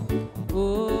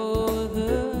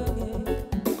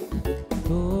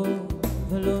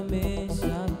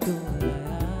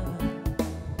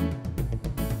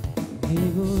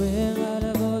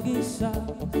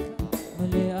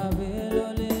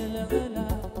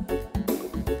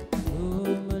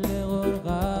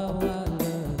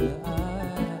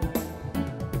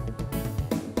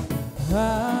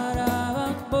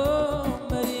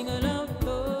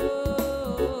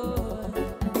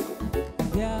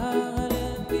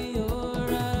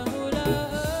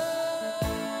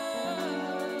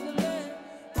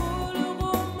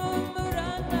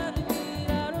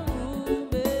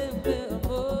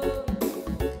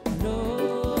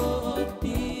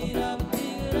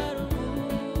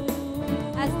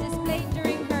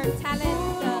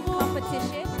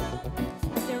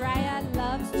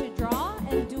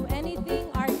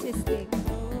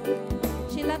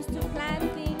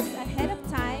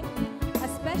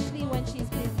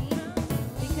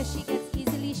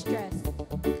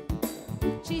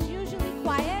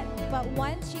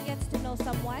 Once she gets to know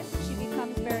someone, she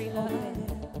becomes very open.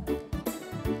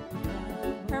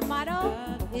 Her motto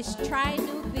is try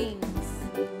new things.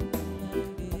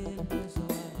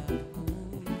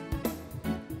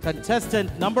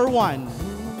 Contestant number 1,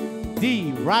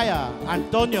 the Raya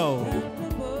Antonio.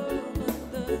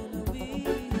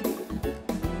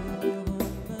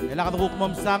 Kailangan ko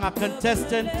kumamsa nga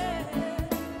contestant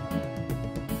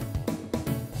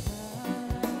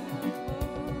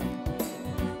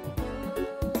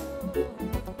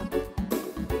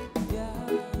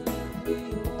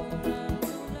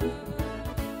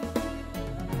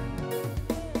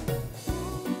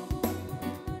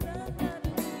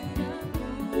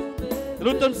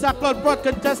Luton Sakol brought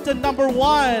contestant number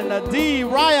 1, D.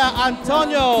 Raya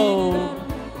Antonio.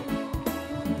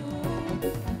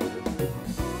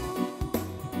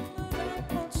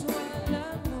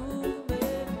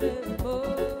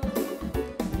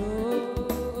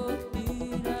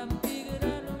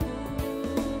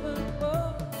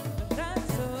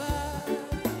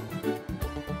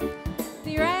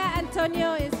 D. Raya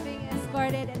Antonio is being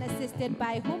escorted and assisted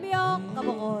by Humio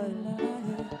Cabocol.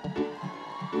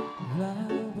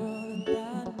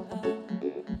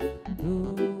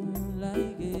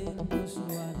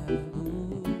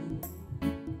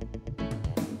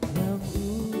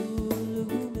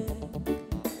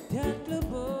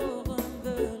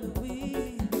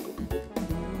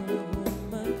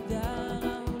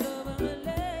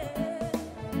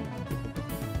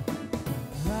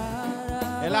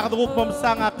 Elakadugok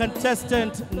pamsang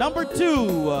contestant number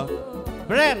 2,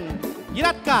 Bren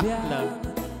Yiratka.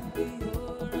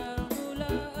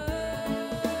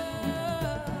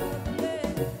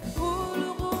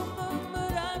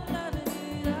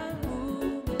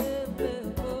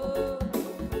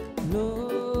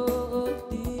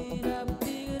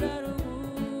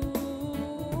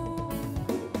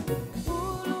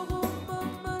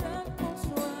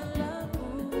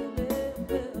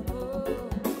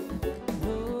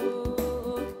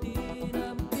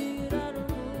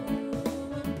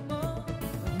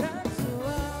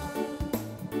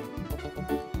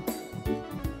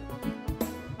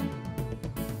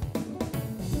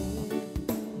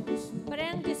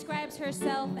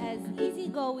 Herself as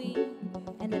easygoing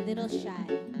and a little shy,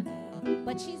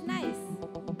 but she's nice.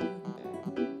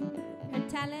 Her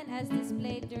talent as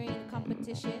displayed during the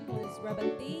competition was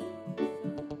Rabati,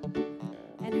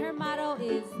 and her motto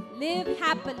is live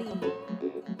happily.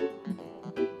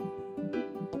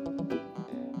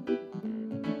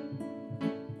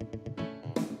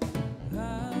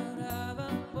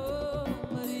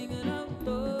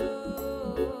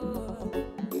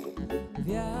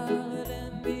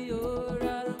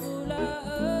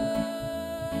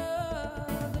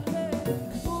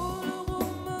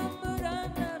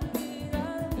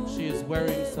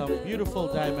 Wearing some beautiful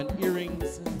diamond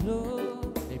earrings,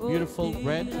 a beautiful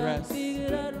red dress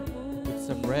with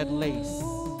some red lace.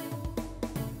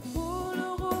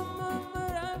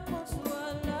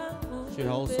 She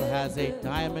also has a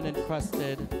diamond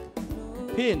encrusted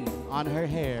pin on her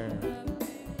hair.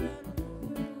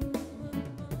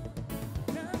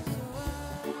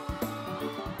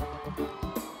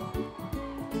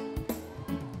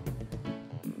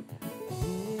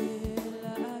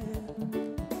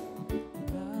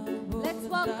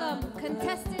 Welcome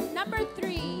contestant number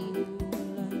 3,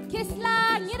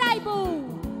 Kisla Ngiraibu.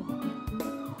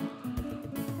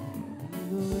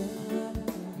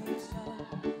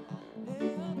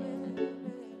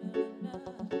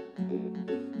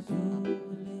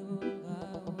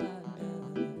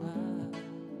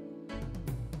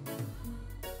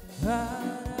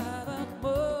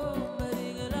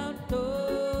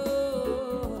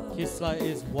 Kisla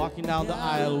is walking down the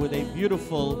aisle with a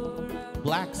beautiful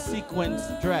black sequins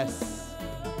dress.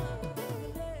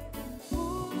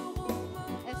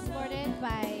 Escorted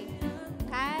by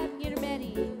Kab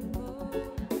Girmeri.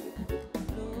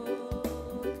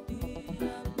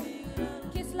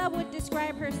 Kisla would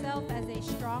describe herself as a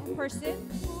strong person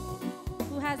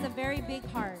who has a very big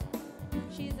heart.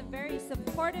 She is a very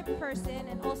supportive person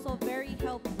and also very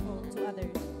helpful to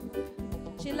others.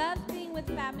 She loves being with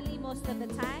family most of the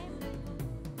time,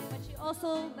 but she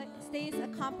also stays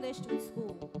accomplished with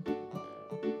school.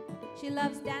 She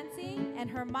loves dancing, and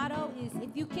her motto is,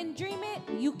 if you can dream it,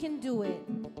 you can do it.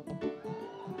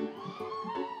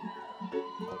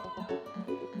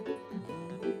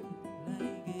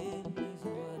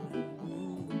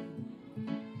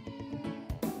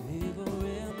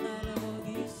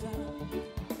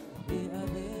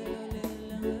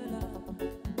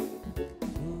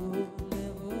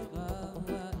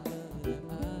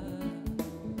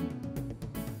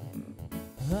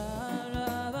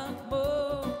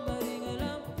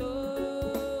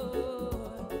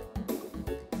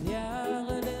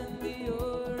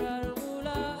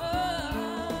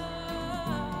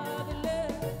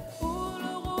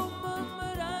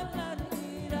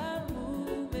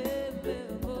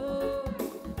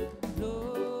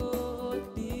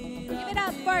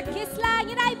 For Kisla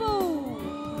Ngiraibu.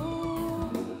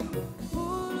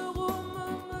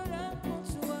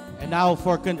 And now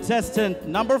for contestant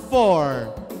number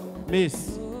 4,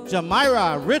 Miss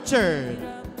Jamira Richard.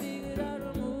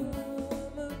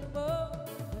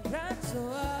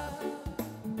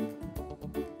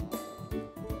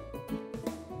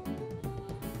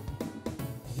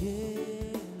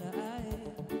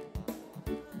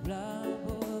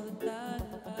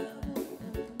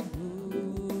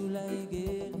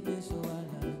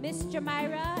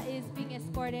 Jamira is being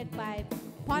escorted by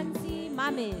Ponzi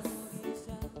Mamis.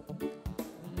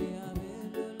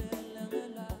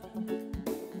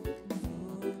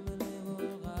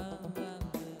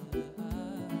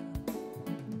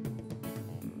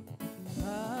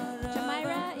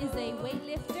 Jamira is a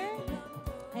weightlifter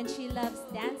and she loves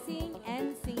dancing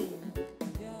and singing.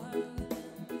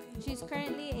 She's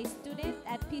currently a student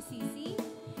at PCC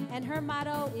and her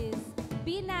motto is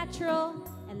be natural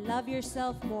and love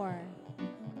yourself more.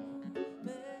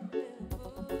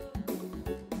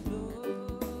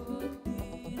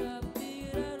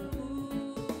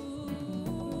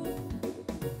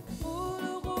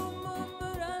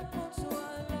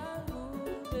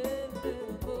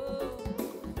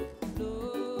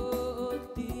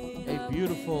 A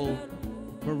beautiful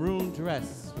maroon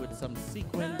dress with some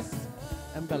sequins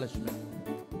embellishment.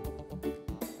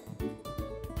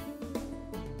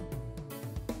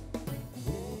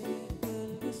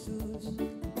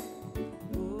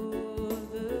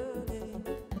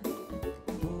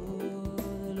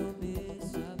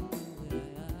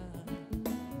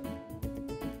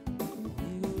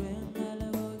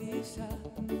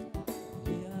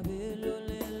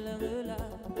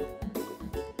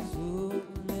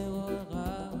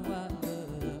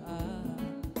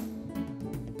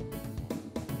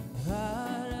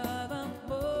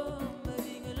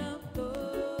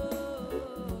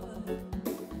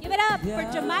 Give it up for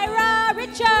Jamira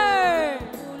Richard.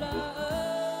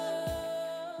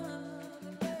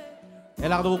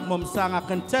 Elang mamsang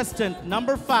contestant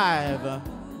number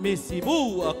 5, Miss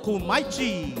Ibu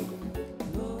Kumaichi.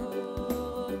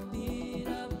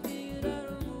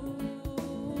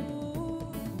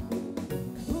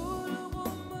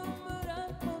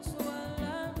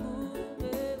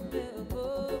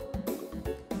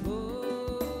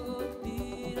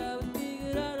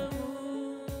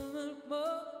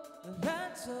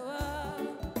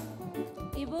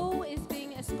 Ibu is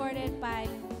being escorted by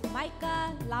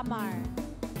Micah Lamar.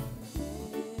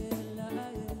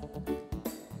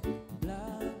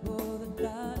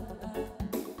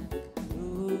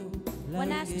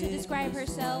 When asked to describe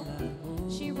herself,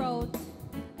 she wrote,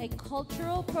 a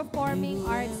cultural performing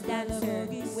arts dancer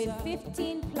with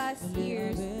 15 plus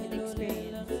years in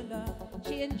experience.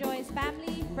 She enjoys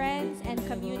family, friends, and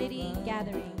community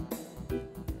gatherings.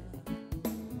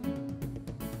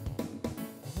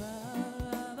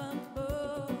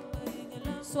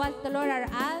 Sualtalor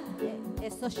Arad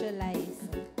is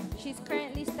socialized. She's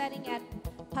currently studying at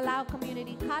Palau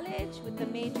Community College with a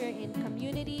major in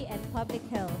community and public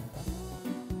health.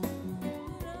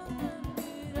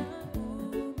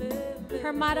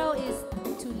 Her motto is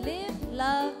to live,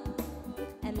 love,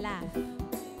 and laugh.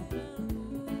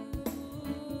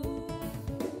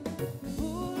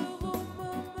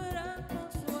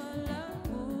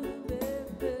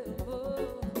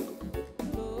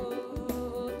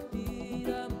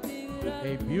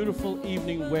 A beautiful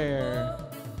evening wear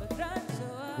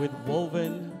with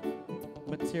woven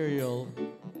material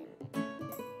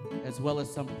as well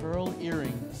as some pearl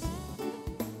earrings.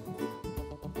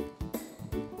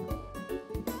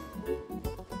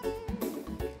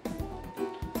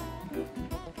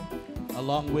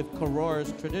 Along with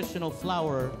Koror's traditional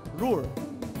flower, rur.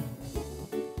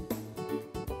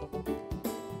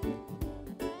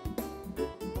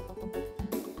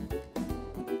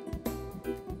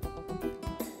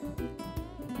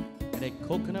 And a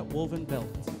coconut woven belt.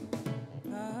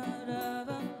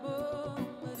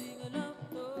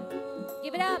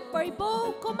 Give it up for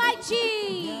Ibu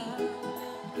Kumaichi.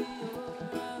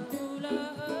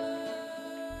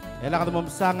 Kailangan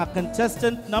tumamsa nga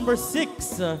contestant number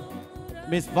 6,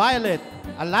 Miss Violet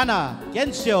Alana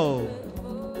Gensho.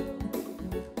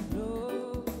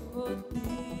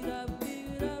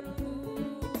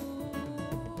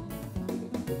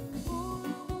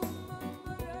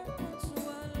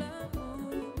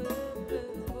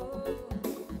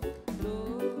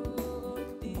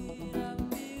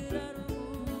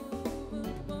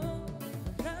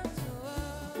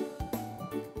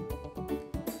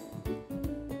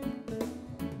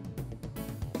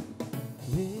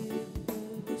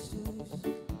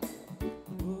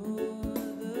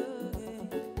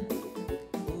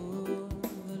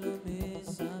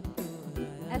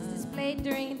 As displayed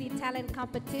during the talent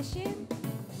competition,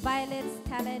 Violet's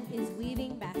talent is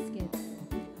weaving baskets.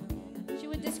 She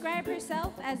would describe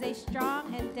herself as a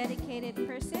strong and dedicated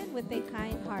person with a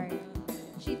kind heart.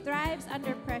 She thrives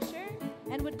under pressure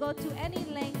and would go to any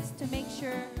lengths to make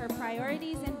sure her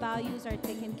priorities and values are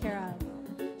taken care of.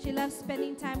 She loves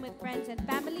spending time with friends and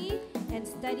family and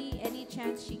study any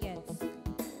chance she gets.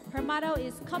 Her motto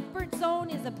is, comfort zone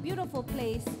is a beautiful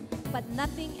place, but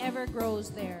nothing ever grows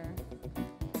there.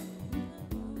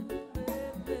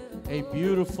 A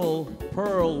beautiful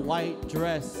pearl white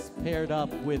dress paired up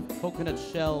with coconut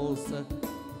shells,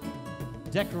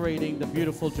 decorating the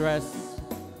beautiful dress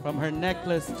from her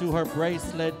necklace to her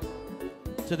bracelet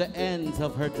to the ends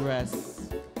of her dress.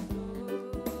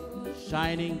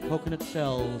 Shining coconut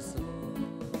shells.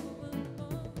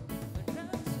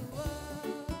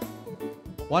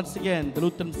 Once again,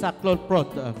 Dalutan Saklol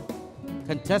Prot,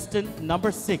 contestant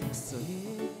number 6,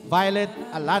 Violet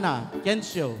Alana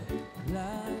Kensho.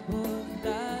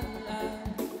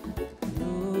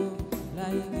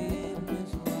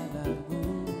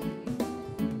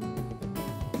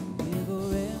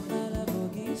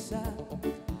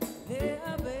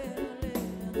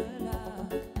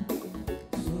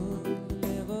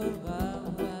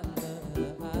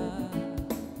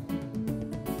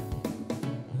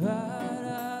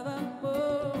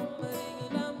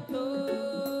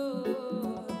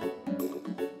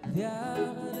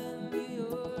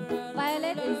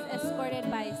 Violet is escorted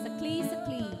by Sakli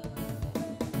Sakli.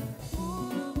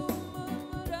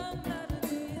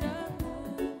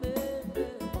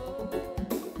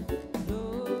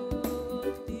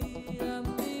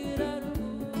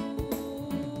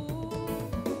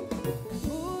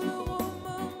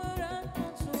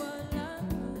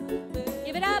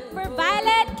 Give it up for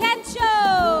Violet Kensho.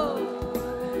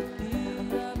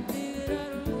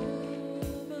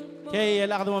 Okay,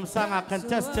 Sanga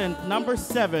contestant number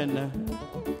 7,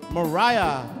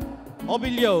 Mariah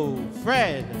Obilio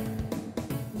Fred.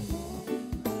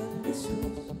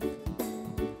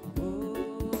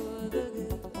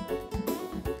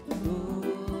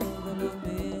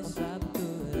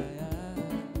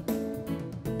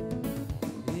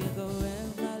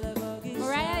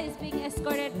 Mariah is being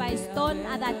escorted by Stone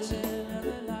Adachi.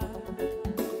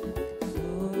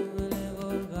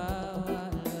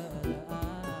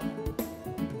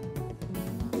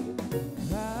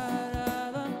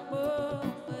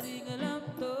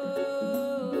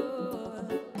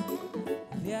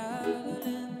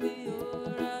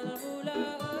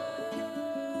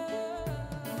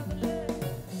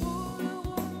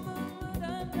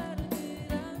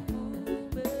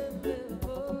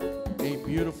 A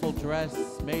beautiful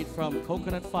dress made from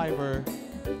coconut fiber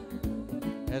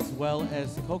as well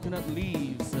as coconut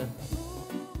leaves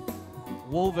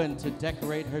woven to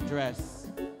decorate her dress.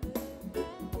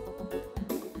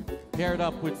 Paired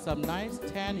up with some nice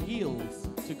tan heels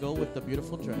to go with the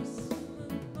beautiful dress.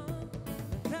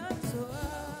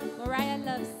 Mariah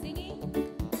loves singing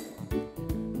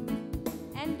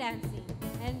and dancing,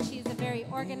 and she's a very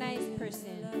organized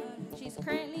person. She's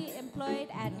currently employed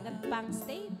at Lampang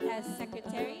State as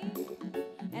secretary,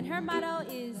 and her motto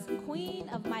is Queen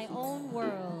of My Own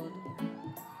World.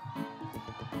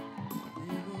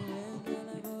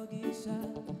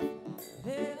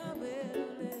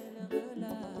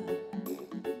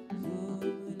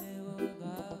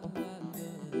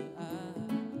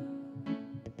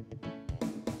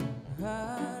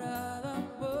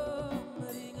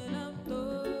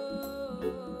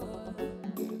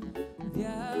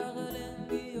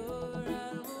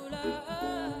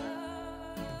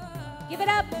 Give it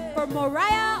up for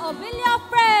Mariah Obilio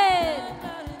Fred.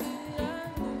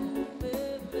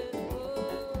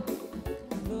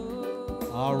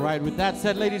 All right, with that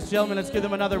said, ladies and gentlemen, let's give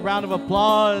them another round of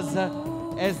applause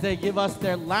as they give us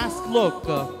their last look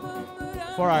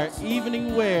for our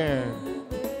evening wear.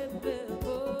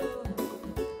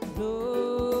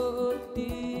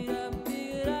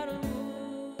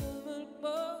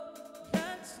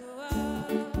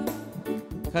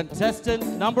 Contestant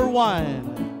number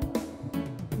 1.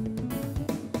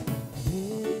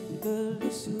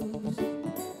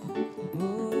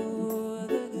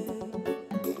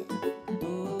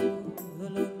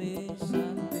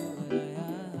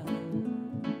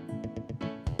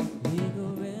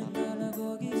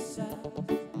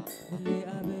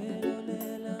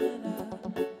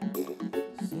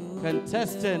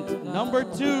 Contestant number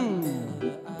 2.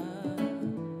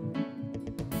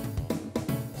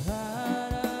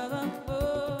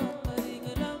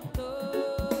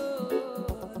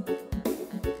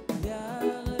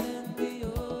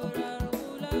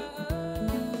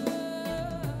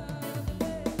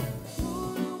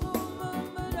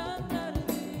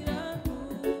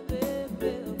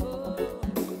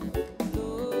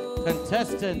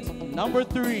 Contestant number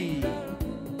 3.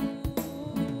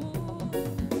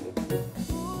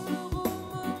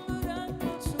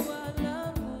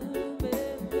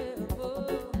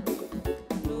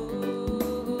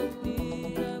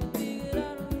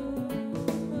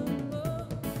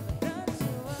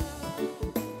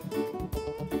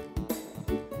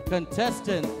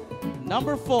 Contestant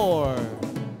number 4.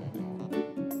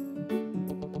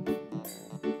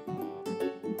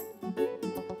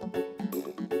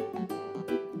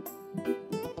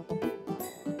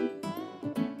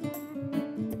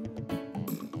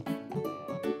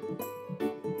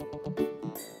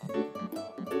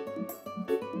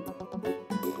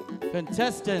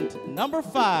 Contestant number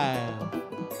 5.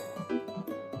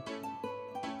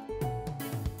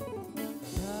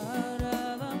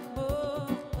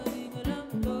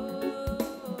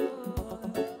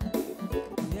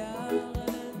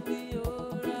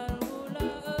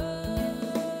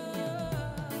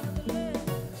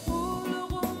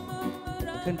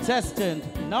 Contestant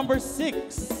number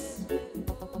 6.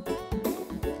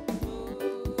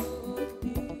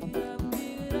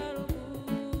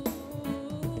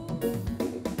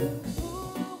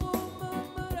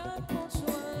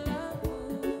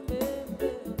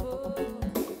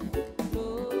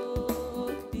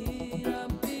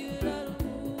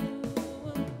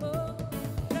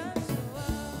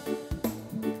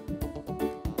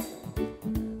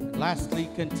 Lastly,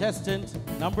 contestant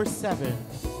number 7.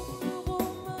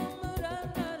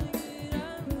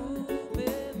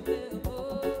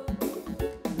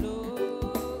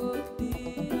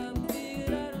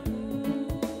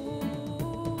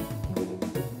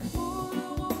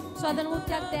 So,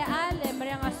 Talungab teal,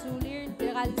 Mariang Asulir,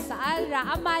 Tiral Saal,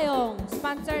 Raamayong,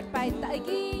 sponsored by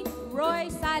Taigi, Roy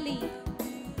Sally.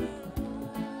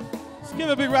 Let's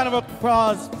give a big round of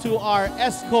applause to our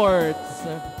escorts.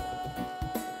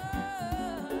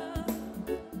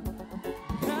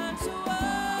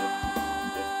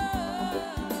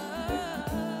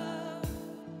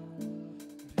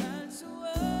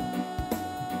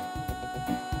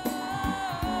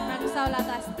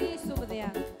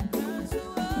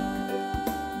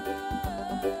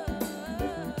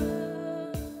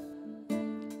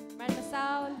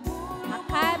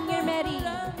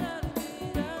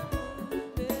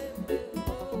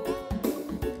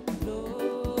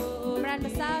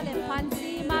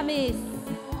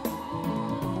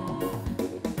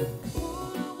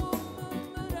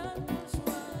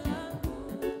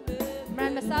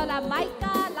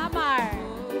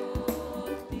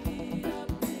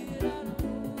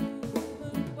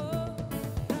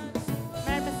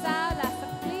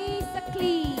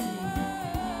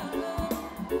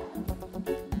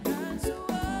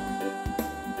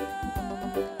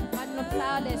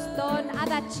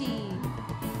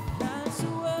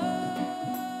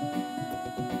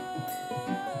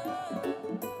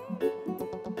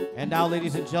 And now,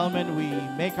 ladies and gentlemen, we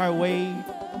make our way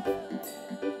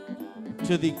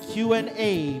to the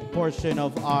Q&A portion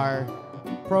of our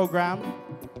program.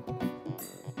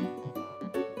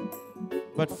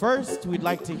 But first, we'd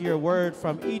like to hear a word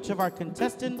from each of our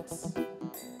contestants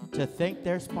to thank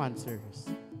their sponsors.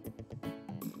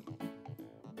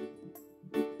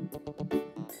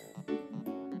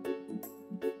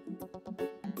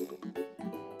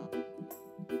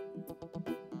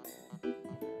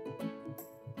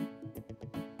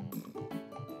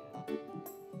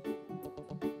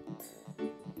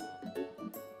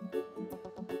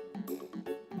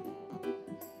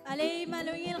 Alay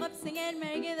malungil kapsingel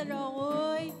merigid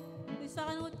rogoy. Gusto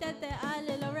kan utel te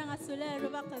ale lorang asule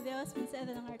rubak Dios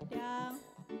pinseda ng artiang.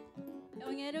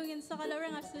 Yung erungin sa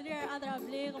kalorang asule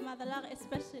adrabli kumadalak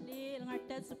especially ng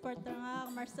artet supporter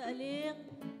nga Marsa Alik.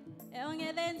 Yung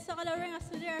eden sa kalorang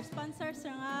asule sponsors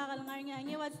nga kalungar nga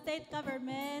ngiwad state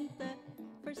government.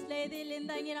 First Lady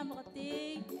Linda ngira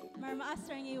mukati, Marma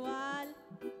Astra ngiwal.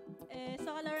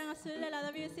 Sa kalorang asule la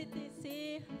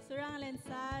WCTC, Surang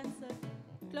Lensans.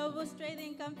 Globus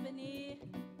Trading Company,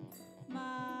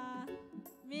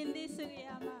 Mindy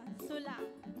Sugiyama, Sulang.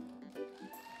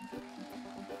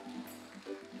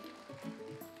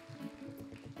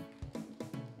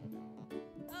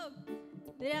 Oh,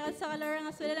 dili ka sa kalorang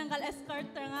nga sula lang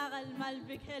kal-escorter nga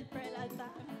kal-Malvic Helper Alta.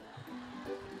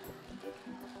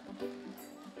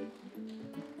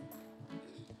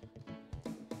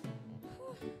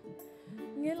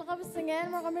 Ngil kami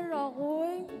singen, mga kami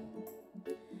rokoy.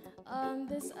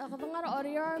 This katangar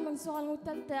orior magsukal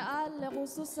ngutal teal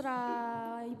khusus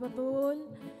ra ibadul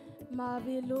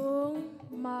mabilung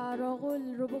marokul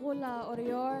rubukula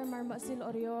orior marmasil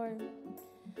orior.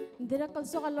 Dira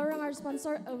kalso kalorang our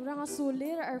sponsor orang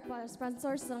asulir our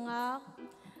sponsors nga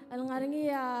ang ngaringi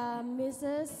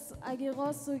Mrs.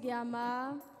 Agiro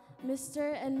Sugiyama,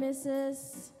 Mr. and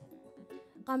Mrs.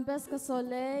 Campes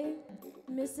Casole,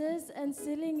 Mrs. and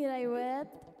Siling Iraiwet,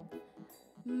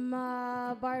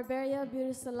 Barberia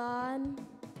Beauty Salon.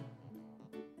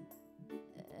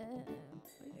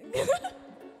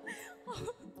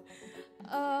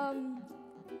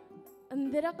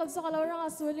 Andira kalso kalorang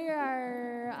asulir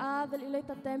dal ilay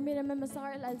tatemi naman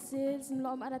masakar al-alsil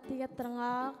simloom aratigat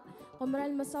trangak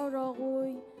kumral masaw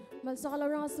rokuy malso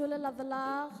kalorang asulir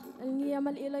ladalak alngiya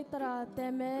mal ilay tara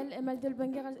temel emal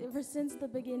dulbangga ever since the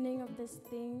beginning of this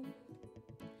thing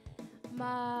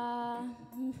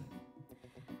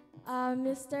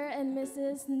Mr. and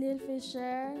Mrs. Neil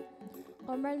Fisher,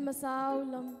 Comrade Masaw,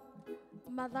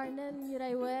 Madarnel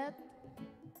Niraiwet,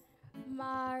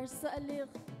 Marsa Alik,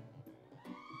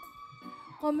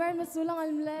 Comrade Masulang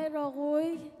Almlay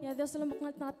Rogoy, Yadyo Salamak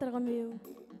Natar kami.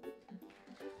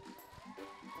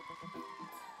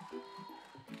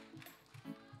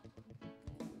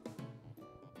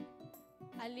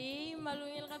 Ali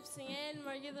malungil kapsingen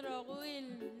margid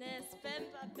roguil nespem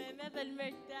apeme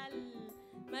belmertal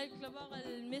malklabak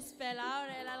al Miss Belau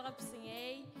el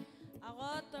kapsingay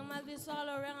ako tangmal biso ka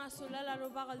loreng asula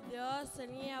larubak al Dios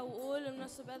ni aul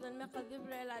nasubed al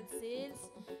mekadibre al sils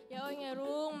yaong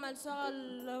erung malso ka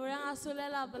loreng asula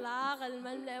lablak al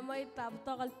mallemoy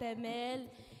tapto al temel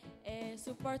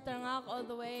support nga all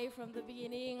the way from the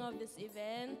beginning of this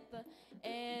event.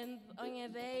 And on a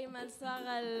day,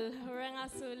 malsakal rang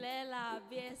asule la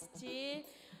BSG,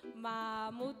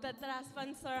 muta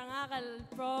sponsor nga kal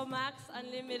Pro Max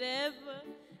Unlimited.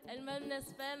 El man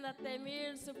spend at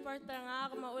temir support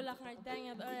nga maulak ngartang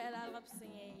at or el algap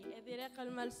singay. E dire kal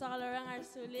malsakal rang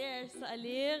asule sa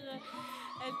alir.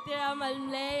 El tira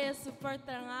malmlay support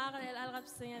nga kal el algap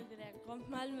singay dire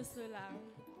mal musulang.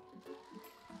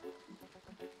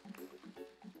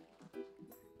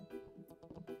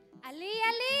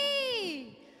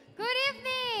 Ali!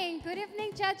 Good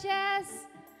evening, judges.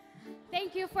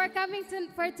 Thank you for coming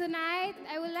for tonight.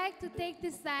 I would like to take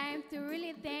this time to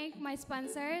really thank my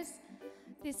sponsors,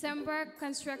 December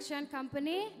Construction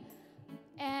Company,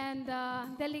 and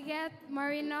Delegate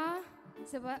Marino,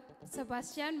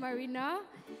 Sebastian Marino,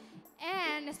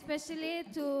 and especially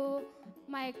to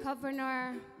my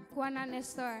Governor, Juana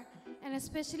Nestor, and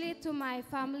especially to my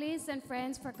families and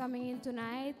friends for coming in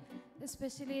tonight,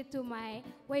 especially to my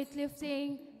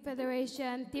weightlifting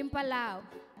federation, Team Palau.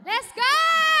 Let's go!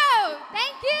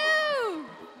 Thank you!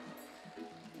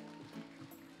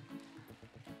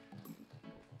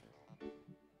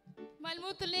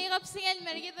 Malmutuloy kapsingel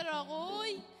merigit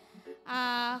rokoy.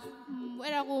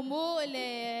 Era kumu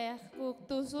le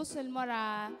kuktusus el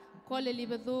mara kole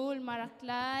libadul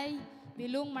maraklay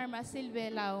bilung marmasil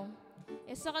Belau.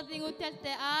 Esa katingut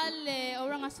teal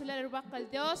orang asular bakal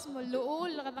Dios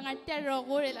muluul katangar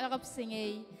terrogur el agap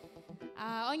singay.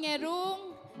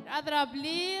 Ongerung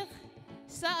adrablir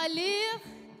sa alir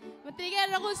matigar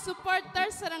ako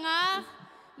supporter sa nga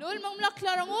luul mamlak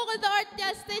larong ukol da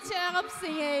artial stage el agap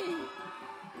singay.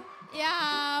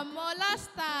 Mo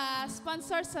lasta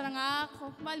sponsor sa nga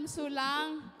mal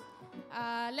musulang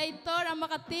Leitor ang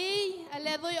Makati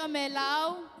aledoy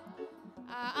Belau.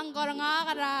 Ang nga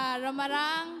kara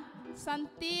ramarang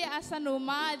Santi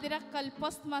Asanuma direkal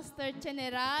Postmaster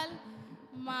General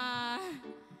ma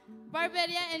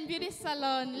Barberia and Beauty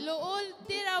Salon luul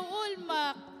tiraul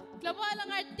mak klabo lang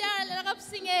artial lakap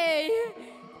singay.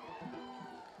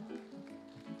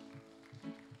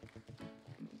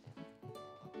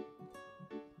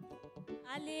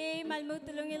 Ali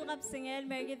malmutulungil kapsingel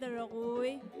mergi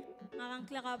darokuy. Ngakang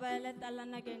klakabalat ala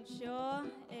na gensyo,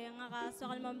 nga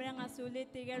kasokal mamre nga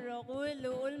sulit tiga rokuy,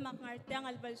 luul makartang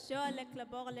albalsyo,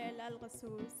 aleklabok leelal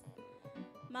kasus.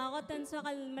 Makotan so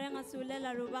kalmre nga sulit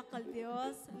larubak kal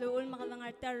Dios, luul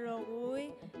makalangartang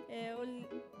rokuy,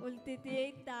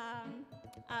 ultitik ta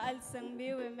aalsang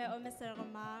biwe me o mesar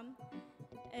kamam.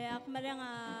 Akmare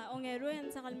nga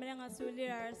ongeruyan sa kalmre nga sulit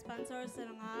our sponsor sa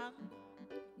ngak,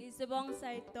 isubong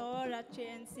sa ito,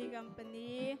 GNC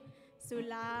Company,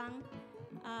 Sulang,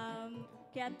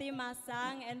 Kiati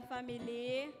Masang and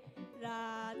family,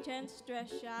 ra Change Dress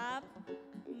Shop,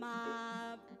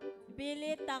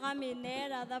 Bilit Takamine,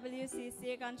 ra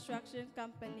WCC Construction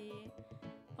Company,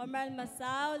 Comrade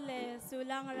Masaw, le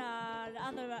Sulang ra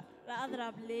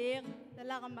Adrablik,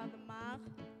 dala kamagmak,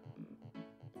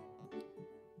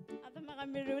 at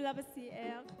makamirula ba si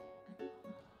El?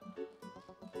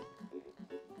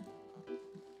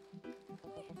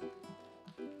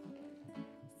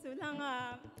 Sulang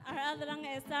aradrang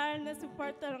SR na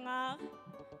supporter nga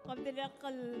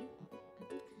kamtilakal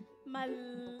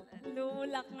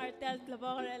malulak ngartel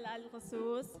klabok rel al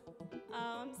khusus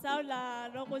saula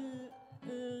rokul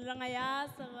rangaya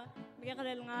sa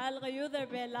bigakarel ngal kayo der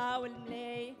Belau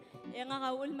ulmlay nga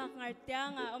kaul mak ngartya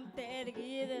nga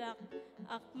ergi der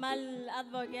akmal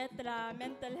advocate ra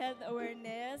mental health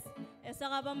awareness esa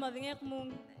ka ba mabingek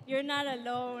mo you're not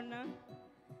alone.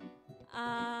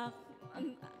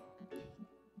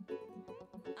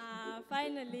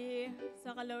 Finally,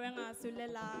 sa kalawang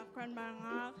sulela kran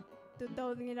mga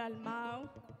tutod ng almaw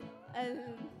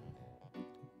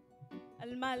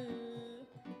almal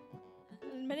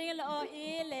almaring alao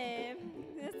ile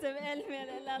sa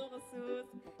elmer alal khusus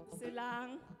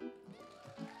sulang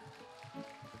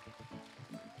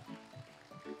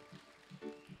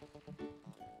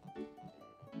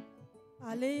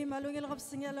Ali malungil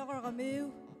kapsingel ako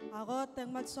kamiw. Ako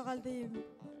teng mal sokal di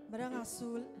merang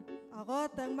asul.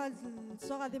 Ako teng mal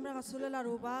sokal di merang asul la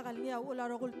ruba kalingi au la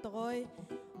rokul tokoy.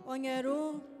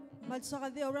 Ongerung mal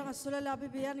sokal di orang asul la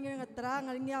bibian ngi ngatra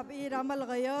ngalingi ab i ramal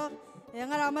gayo.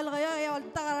 Yang ramal gayo ya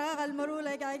ulta karaga kalmaru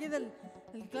la kaya gidel.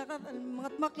 Klakad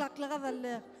mangat klakad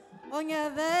al.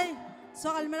 Ongerday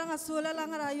sokal merang asul la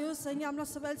ngarayu sengi amna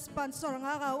sabel sponsor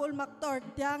nga ka ul maktor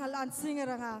tiang al ansing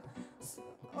nga.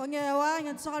 Ongewa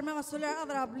ngan sokal mga suler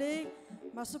adrabli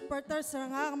masupporter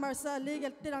seranga marsa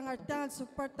legal tirang artan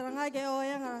support teranga ge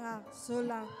oyang nga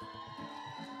sulang.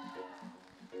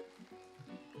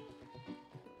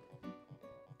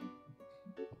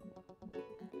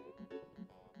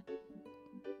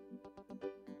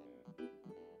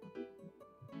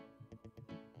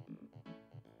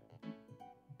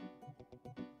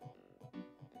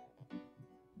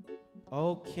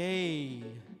 Okay.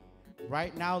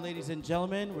 Right now, ladies and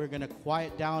gentlemen, we're going to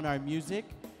quiet down our music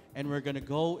and we're going to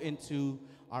go into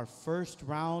our first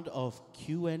round of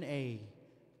Q&A,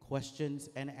 questions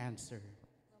and answer.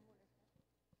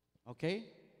 Okay?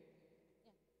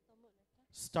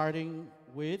 Starting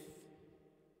with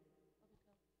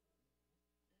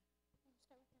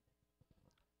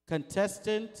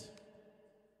contestant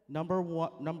number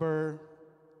one.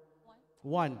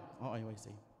 Oh, anyway,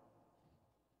 see.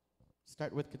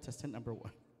 Start with contestant number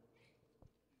one.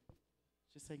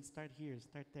 Just saying start here,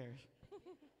 start there.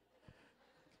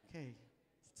 Okay,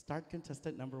 start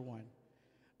contestant number one.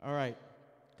 All right,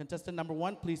 contestant number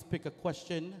one, please pick a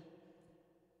question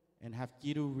and have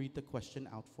Kiru read the question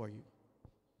out for you.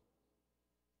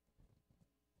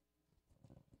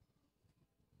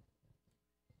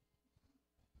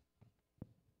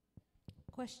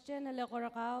 Question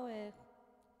alakorakaw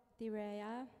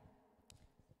Tireya.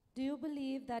 Do you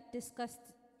believe that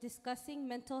discussing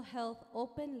mental health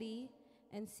openly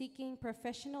and seeking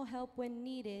professional help when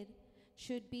needed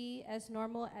should be as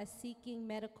normal as seeking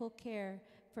medical care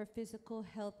for physical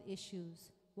health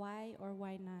issues? Why or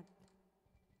why not?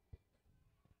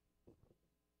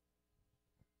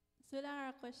 So lang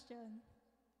our question.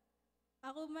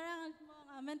 Ako marang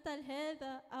mental health,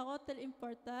 ako tel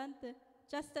important,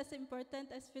 just as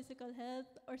important as physical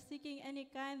health or seeking any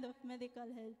kind of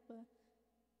medical help.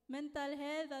 Mental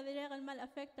health, direct mal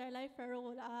affect our life for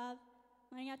all up.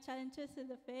 Mga challenges in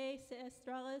the face,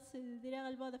 struggles,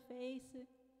 direct about the face.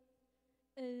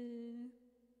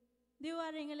 Di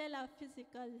waring la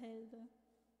physical health.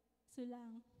 So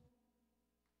lang.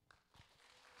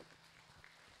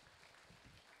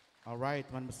 All right,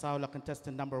 man masawla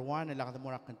contestant number one, and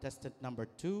lakadamura contestant number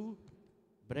two,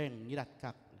 Breng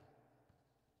Niratkak.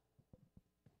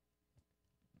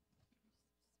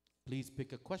 Please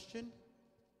pick a question,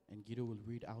 and Guido will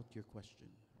read out your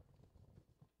question.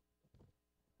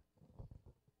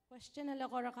 Question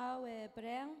alakorakaw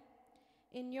Breng.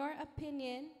 In your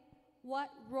opinion, what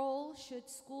role should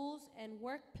schools and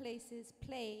workplaces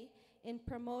play in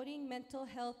promoting mental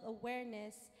health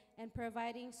awareness and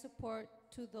providing support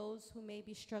to those who may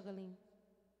be struggling?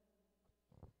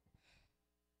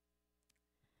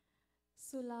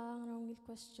 Sulang wrong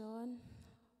question.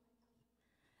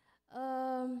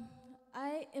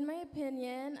 In my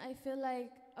opinion, I feel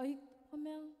like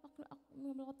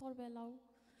Belau.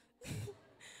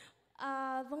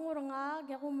 Vanguranga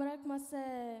gakumrak mas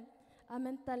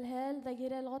mental health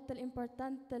dagire lot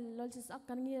important lolsis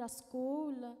akangira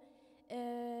school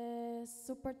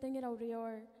super tingira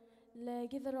urior le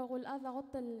gidro gul other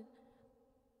hotel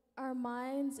our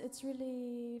minds it's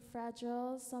really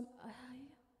fragile some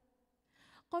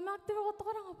Como active ko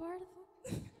orang apart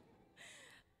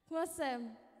mas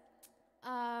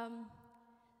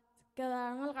kada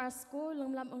ngal ka school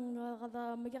nglam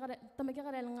kada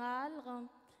magikare ngal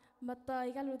mata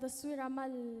ikan lu taswir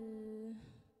amal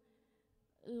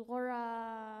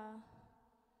الغرة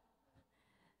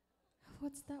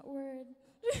what's that word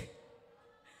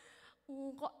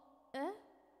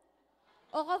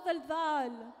أغض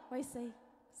الذال why say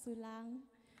sulang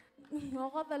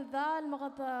أغض الذال ما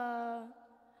قد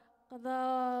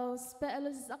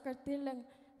spells أكرتيلن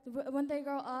when they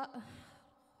grow up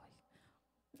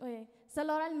okay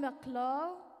سلورا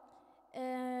المقلو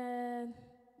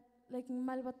like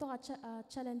malbato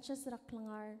challenges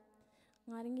raklangar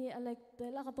ngaringi like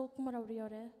la kato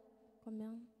kumarawriore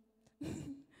kamyang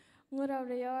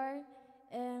ngurawrior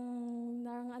and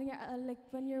ngaringi like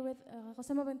when you're with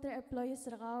kasama benter employees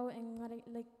rakaw and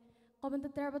like kabanta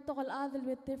terbato kal adel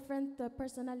with different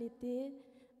personality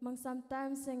mang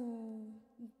sometimes and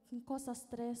cause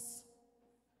stress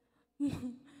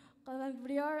kalau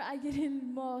prior agirin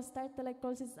mo start to like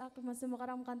causes ako mas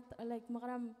makaram like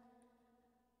makaram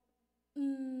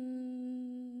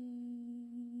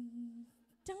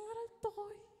Jangaral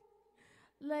toy.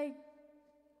 Like,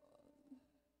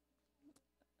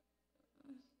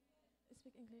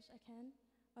 speak English, I can.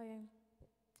 Okay.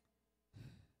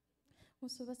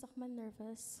 Musubas ako man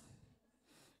nervous.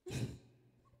 Ay.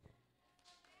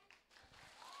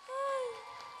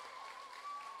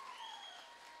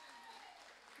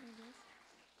 English.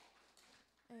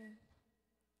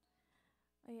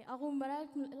 Ay, ako maral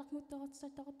kung ilak mo to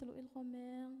start ako tuluil ko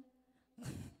meng.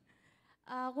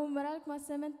 Ako maral kung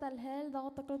sa mental health ako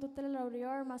taklo tutel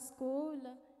laurior ma school.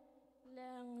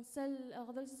 Lang sel ako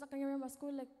dal sa kanya ma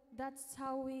school like that's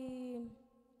how we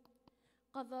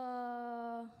kada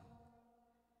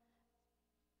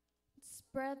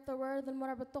spread the word and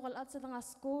more about at sa nga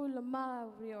school ma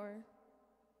laurior.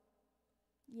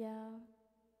 Yeah.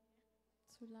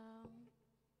 Sulang.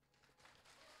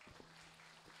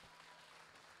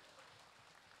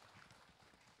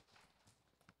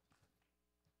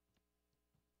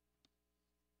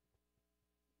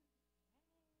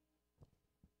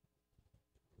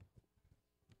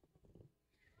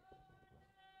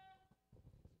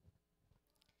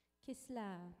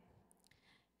 Kisla,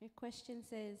 your question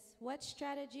says, what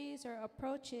strategies or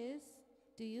approaches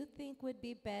do you think would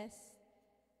be best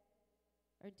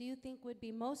or do you think would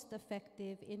be most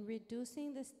effective in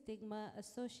reducing the stigma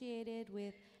associated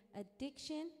with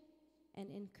addiction and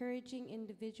encouraging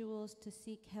individuals to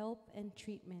seek help and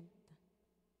treatment?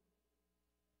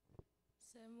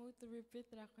 So move to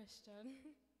repeat that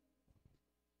question.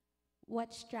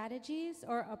 What strategies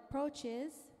or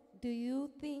approaches do you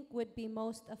think would be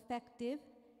most effective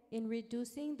in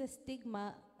reducing the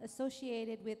stigma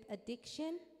associated with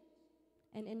addiction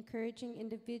and encouraging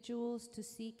individuals to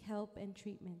seek help and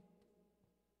treatment?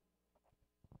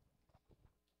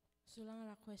 So lang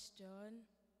na question.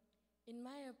 In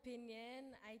my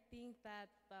opinion, I think that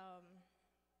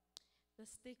the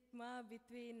stigma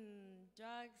between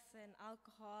drugs and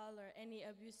alcohol or any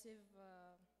abusive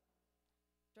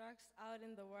drugs out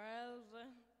in the world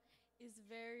is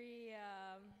very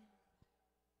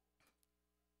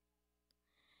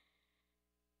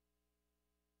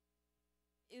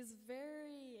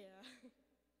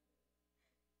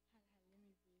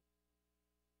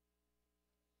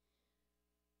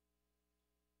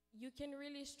you can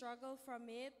really struggle from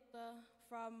it,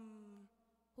 from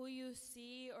who you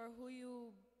see or who you're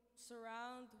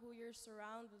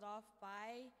surrounded off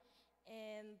by,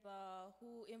 and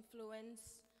who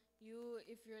influence you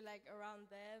if you're like around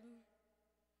them.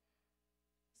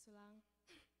 So lang.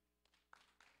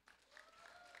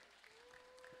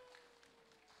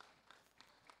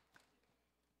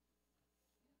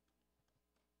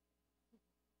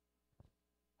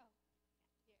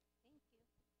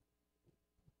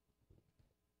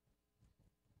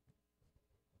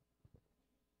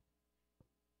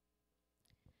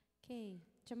 Okay,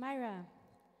 Jamira,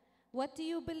 what do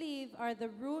you believe are the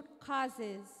root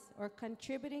causes or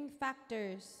contributing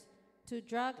factors to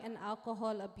drug and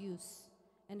alcohol abuse,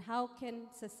 and how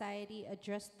can society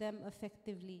address them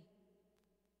effectively?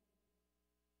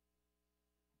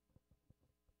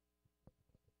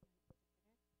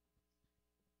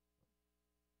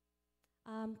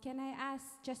 Can I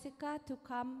ask Jessica to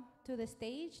come to the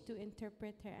stage to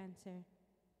interpret her answer?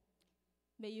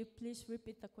 May you please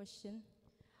repeat the question?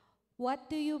 What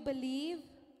do you believe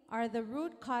are the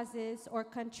root causes or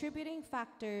contributing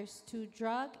factors to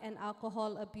drug and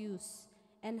alcohol abuse,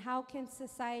 and how can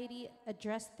society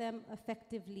address them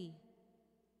effectively?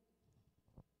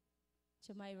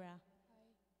 Jamira.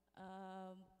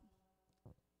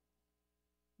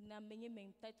 Namingi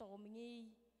meng tayo kumingi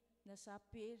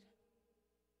nasapir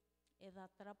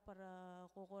edatra para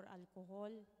kokor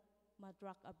alcohol ma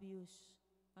drug abuse.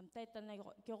 Am tayo tanay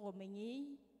kyo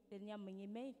kumingi denya mingi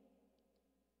me.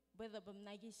 Whether bam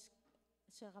nagis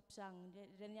sa kapsang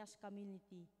renyas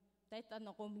community. Tayo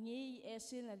tanay kumingi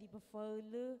esin ali ba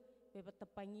faule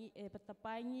batapangi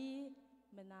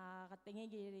menakatingi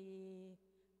giri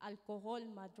alcohol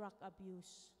ma drug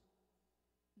abuse.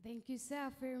 Thank you,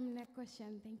 sir, for your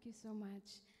question. Thank you so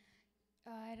much.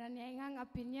 Ranyangang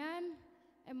opinion,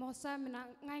 emosa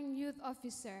ngang youth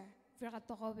officer, for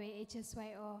katokobe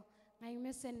HSYO, ngang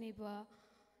mesen iba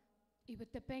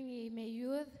tepeng may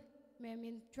youth, may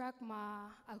min drug ma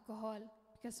alcohol,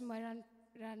 because maran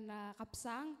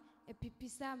kapsang,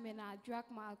 pipisa may na drug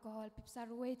ma alcohol, pipisa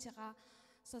ruwe tsaka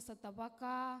sa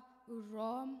tabaka,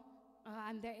 urom,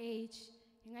 underage,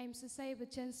 ngang susay ba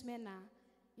chance may na.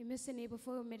 You missing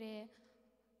before mere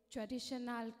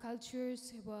traditional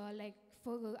cultures, like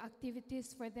for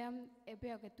activities for them,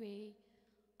 katwe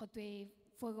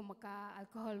for maka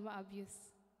alcohol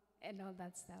abuse and all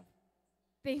that stuff.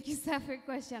 Thank you, sir, for your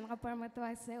question.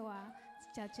 Kaparmatuwa sewa,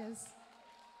 judges.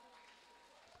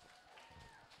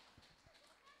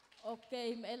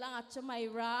 Okay, mailang at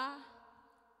Mayra,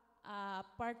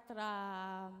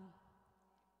 partra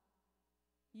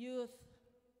youth,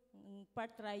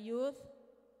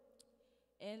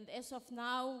 and as of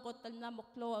now, kotal na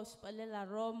muklo aus palila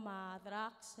Roma,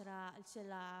 Drax, ra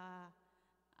sila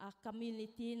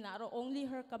community, not only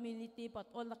her community, but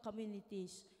all the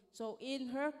communities. So in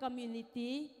her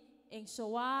community, ang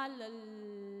sawal,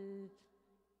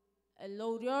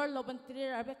 lorior,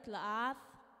 lobantrir, arbek laat,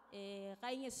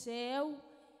 kay nga sew,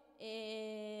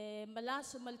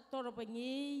 malas maltor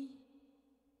bangi,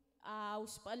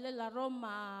 uspala larom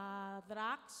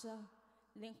Drax,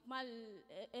 linkmal,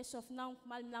 as of now,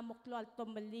 mal namuklo alto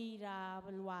malira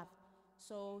balwat.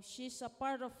 So she's a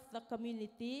part of the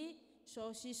community,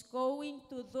 so she's going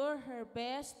to do her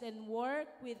best and work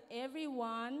with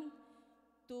everyone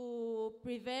to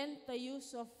prevent the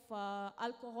use of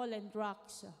alcohol and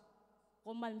drugs.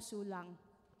 Kumalmsulang.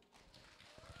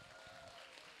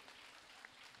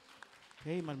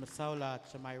 Okay, malmasaula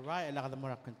Chamaira,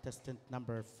 Elagadamora contestant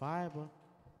number 5,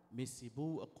 Miss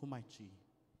Ibu Akumaichi.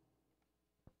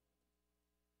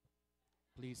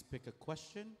 Please pick a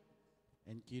question,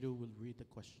 and Kiru will read the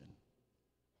question.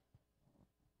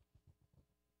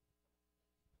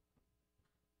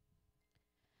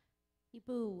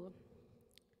 Ibu,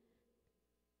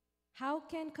 how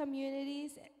can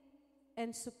communities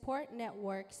and support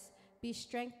networks be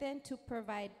strengthened to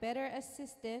provide better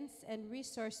assistance and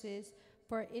resources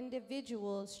for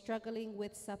individuals struggling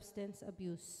with substance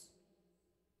abuse?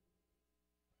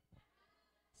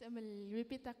 So I will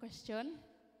repeat the question.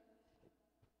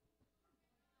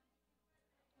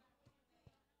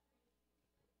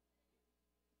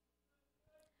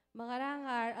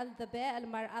 Mangarangar al-dabe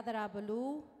al-mar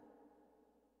adrabalu,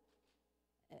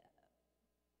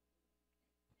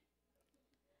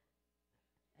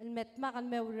 المتمع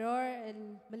المورور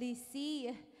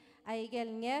المليسي أيجل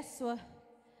نيسو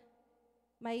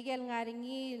ما يجل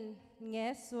غارينيل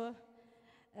نيسو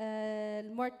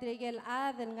المورتريجل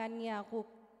آذ الغانيا قوك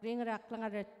رين راك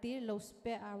لغارتير لو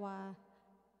سبي أوا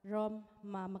روم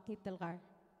ما مكيت الغار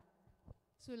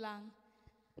Sulang.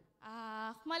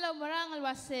 Kumalaw marang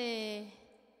alwase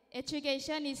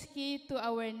education is key to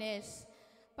awareness.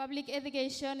 Public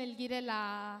education ilgire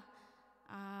la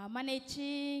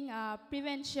managing,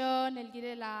 prevention,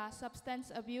 ilgire la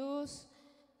substance abuse.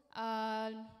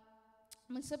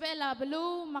 Munsabe la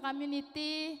Belau, ma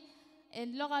community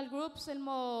and local groups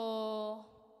mo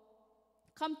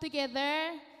come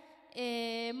together.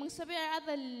 Munsabe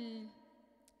adal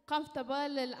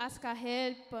comfortable ask a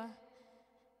help.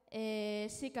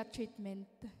 Seek a treatment.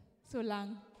 So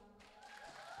lang.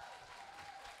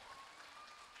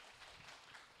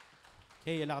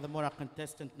 Okay, Elagadamora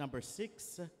contestant number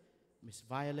 6, Miss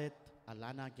Violet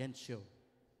Alana Gensho.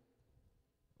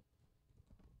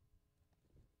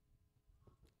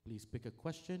 Please pick a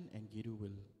question, and Giru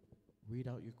will read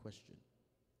out your question.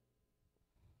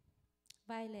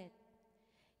 Violet,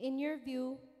 in your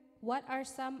view, what are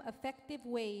some effective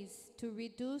ways to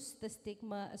reduce the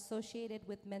stigma associated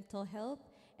with mental health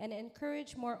and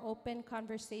encourage more open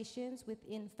conversations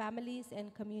within families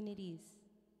and communities?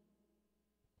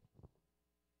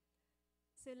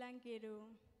 Sulangiru.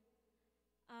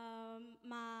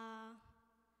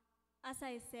 As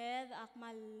I said,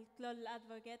 akmal klol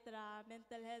advocate ra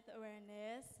mental health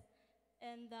awareness,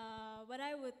 and what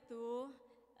I would do,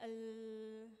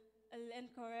 I'll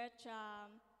encourage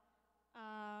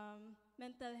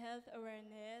mental health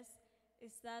awareness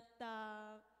is that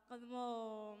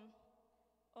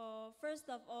first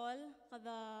of all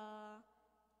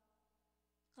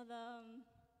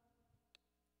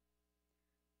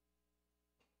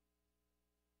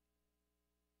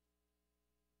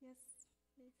yes,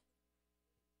 please.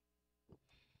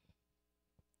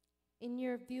 In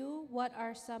your view, what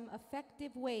are some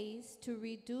effective ways to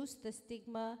reduce the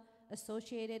stigma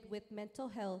associated with mental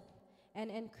health and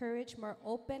encourage more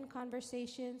open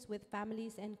conversations with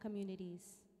families and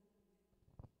communities?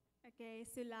 Okay,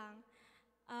 sulang.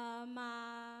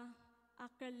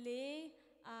 Actually,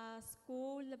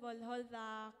 school will hold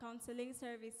the counseling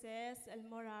services,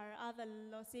 morar other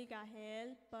losiga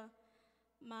help.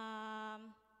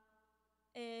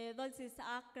 Dolsis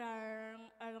akrar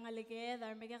ngaliged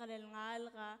or mega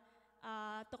kalngal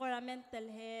tokora mental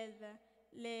health.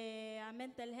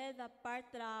 Mental health part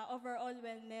overall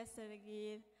wellness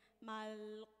rigid mal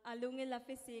alungi la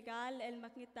physical el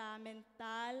makita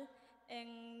mental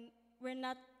and we're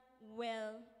not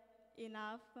well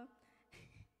enough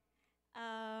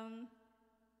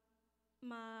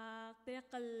ma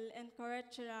critical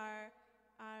encourage our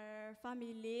our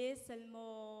families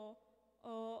mo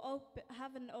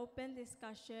have an open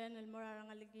discussion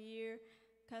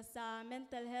because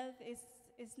mental health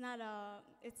is not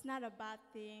a bad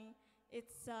thing.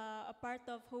 It's a part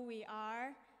of who we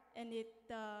are, and it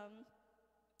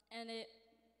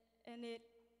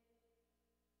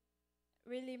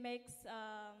really makes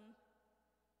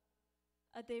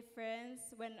a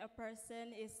difference when a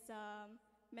person is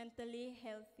mentally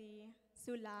healthy.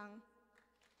 Sulang.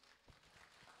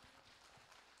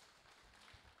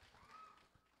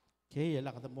 Okay,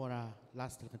 yala ka muna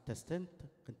last contestant,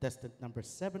 contestant number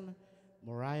 7,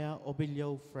 Mariah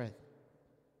Obilio Fred.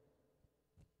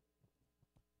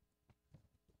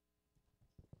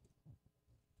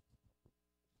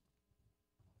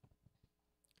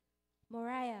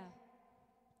 Mariah,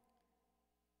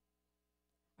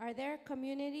 are there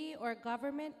community or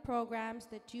government programs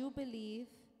that you believe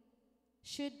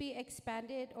should be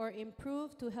expanded or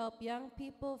improved to help young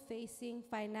people facing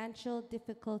financial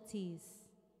difficulties?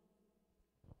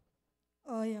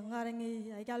 Oh, yang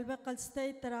ngarangi ay galbekal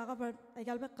state government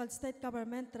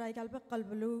ay galbekal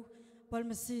Belau pal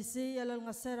masisi alal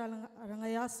ngaser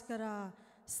arangayas kara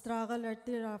struggle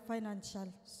artira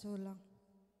financial sulang.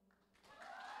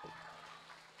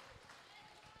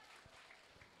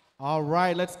 All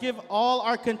right, let's give all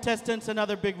our contestants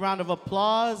another big round of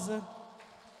applause.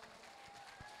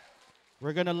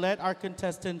 We're going to let our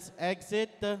contestants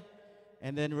exit,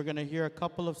 and then we're going to hear a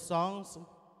couple of songs.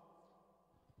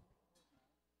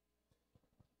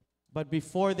 But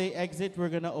before they exit, we're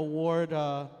going to award...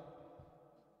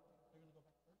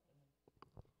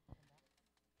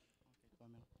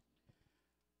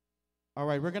 All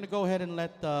right, we're going to go ahead and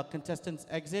let the contestants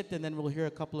exit, and then we'll hear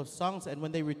a couple of songs. And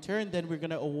when they return, then we're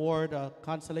going to award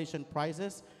consolation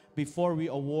prizes before we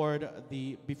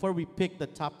pick the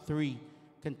top 3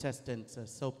 contestants.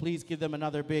 So please give them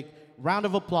another big round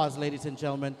of applause, ladies and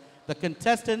gentlemen. The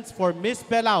contestants for Miss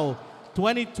Belau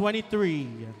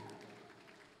 2023.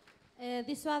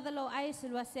 This was the low ice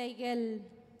was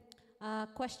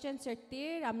questions are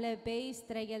tier. Amle based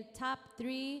regel top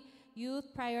 3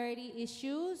 youth priority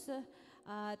issues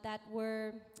that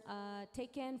were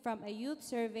taken from a youth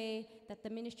survey that the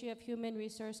Ministry of Human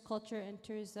Resource, Culture and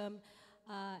Tourism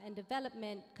and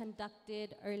Development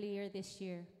conducted earlier this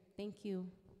year. Thank you.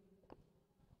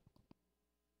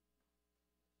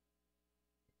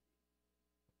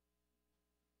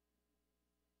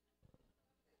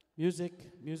 Music,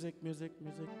 music, music,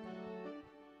 music.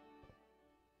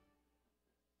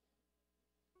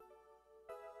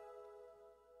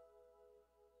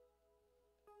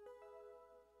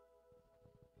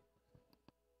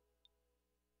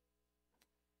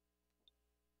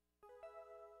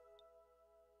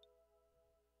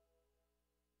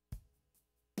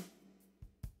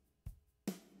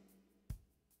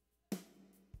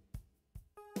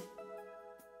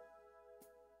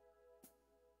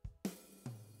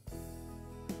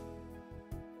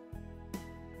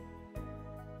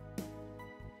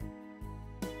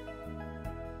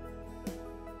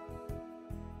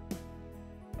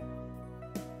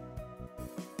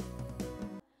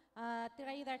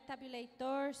 Tiraí dar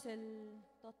tabulators, el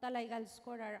total ay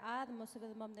scorer ad, most of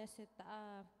them nesit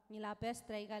nila best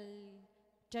traigal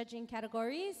judging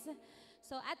categories.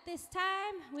 So at this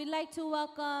time, we'd like to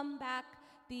welcome back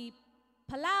the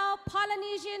Palau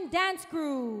Polynesian Dance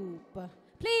Group.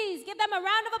 Please give them a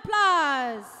round of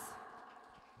applause.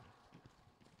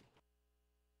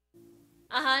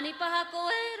 Ahani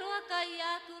pahako e roa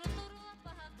kaya kuruturu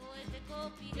pahako e te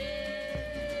kopi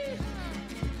e.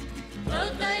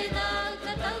 Tautai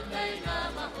na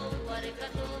maho ware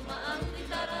kato maang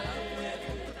gitara e.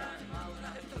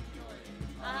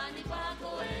 Ahani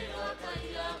pahako e roa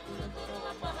kaya kuruturu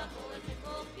pahako e te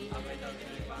kopi e.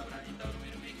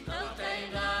 Tautai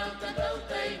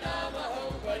na maho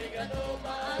ware kato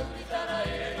maang gitara e.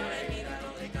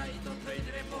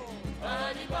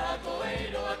 Ahani pahako e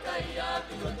roa kaya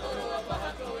kuruturu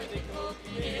pahako e te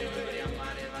kopi e.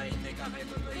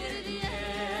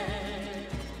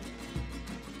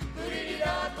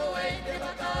 Kurirako e te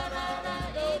watarara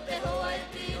I te hoa e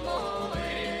timo e.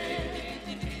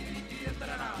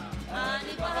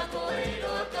 Ahani pahako e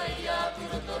roa kaya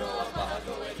kuruturu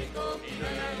pahako e te kopi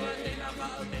e.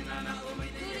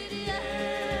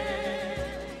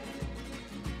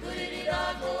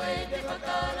 Kurirako e te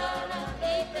watarara I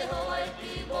te hoa e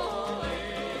timo e.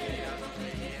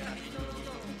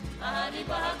 Ahani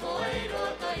pahako e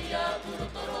roa kaya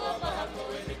kuruturu pahako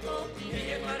e te kopi e.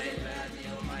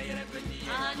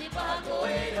 Ahani pahako e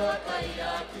roa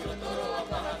kaya kuruturu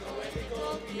pahako e te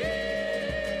kopi e.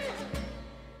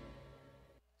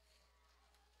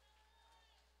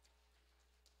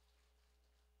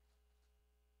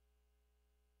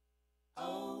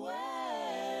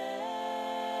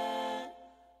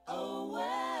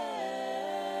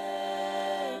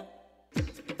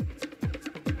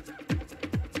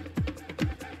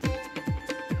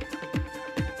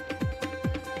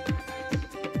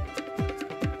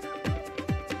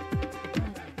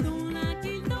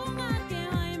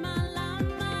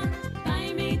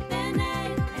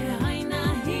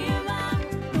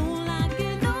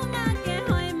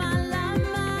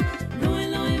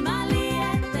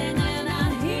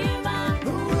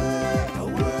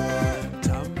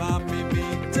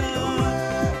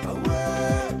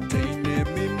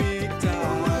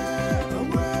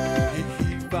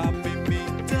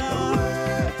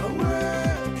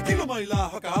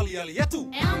 hakali ali yetu.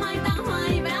 Amai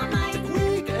tamai amai.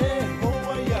 Quick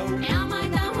hoa yau. Amai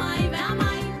tamai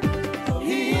amai.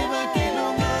 Hiva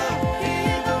kilonga,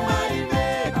 hiva malive,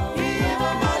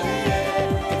 hiva malie,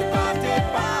 te pate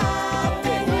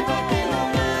pate. Hiva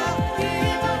kilonga,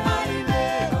 hiva malive,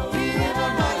 hiva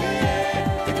malie,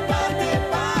 te pate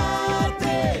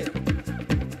pate.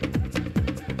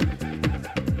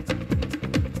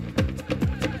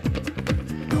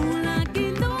 Tula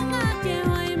kilunga ke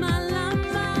hoi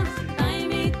malamba. Tai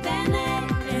mi tene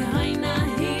e hoi na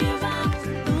hiva.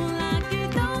 Tula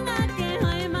kilunga ke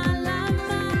hoi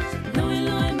malamba. Lui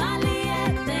lui malie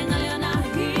tenga leona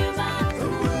hiva.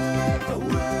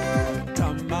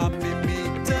 Tama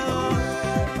mimita,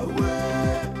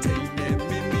 teine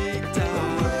mimita,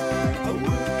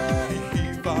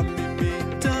 hiva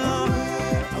mimita.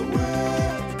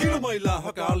 Kilo mai la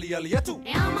hakali ali yetu.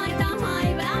 Amai tamai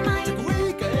amai.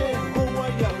 Quick hoa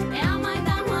yau. Amai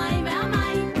tamai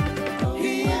amai.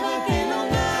 Hiva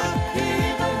kilonga,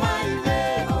 hiva malive,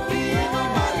 hiva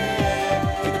malie,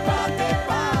 te pate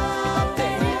pate.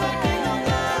 Hiva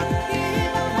kilonga,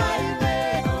 hiva malive,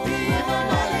 hiva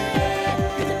malie,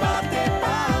 te pate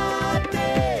pate.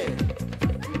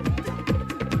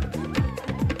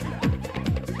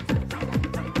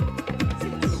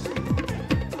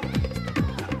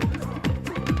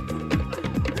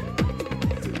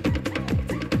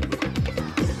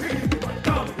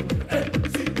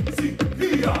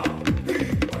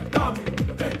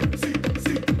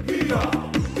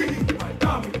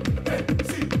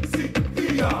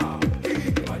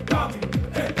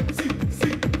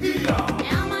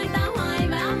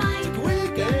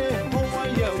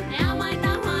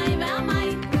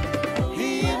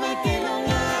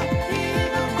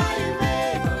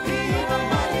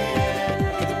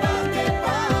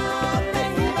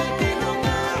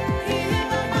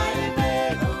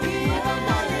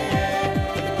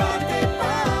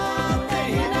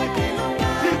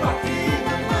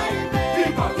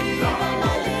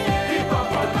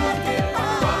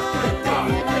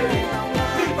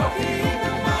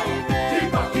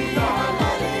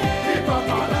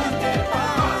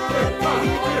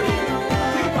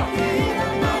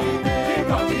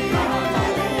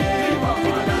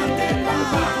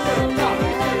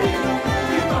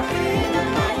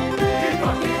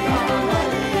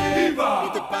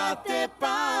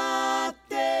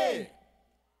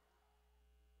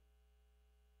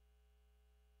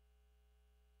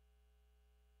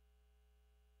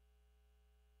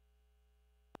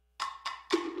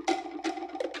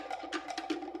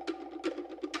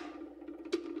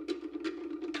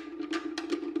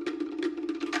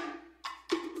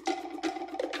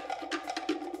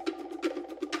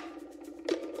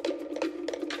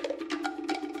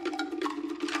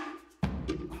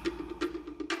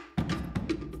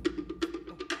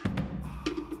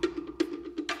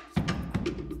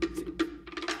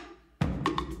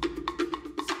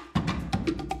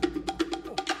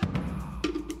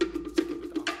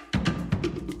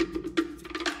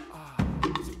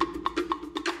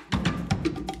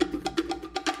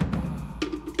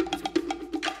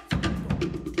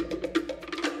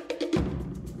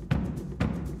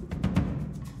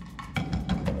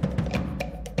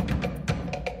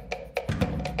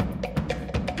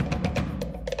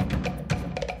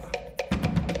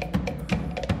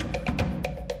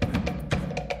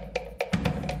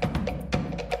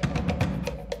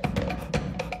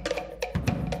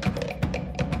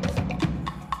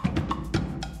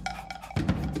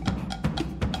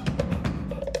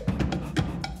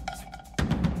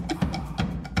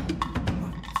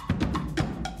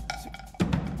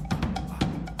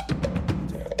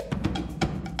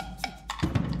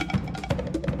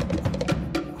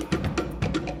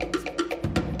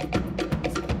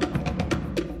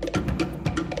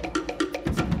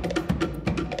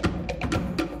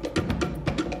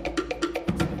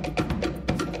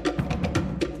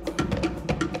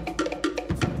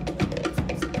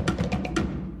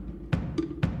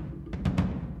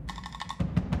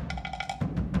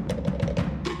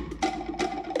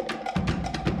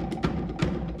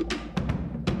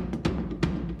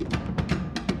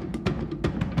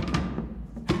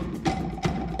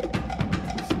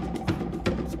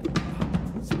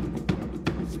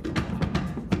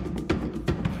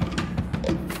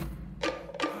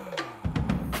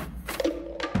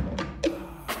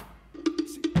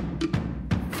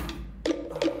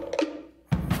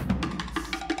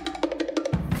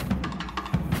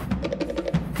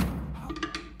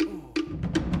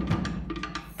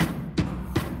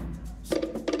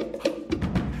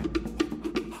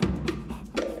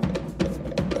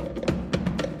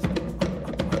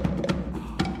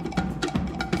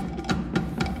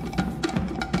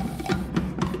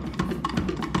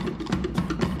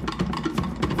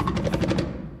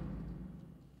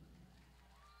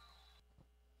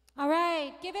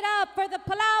 give it up for the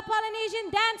Palau Polynesian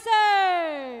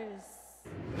dancers.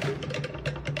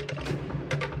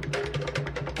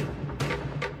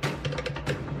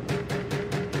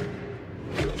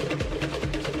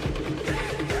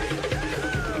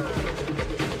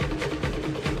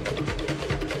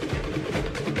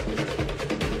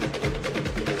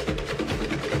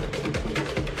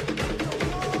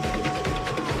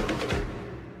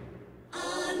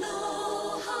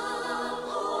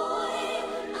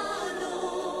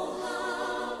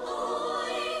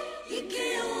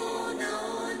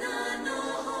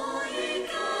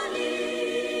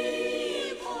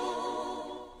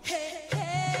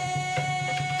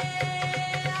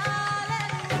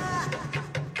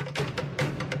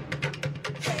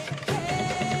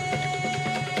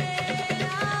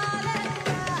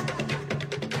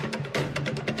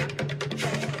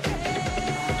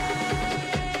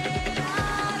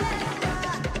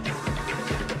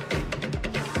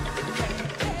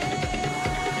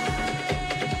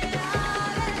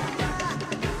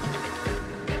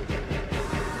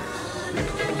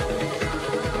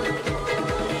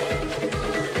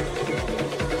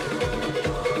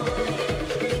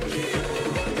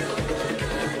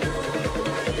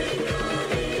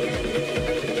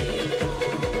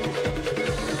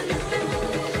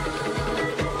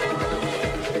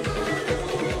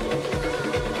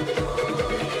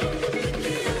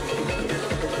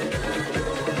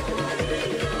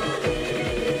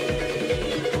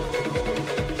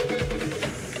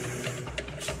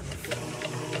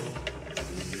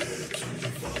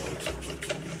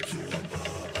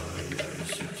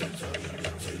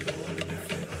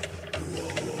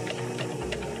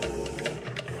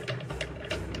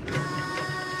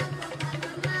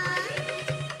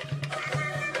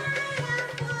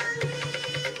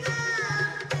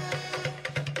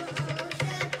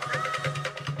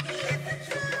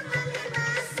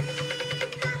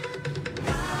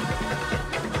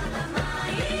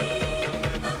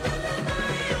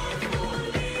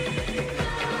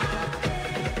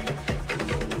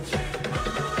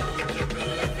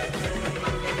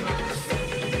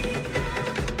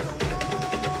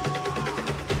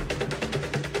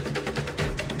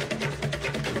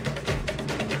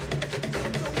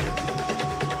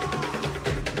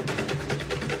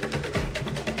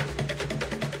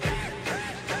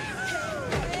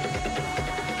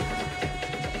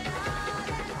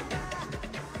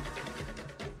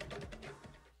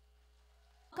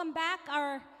 Welcome back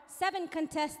our 7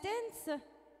 contestants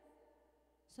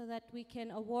so that we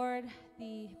can award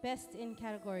the best in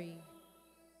category.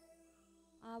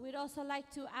 We'd also like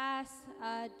to ask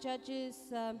judges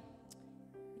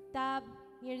Tab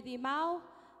near the Mau,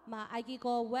 ma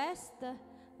Agiko West,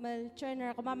 mal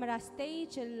trainer kumamara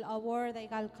stage, will award the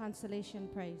Igal Consolation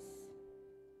Prize.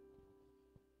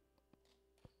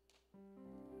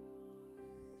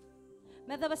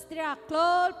 Medabastira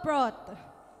Klol Prot.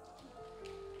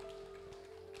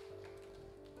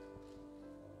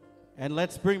 And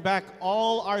let's bring back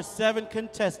all our 7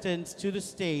 contestants to the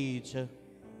stage.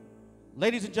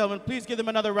 Ladies and gentlemen, please give them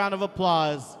another round of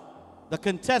applause. The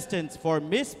contestants for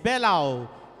Miss Belau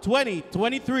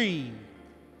 2023.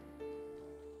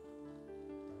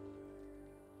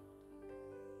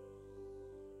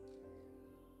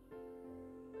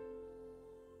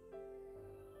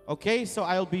 Okay, so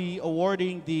I'll be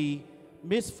awarding the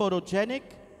Miss Photogenic,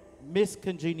 Miss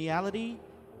Congeniality,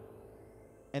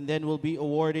 and then we'll be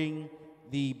awarding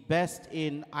the Best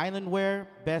in Island Wear,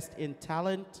 Best in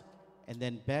Talent, and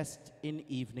then Best in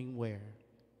Evening Wear.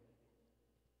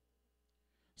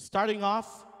 Starting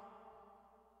off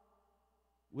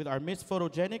with our Miss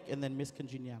Photogenic and then Miss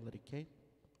Congeniality, okay?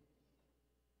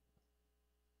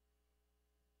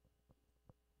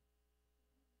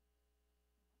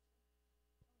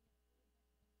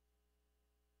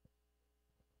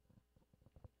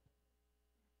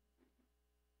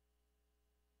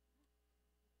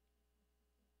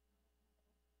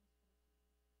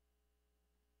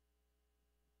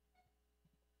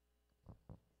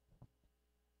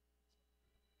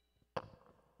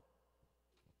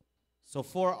 So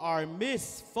for our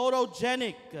Miss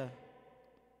Photogenic,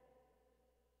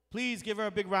 please give her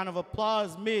a big round of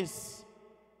applause, Miss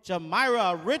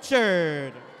Jamira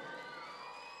Richard.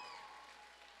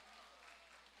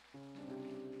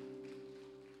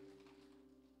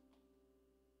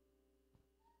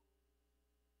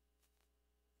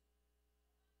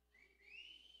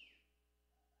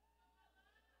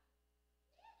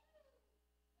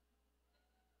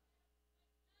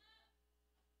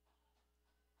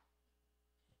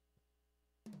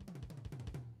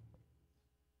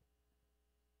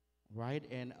 Right,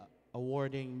 and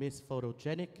awarding Miss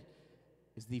Photogenic,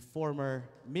 is the former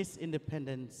Miss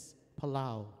Independence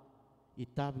Palau,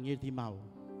 Itab Ngirtimau.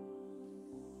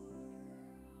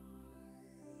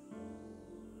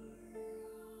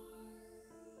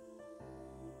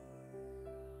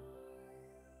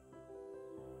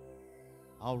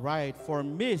 All right, for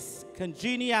Miss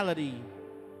Congeniality,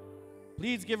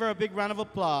 please give her a big round of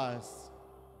applause.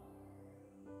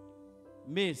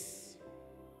 Miss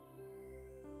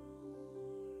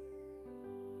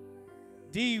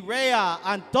D. Rea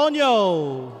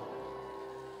Antonio.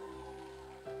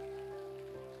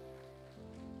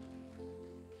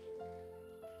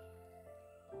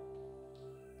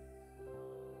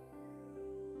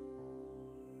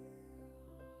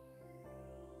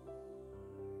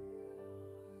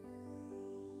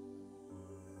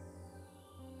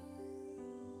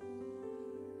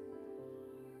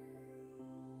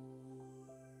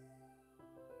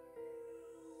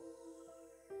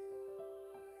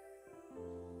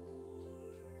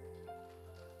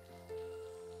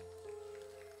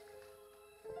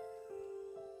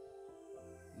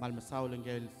 Malmasaw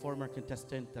Lenggel, former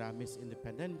contestant Miss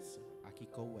Independence,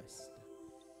 Akiko West.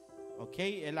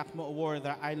 Okay, Elakmo Award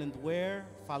the Island Wear,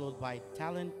 followed by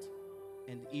Talent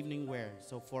and Evening Wear.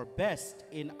 So for Best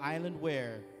in Island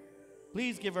Wear,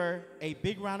 please give her a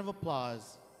big round of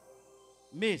applause.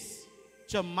 Miss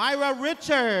Jamira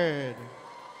Richard.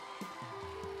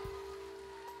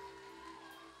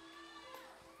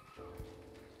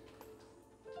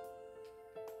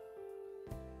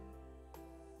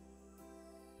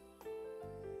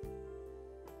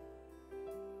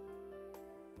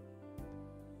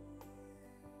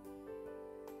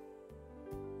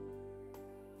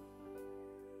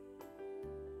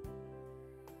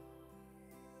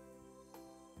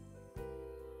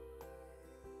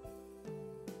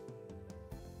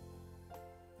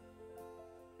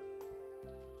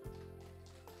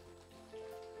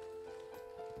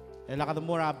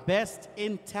 Elakadamura, Best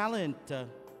in Talent.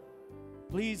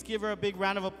 Please give her a big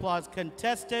round of applause.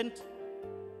 Contestant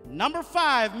number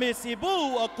 5, Miss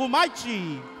Ibu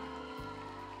Okumaichi.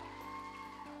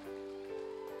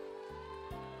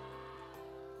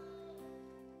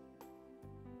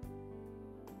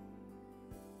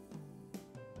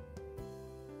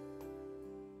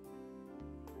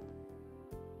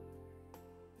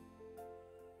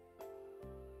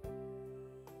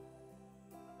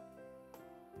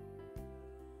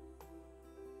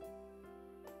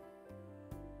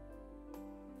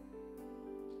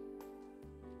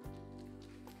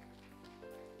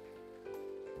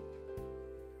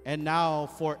 And now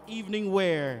for Evening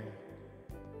Wear,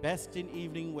 Best in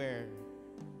Evening Wear.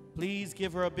 Please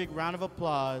give her a big round of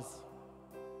applause.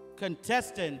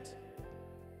 Contestant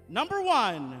number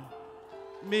 1,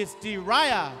 Miss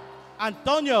Diraya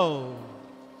Antonio.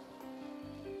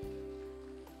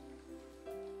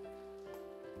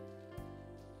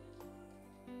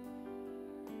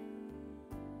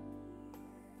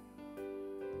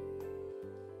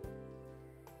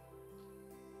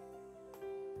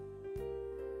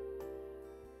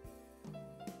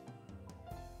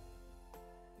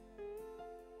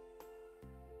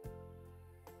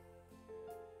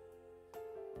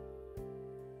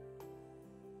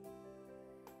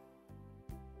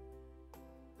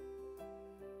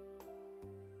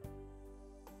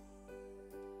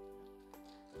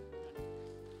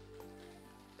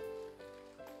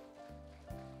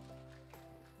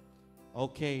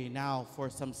 Okay, now for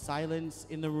some silence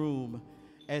in the room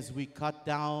as we cut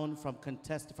down from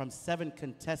 7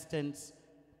 contestants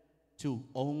to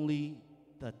only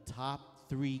the top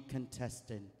 3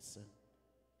 contestants.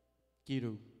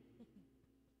 Kiru.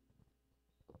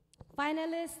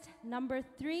 Finalist number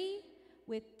 3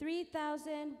 with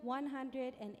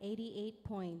 3,188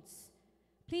 points.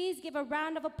 Please give a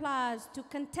round of applause to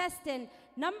contestant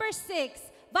number 6,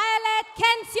 Violet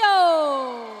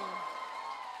Kencio.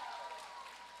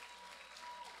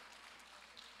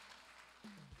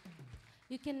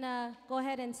 You can go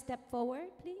ahead and step forward,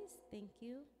 please. Thank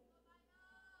you.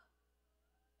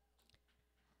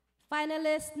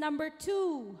 Finalist number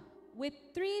 2 with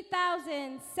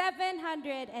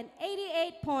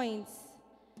 3,788 points.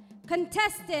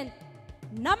 Contestant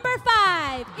number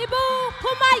 5, Ibu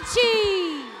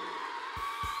Kumaichi.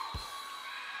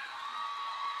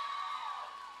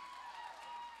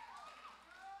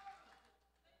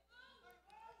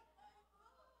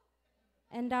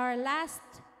 And our last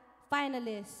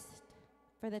finalist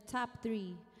for the top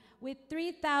 3 with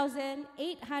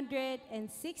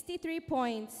 3,863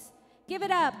 points. Give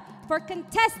it up for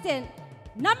contestant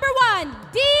number 1,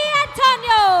 D.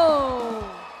 Antonio.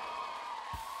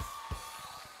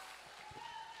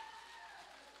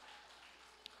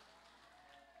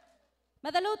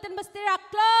 Madalutan Mastira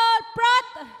Claude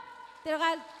Prot.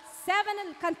 Tiragal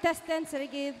 7 contestants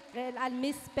rigid al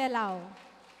Miss Belau.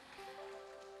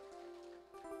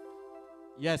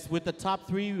 Yes, with the top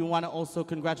 3, we want to also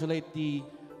congratulate the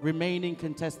remaining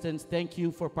contestants. Thank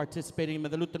you for participating.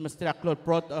 Madalutan Mastira Claude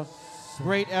Prot.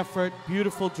 Great effort,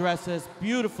 beautiful dresses,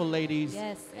 beautiful ladies.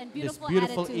 Yes, and This beautiful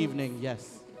beautiful attitudes. evening,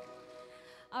 yes.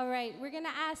 All right, we're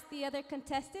gonna ask the other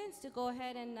contestants to go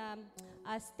ahead and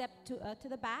step to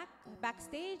the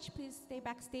backstage. Please stay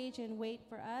backstage and wait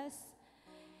for us.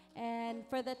 And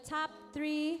for the top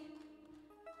 3,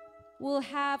 we'll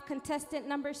have contestant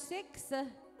number 6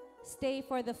 stay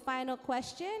for the final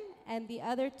question, and the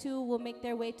other 2 will make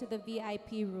their way to the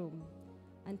VIP room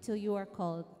until you are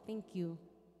called. Thank you.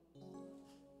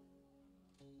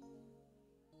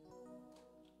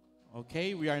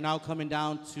 Okay, we are now coming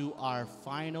down to our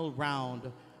final round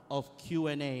of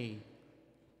Q&A.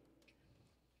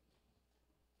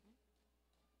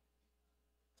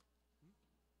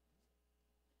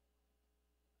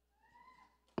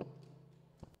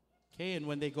 Okay, and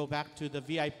when they go back to the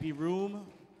VIP room,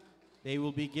 they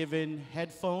will be given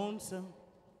headphones,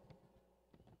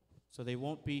 so they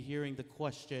won't be hearing the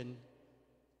question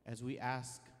as we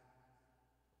ask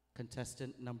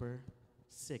contestant number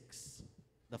 6.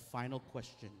 The final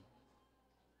question.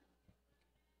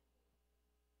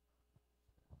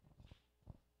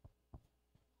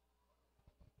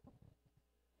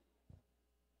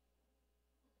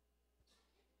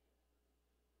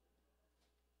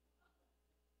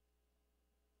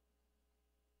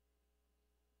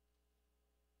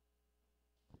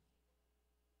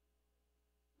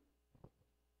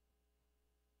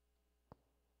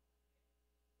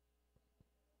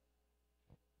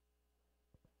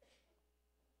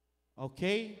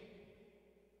 Okay.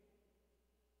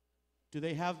 Do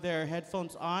they have their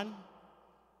headphones on?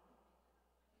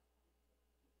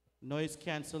 Noise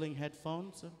canceling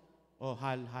headphones? Oh,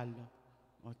 hal.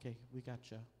 Okay, we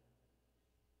gotcha.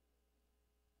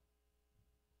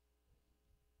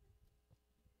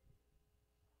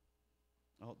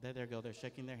 Oh, there they go. They're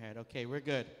shaking their head. Okay, we're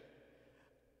good.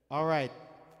 All right.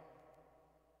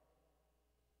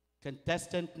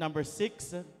 Contestant number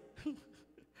 6.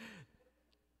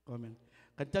 Comment.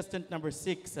 Contestant number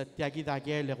 6, Tiagi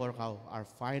Daguer Legorgao, our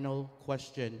final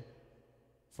question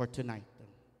for tonight.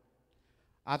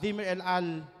 Adim el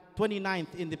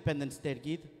 29th Independence Day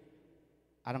gid,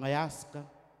 arangayask,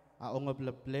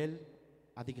 aongablplel,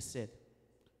 adigiset.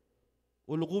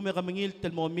 Ulugume kamingil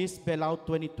telmo Miss Belau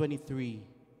 2023.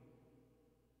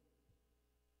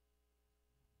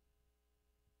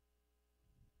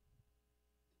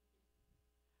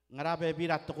 Ngarabe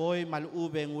birat koy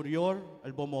malube ngurior,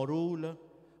 albomorul,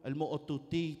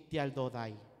 almootuti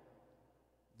tialdoday.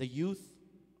 The youth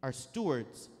are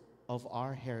stewards of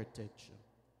our heritage.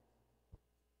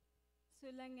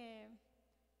 Sulang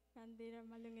kandira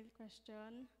malungil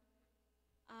question.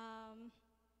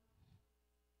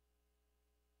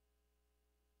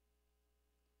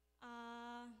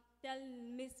 Tell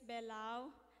Miss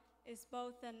Belau is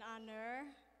both an honor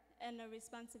and a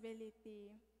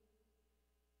responsibility.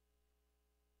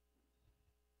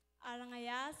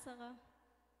 Arangaya sa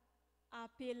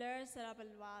pillar sa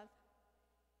Rabalwat.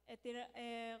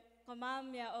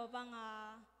 Kamamya o bang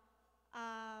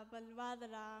balwad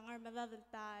ra ngar madadal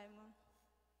time.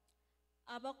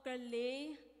 Abok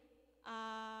kerli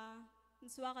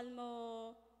swakal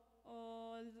mo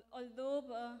although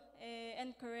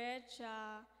encourage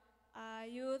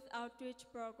youth outreach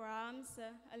programs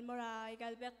almora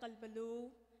igalbek kalbalu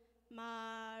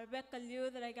ma rebek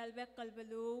youth ra igalbek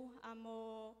kalbalu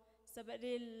amo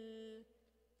sabaril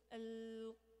el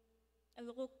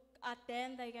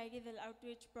attend ay the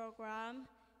outreach program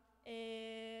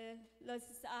los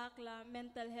akla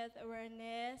mental health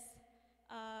awareness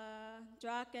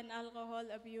drug and alcohol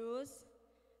abuse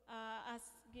as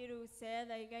Giru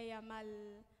said ay gaya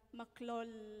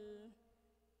maklol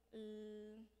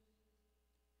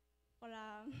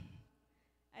ora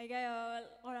ay gaya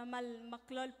ora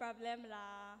maklol problem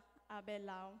la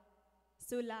Belau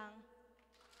sulang.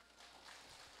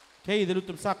 Okay, the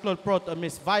Lutum Saklol Prot,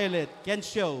 Miss Violet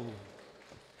Gensho,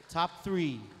 top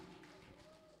 3.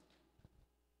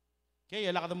 Okay,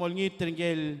 alakadamolngit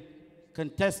tinggil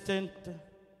contestant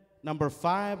number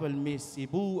 5, Miss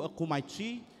Ibu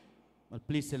Kumaichi.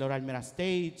 Please, Loral Mira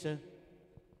stage.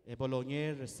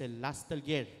 Bolognier, c'est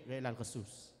l'astelguer, Real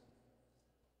Jesus.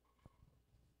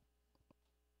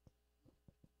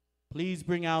 Please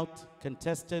bring out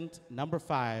contestant number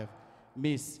 5,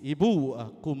 Miss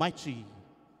Ibu Kumaichi.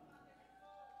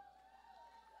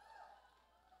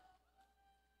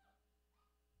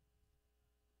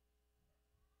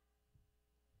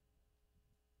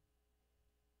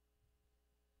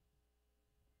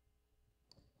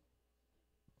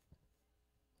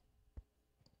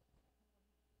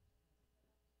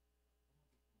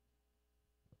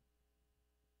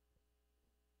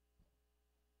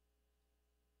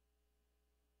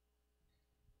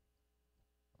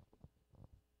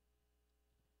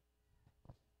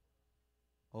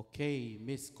 Okay,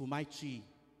 Miss Kumaichi,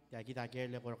 kita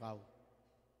gerle korkaw.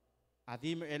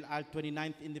 Adim el al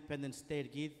 29th Independence Day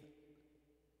gid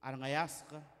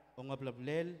arangayaska o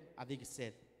ngablablel adig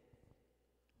set.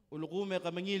 Ulugume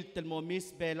kamangil tel mo Miss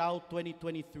Belau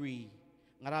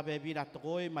 2023. Ngarabe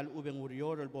binatokoy malubeng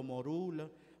urior al bomorul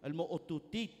al mo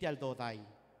otutit al doday.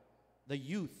 The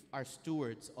youth are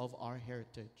stewards of our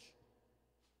heritage.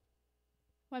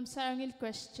 Ma'am sarangil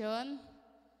question.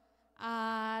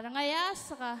 Rangayas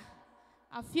ka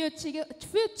a future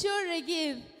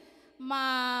gid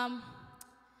mal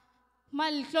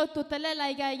tutala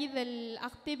like gid el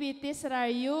activities ra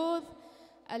youth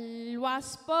al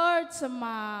was sports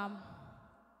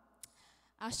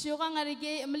asyuka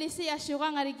ngarigi malisi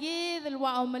asyuka ngarigi del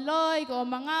wa omaloy go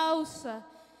mangaus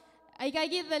ay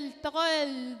gid del toko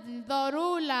el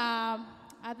dorula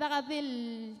ada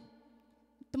kadil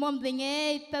tumom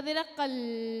dingay tadirakal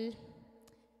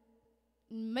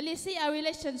malisi a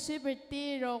relationship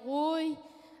retiro kuy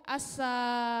as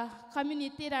a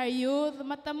community ra youth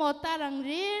matamo tarang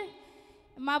rir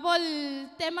mabol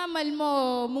tema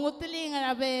malmo mungutiling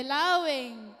nga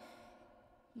belaweng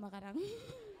makarang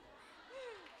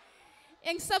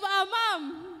eng saba ma'am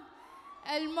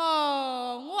elmo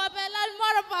nguapelal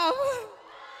marapaw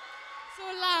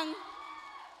sulang.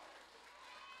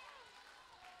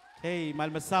 Hey,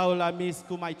 malmasaw la Miss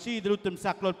Kumaichi drutum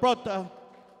saklol prota.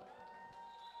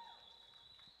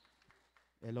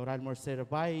 El oral morser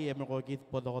bay emrogit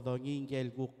pododongin gel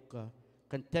guk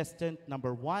contestant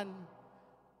number 1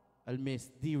 al Miss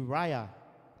D. Raya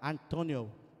Antonio.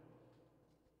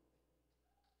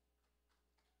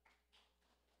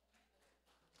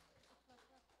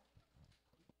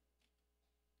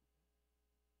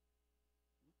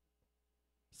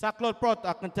 Saklol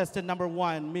prota contestant number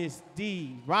 1 Miss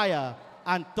D. Raya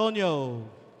Antonio.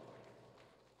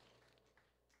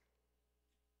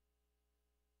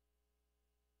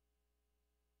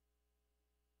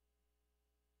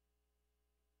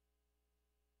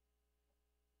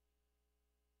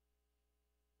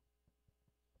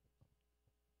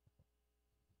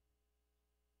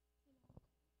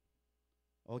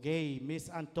 Okay,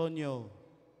 Miss Antonio,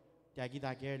 tiagi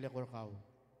dager le korkaw.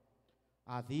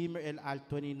 Adim el al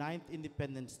 29th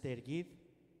Independence Day gid.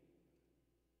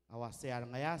 Awase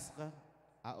arangayas ka,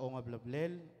 aong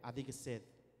ablablel, adigiset.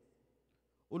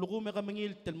 Ulugume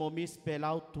kamangil tel mo Miss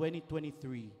Belau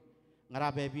 2023.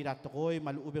 Ngarabe birat tokoy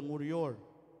malubeng urior,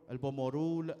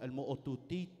 albomorul, almo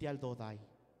otuti ti aldoday.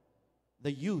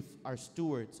 The youth are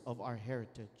stewards of our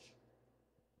heritage.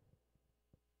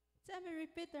 Let me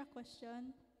repeat the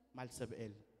question.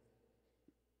 Malsabel.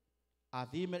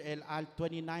 Adim el al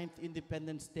 29th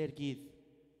Independence Day gid.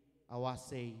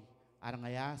 Awase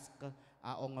arangayas ka,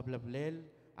 aong ablablel,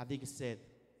 adigiset.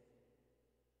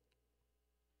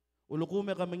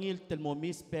 Ulukume kamangil tel mo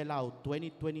Miss Belau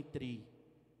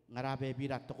 2023. Ngarabe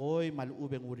birat tokoy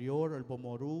malubeng urior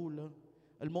albomorul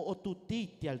almo otuti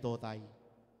ti aldoday.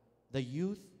 The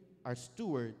youth are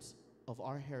stewards of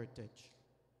our heritage.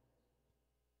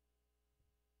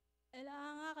 Ela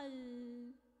nga kal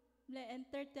le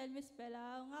entertain Miss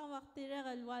Belau nga waktira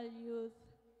kal wal youth.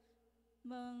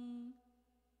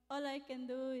 All I can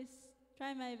do is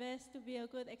try my best to be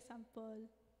a good example.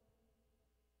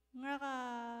 Nga ka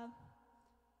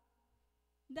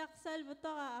daksal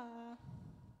buto ka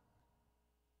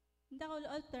dakol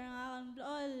alter nga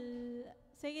all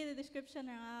sige the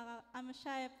description nga I'm a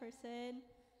shy person.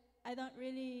 I don't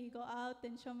really go out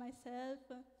and show myself.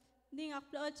 Hindi nga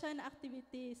upload siya na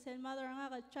activities. And mother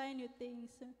nga try new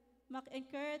things.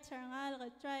 Mak-encourage nga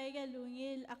try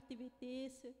lungil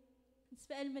activities.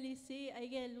 Spell malisi ay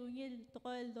lungil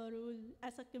tukol dorul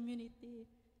as a community.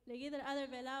 Lagi there other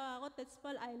Belau ako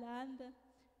Tetspal Island.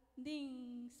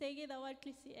 Ding sige dawal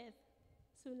klisiet.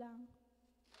 Sulang.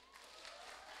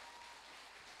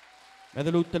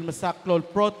 Medalutel masaklol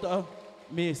prot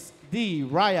Miss D.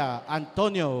 Raya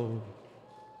Antonio.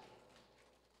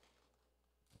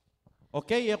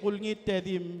 Okay, yakul ngit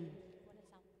tedim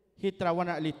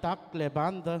hitrawana litak le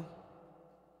banda.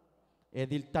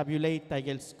 Edil tabulate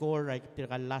tagel score like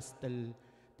tiral last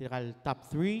tiral top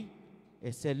 3.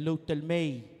 Esel lutel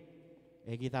May.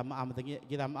 Kita ma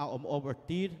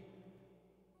overtir.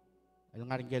 El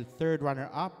ngarngel third runner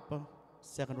up,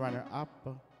 second runner up.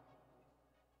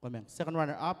 Second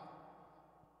runner up,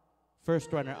 first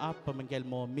runner up pamangkel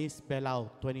mo Miss Belau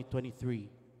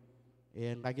 2023.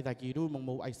 Ang kita kiru mong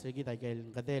mo ay sige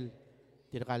tagel kadel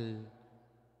tiral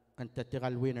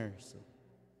winners.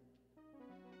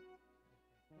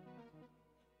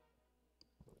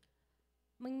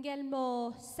 Manggel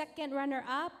mo second runner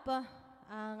up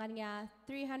ang nga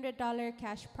 $300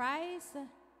 cash prize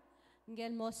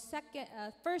Ngel mo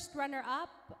first runner-up,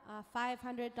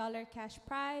 $500 cash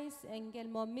prize.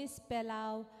 Ngel mo Miss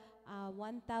Belau,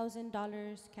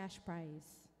 $1,000 cash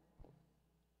prize.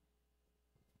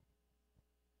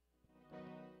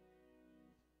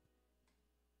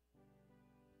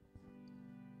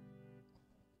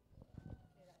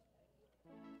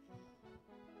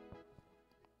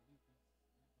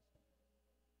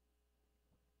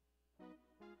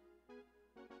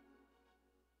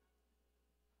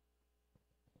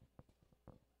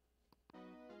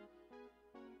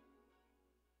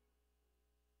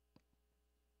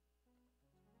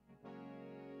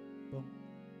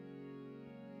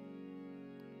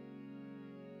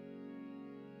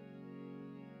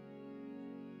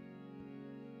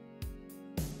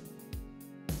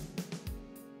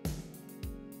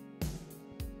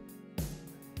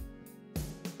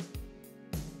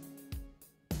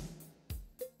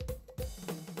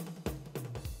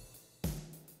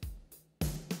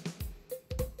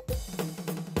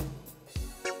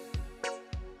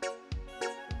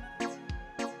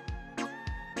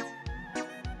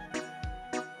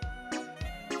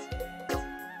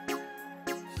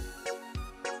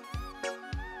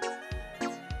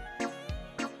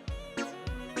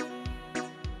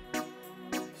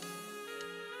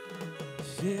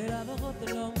 Sirado ko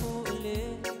talong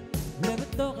ulit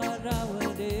Lebeto ka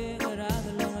rawade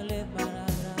Karadalong ulit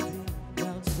Mararabi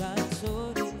Yang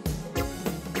sansuri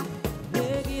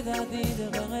Legida di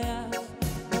kangayas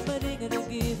Maparingan ang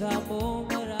kita mo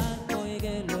Maran mo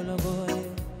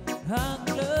ikelologoy Ang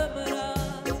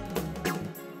lamaran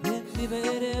Hindi ba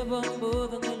erebang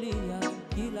budang aliyah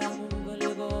Gila mong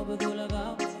baligo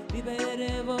batulagaw Di ba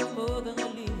erebang budang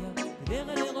aliyah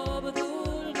Kaya-kaya ko batulagaw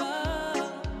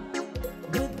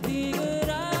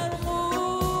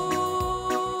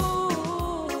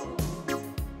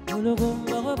Ulo kong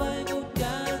makabay mo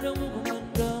dyan ang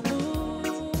kumanda mo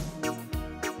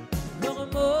Baka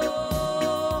mo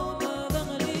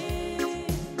mabangali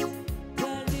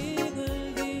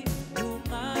Galing-gali kung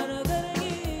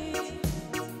maradaragi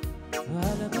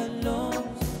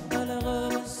Alakalong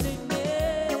alakamasingge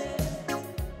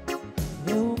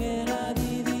Yung era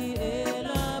di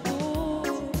elabo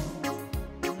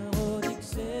Nakodik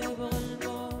sa bakal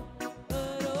mo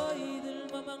Aroy dal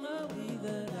mamangawi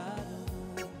darado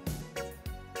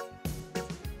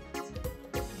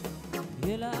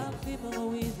Ela akti mga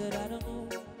widarada mo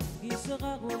Isa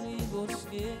ka kung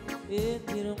ibosge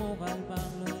Tira mo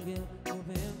kalpang lungge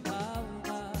Kumembaw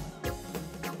ka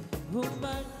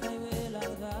Human ay wala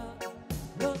ka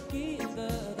Loki ang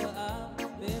gagaam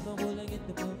Bebang kulang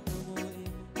ito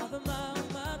pagpumuin Ako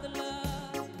madala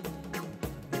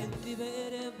Hindi ba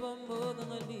ere pambod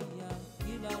ang aliyah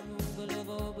Gila mong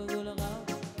galego bagulakaw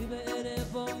Di ba ere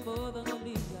pambod ang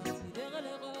aliyah Hindi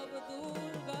galego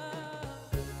batulga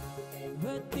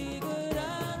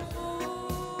Batigaran mo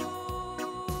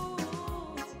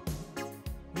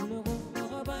Ulo kong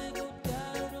makabay kung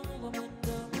dyan ang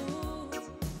kumanda mo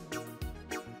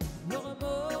Baka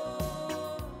mo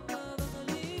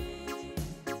mabangali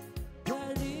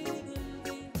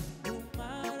Galing-gali kung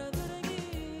maradaragi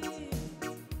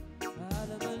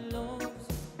Alakalong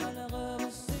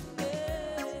alakamasingge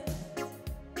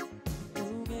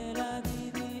Yung ela di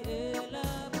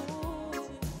elabo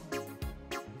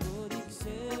Godik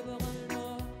sa bakal mo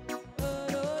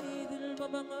Aroy dal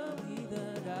mamangawi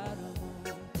darado mo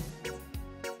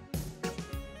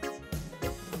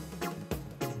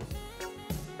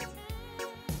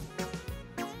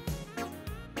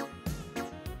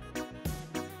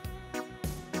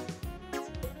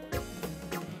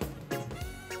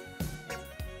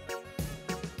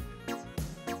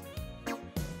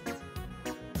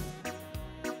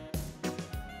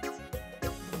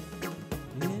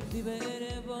Hindi ba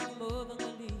ere bambod ang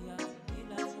aliyah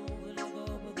Ilan mo galego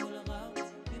batulakaw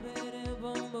Di ba ere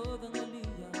bambod ang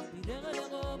aliyah Pila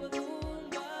galego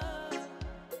batulga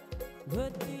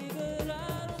Ba't di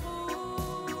galaro mo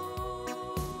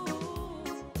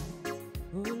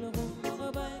Ulo kong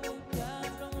makabay kung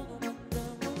dyan ang kumanda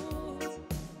mo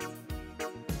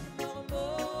Baka mo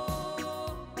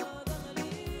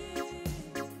mabangali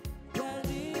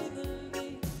Galing-gali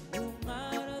kung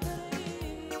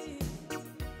maradaragi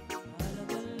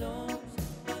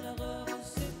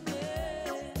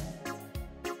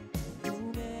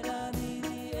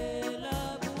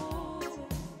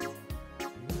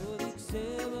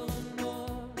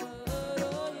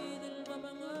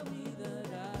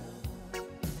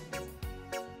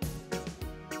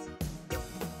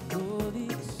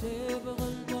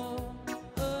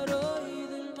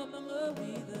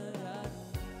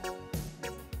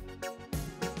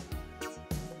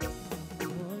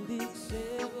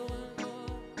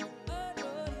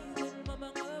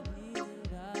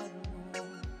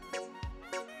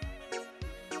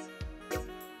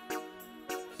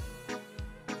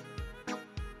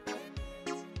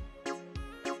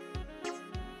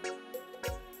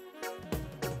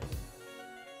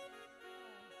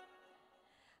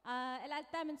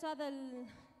time, and so the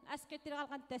asketiral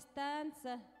contestants,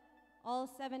 all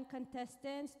 7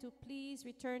 contestants, to please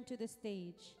return to the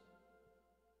stage.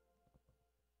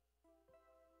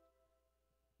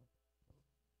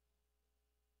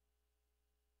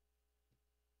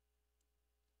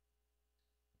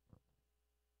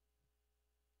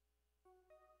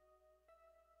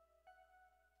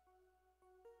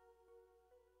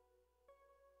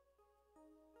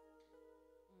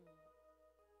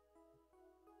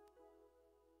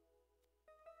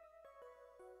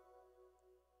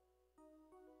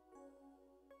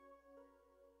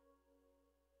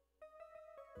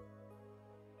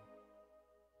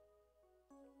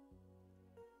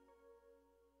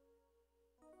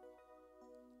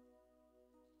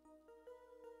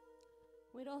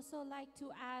 We'd also like to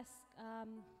ask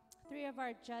 3 of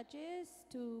our judges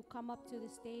to come up to the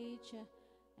stage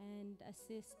and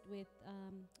assist with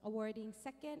awarding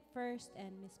second, first,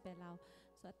 and Miss Belau.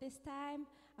 So at this time,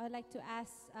 I would like to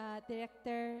ask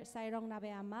Director Sairong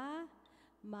Nabeama,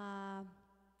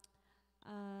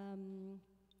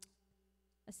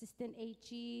 Assistant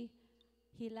AG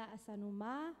Hila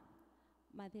Asanuma,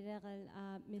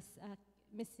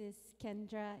 Mrs.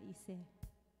 Kendra Ise.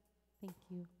 Thank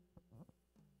you.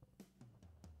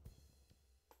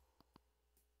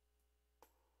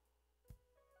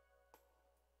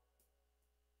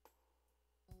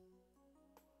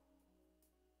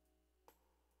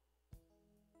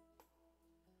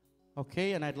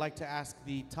 Okay, and I'd like to ask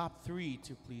the top 3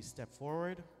 to please step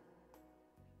forward.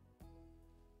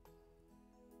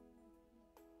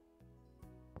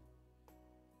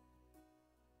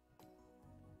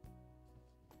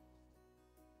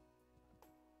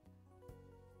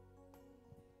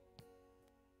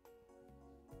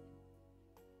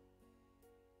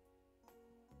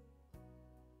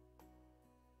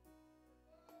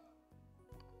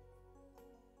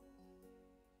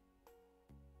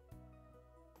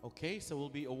 Okay, so we'll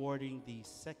be awarding the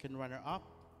second runner-up.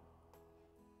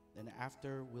 Then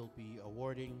after, we'll be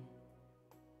awarding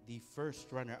the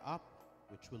first runner-up,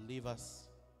 which will leave us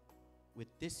with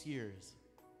this year's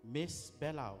Miss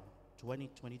Belau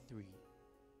 2023.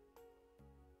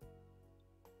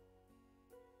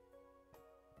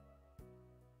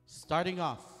 Starting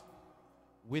off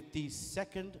with the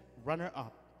second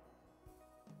runner-up.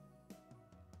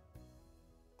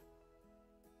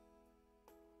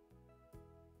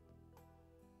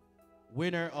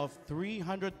 Winner of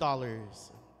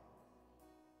 $300.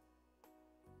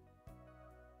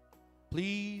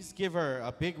 Please give her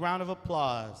a big round of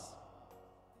applause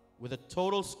with a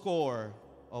total score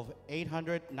of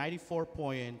 894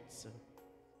 points.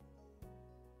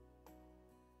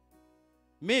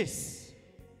 Miss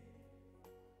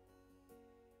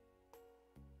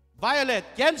Violet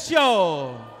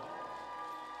Gensho.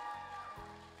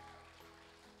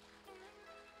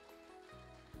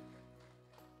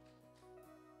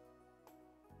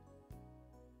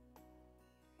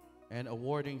 And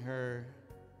awarding her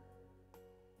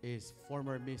is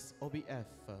former Miss OBF,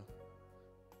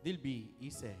 Dilby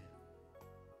Ise.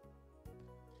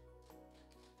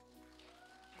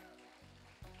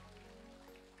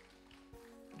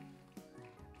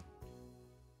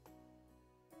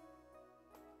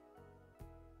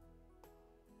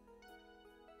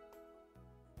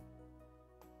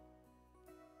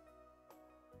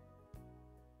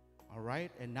 All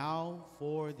right, and now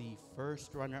for the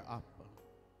first runner-up.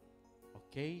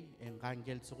 Okay, en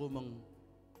kangel sukumang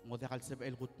modekal seb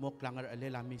el gutmok langar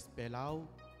alel a Miss Belau,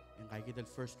 en kagidel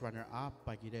first runner-up,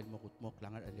 pagidel mo gutmok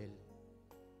langar alel.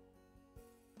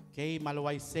 Okay,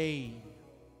 Malaway say.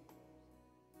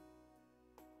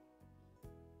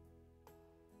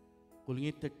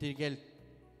 Kulingit tertigel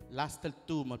last till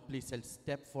 2, mo please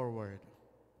step forward.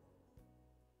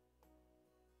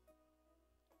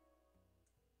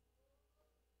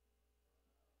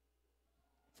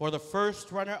 For the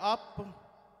first runner-up,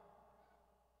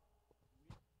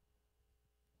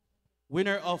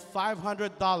 winner of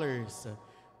 $500,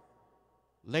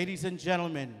 ladies and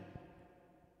gentlemen,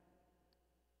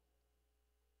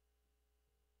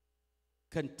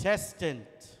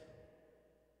 contestant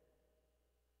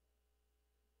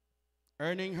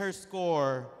earning her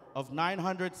score of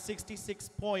 966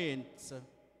 points,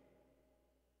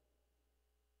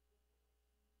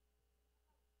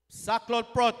 Saklol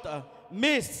Prot,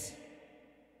 Miss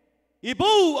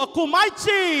Ibu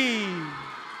Okumaichi.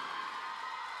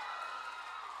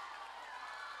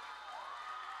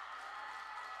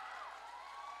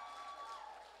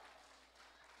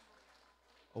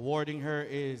 Awarding her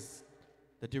is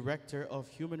the Director of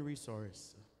Human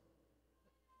Resource,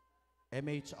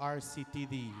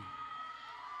 MHRCTD,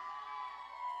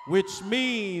 which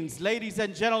means, ladies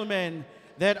and gentlemen,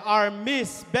 that our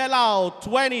Miss Belau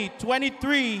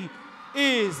 2023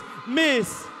 is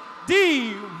Miss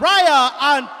D. Raya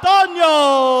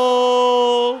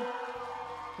Antonio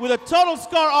with a total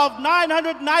score of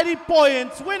 990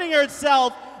 points, winning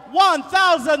herself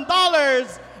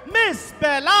 $1,000, Miss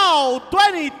Belau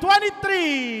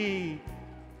 2023.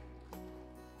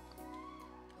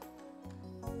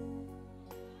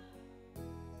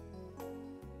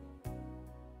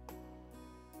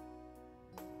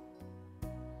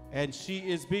 And she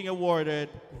is being awarded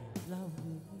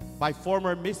by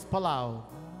former Miss Palau,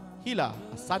 Hila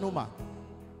Sanuma.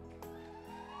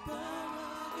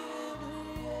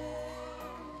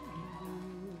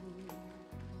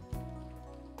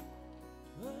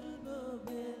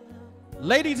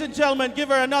 Ladies and gentlemen, give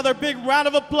her another big round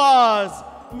of applause.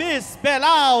 Miss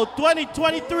Belau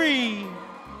 2023,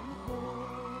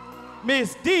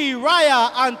 Miss D.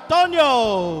 Raya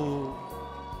Antonio.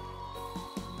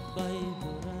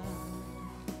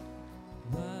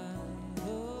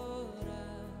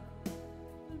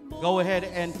 Go ahead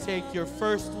and take your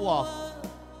first walk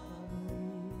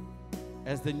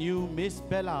as the new Miss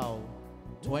Belau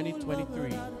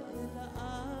 2023.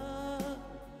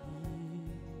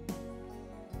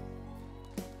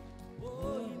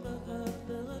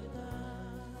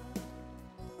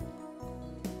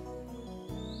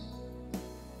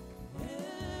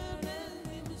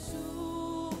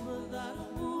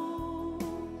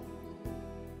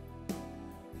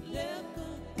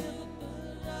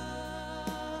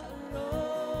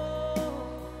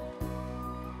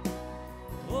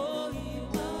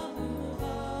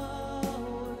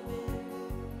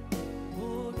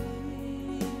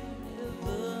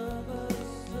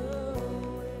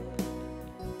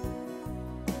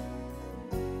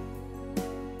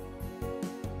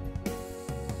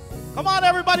 Come on,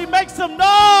 everybody, make some noise!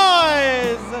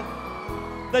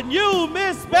 The new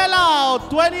Miss Belau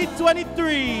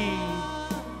 2023.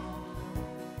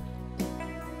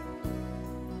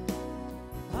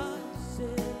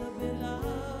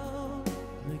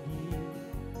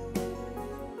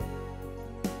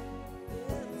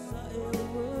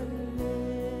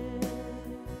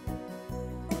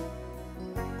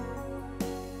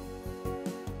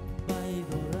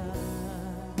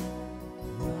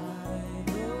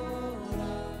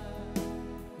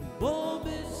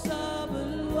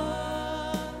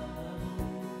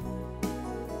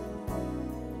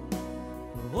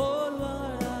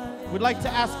 We'd like to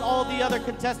ask all the other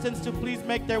contestants to please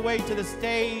make their way to the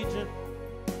stage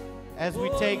as we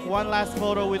take one last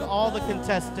photo with all the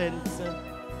contestants.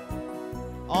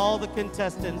 All the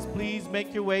contestants, please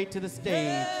make your way to the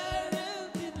stage.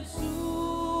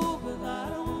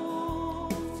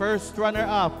 First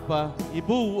runner-up,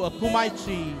 Ibu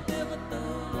Kumaichi.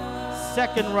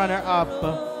 Second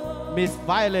runner-up, Miss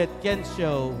Violet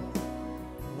Gensho.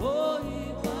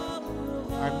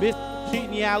 Our Miss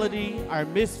Geniality, our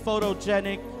Miss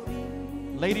Photogenic.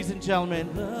 Ladies and gentlemen,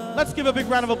 let's give a big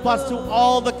round of applause to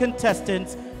all the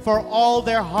contestants for all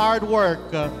their hard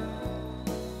work.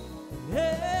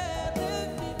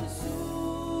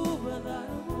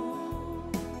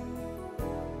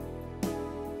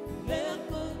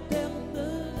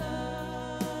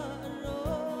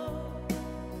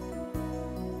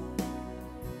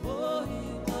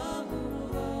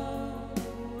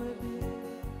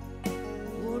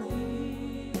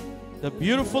 The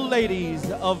beautiful ladies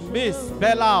of Miss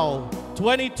Belau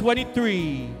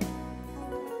 2023.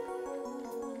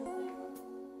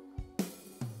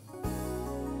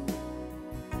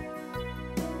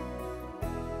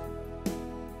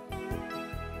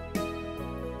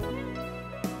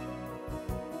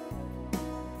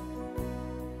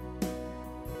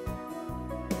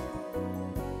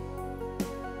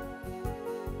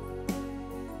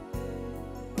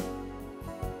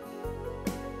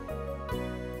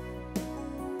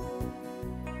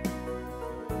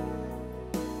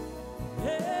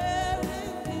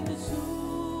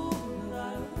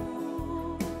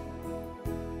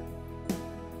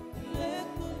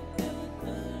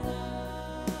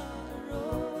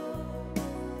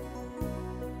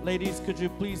 Ladies, could you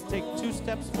please take 2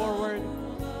 steps forward?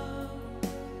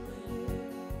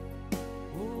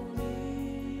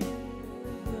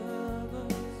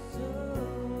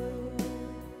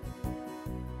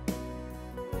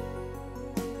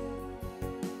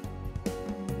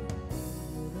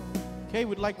 Okay,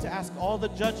 we'd like to ask all the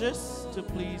judges to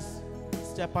please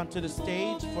step onto the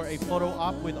stage for a photo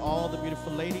op with all the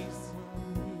beautiful ladies.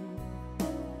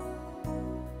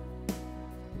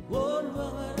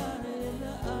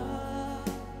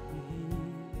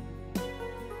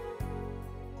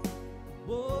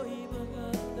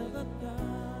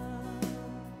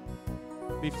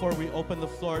 before we open the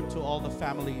floor to all the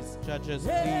families. Judges,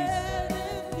 please.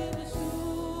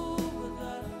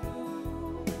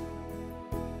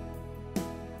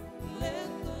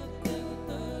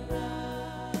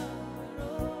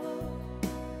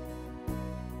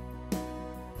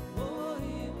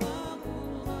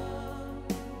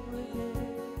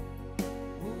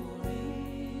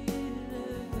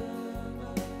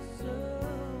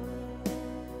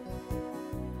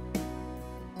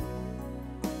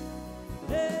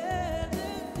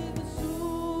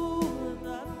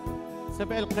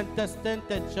 El contestant,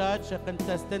 the judge, a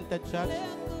contestant, the judge.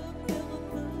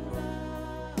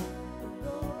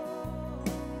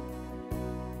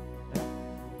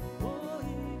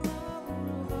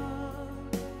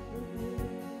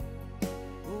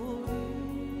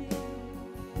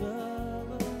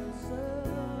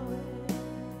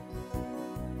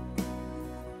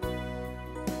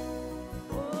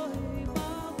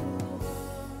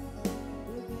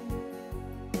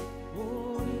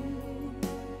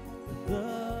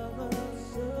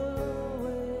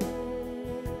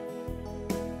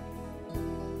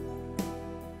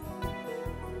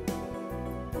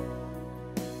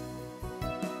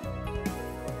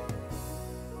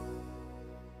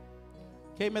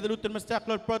 Okay, Medalutan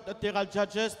Mastaklor Prot Atiral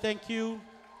judges, thank you.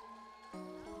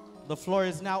 The floor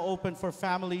is now open for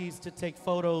families to take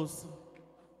photos.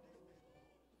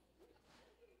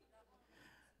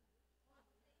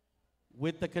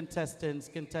 With the contestants.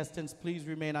 Contestants, please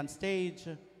remain on stage.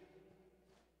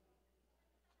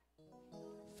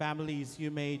 Families,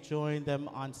 you may join them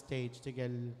on stage to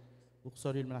get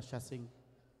uksoril manashasing.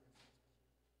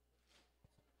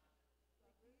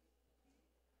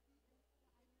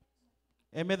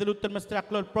 Medalutan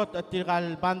Mastaklor Prot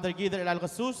Atiral Bandar Gider El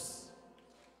Algasus,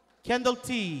 Kendall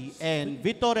T. and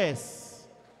Vitores.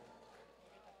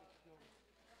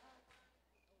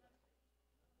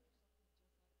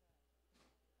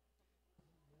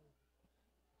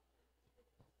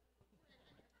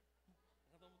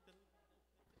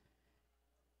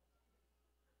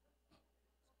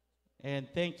 And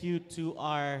thank you to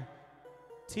our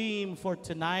team for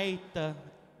tonight, the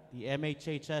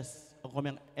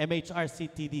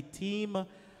MHRCTD team,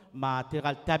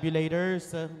 material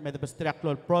tabulators,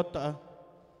 Medabastraklol Prot.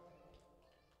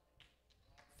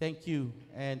 Thank you,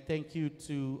 and thank you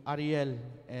to Ariel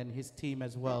and his team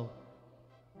as well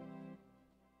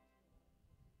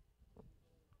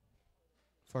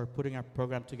for putting our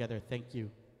program together. Thank you.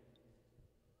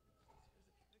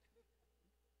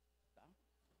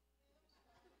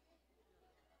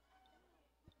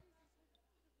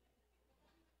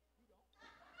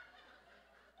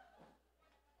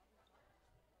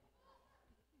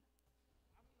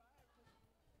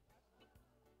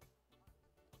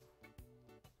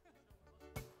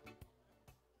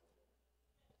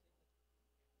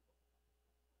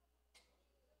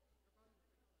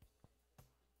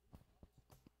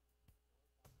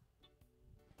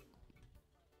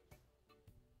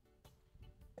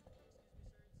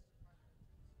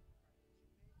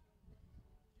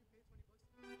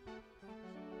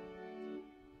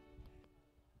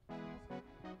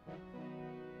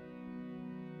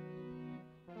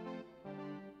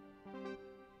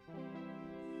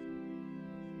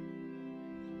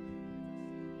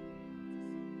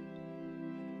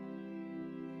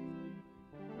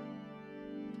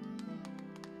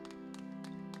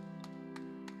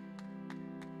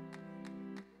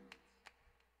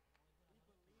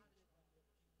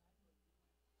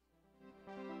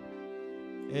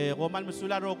 Roman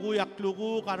Musula Rogu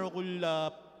Yaklugu Karogul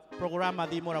programa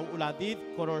di Mora Uladid,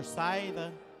 Koror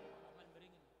Side.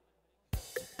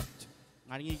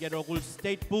 Ngaringigel Rogul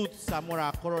State Booths sa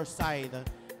Mora Koror Side.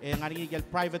 Ngaringigel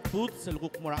Private Booths sa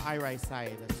Luguk Mora Irai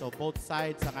Side. So both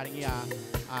sides sa ngaringia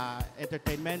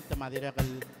entertainment, madira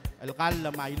kal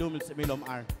mailum sa milom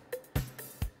ar.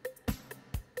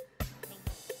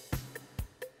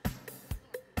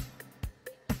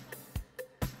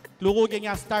 Lugo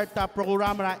nga start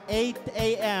program at 8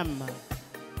 a.m.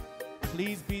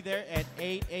 Please be there at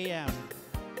 8 a.m.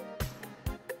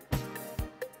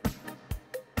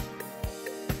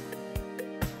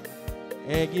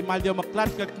 Gimaldio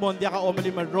maklat kakmondia ka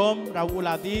omalim rom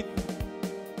rawuladid.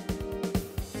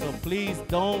 So please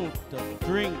don't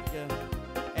drink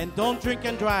and don't drink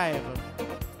and drive.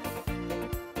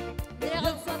 There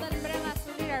also the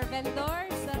our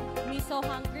vendors, me so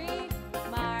hungry.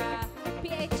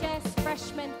 PHS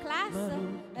freshman class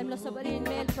and los sabarin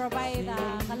mail provide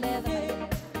kaleda.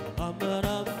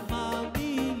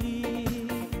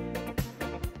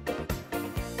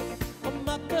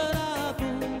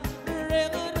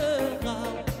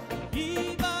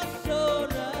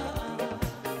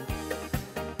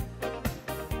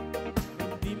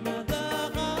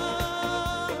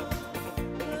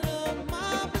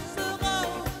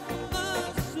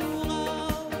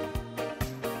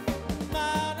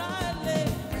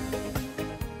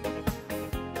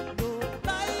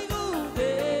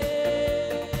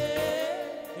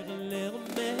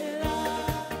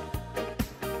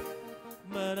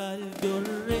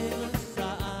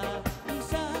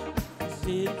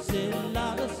 silse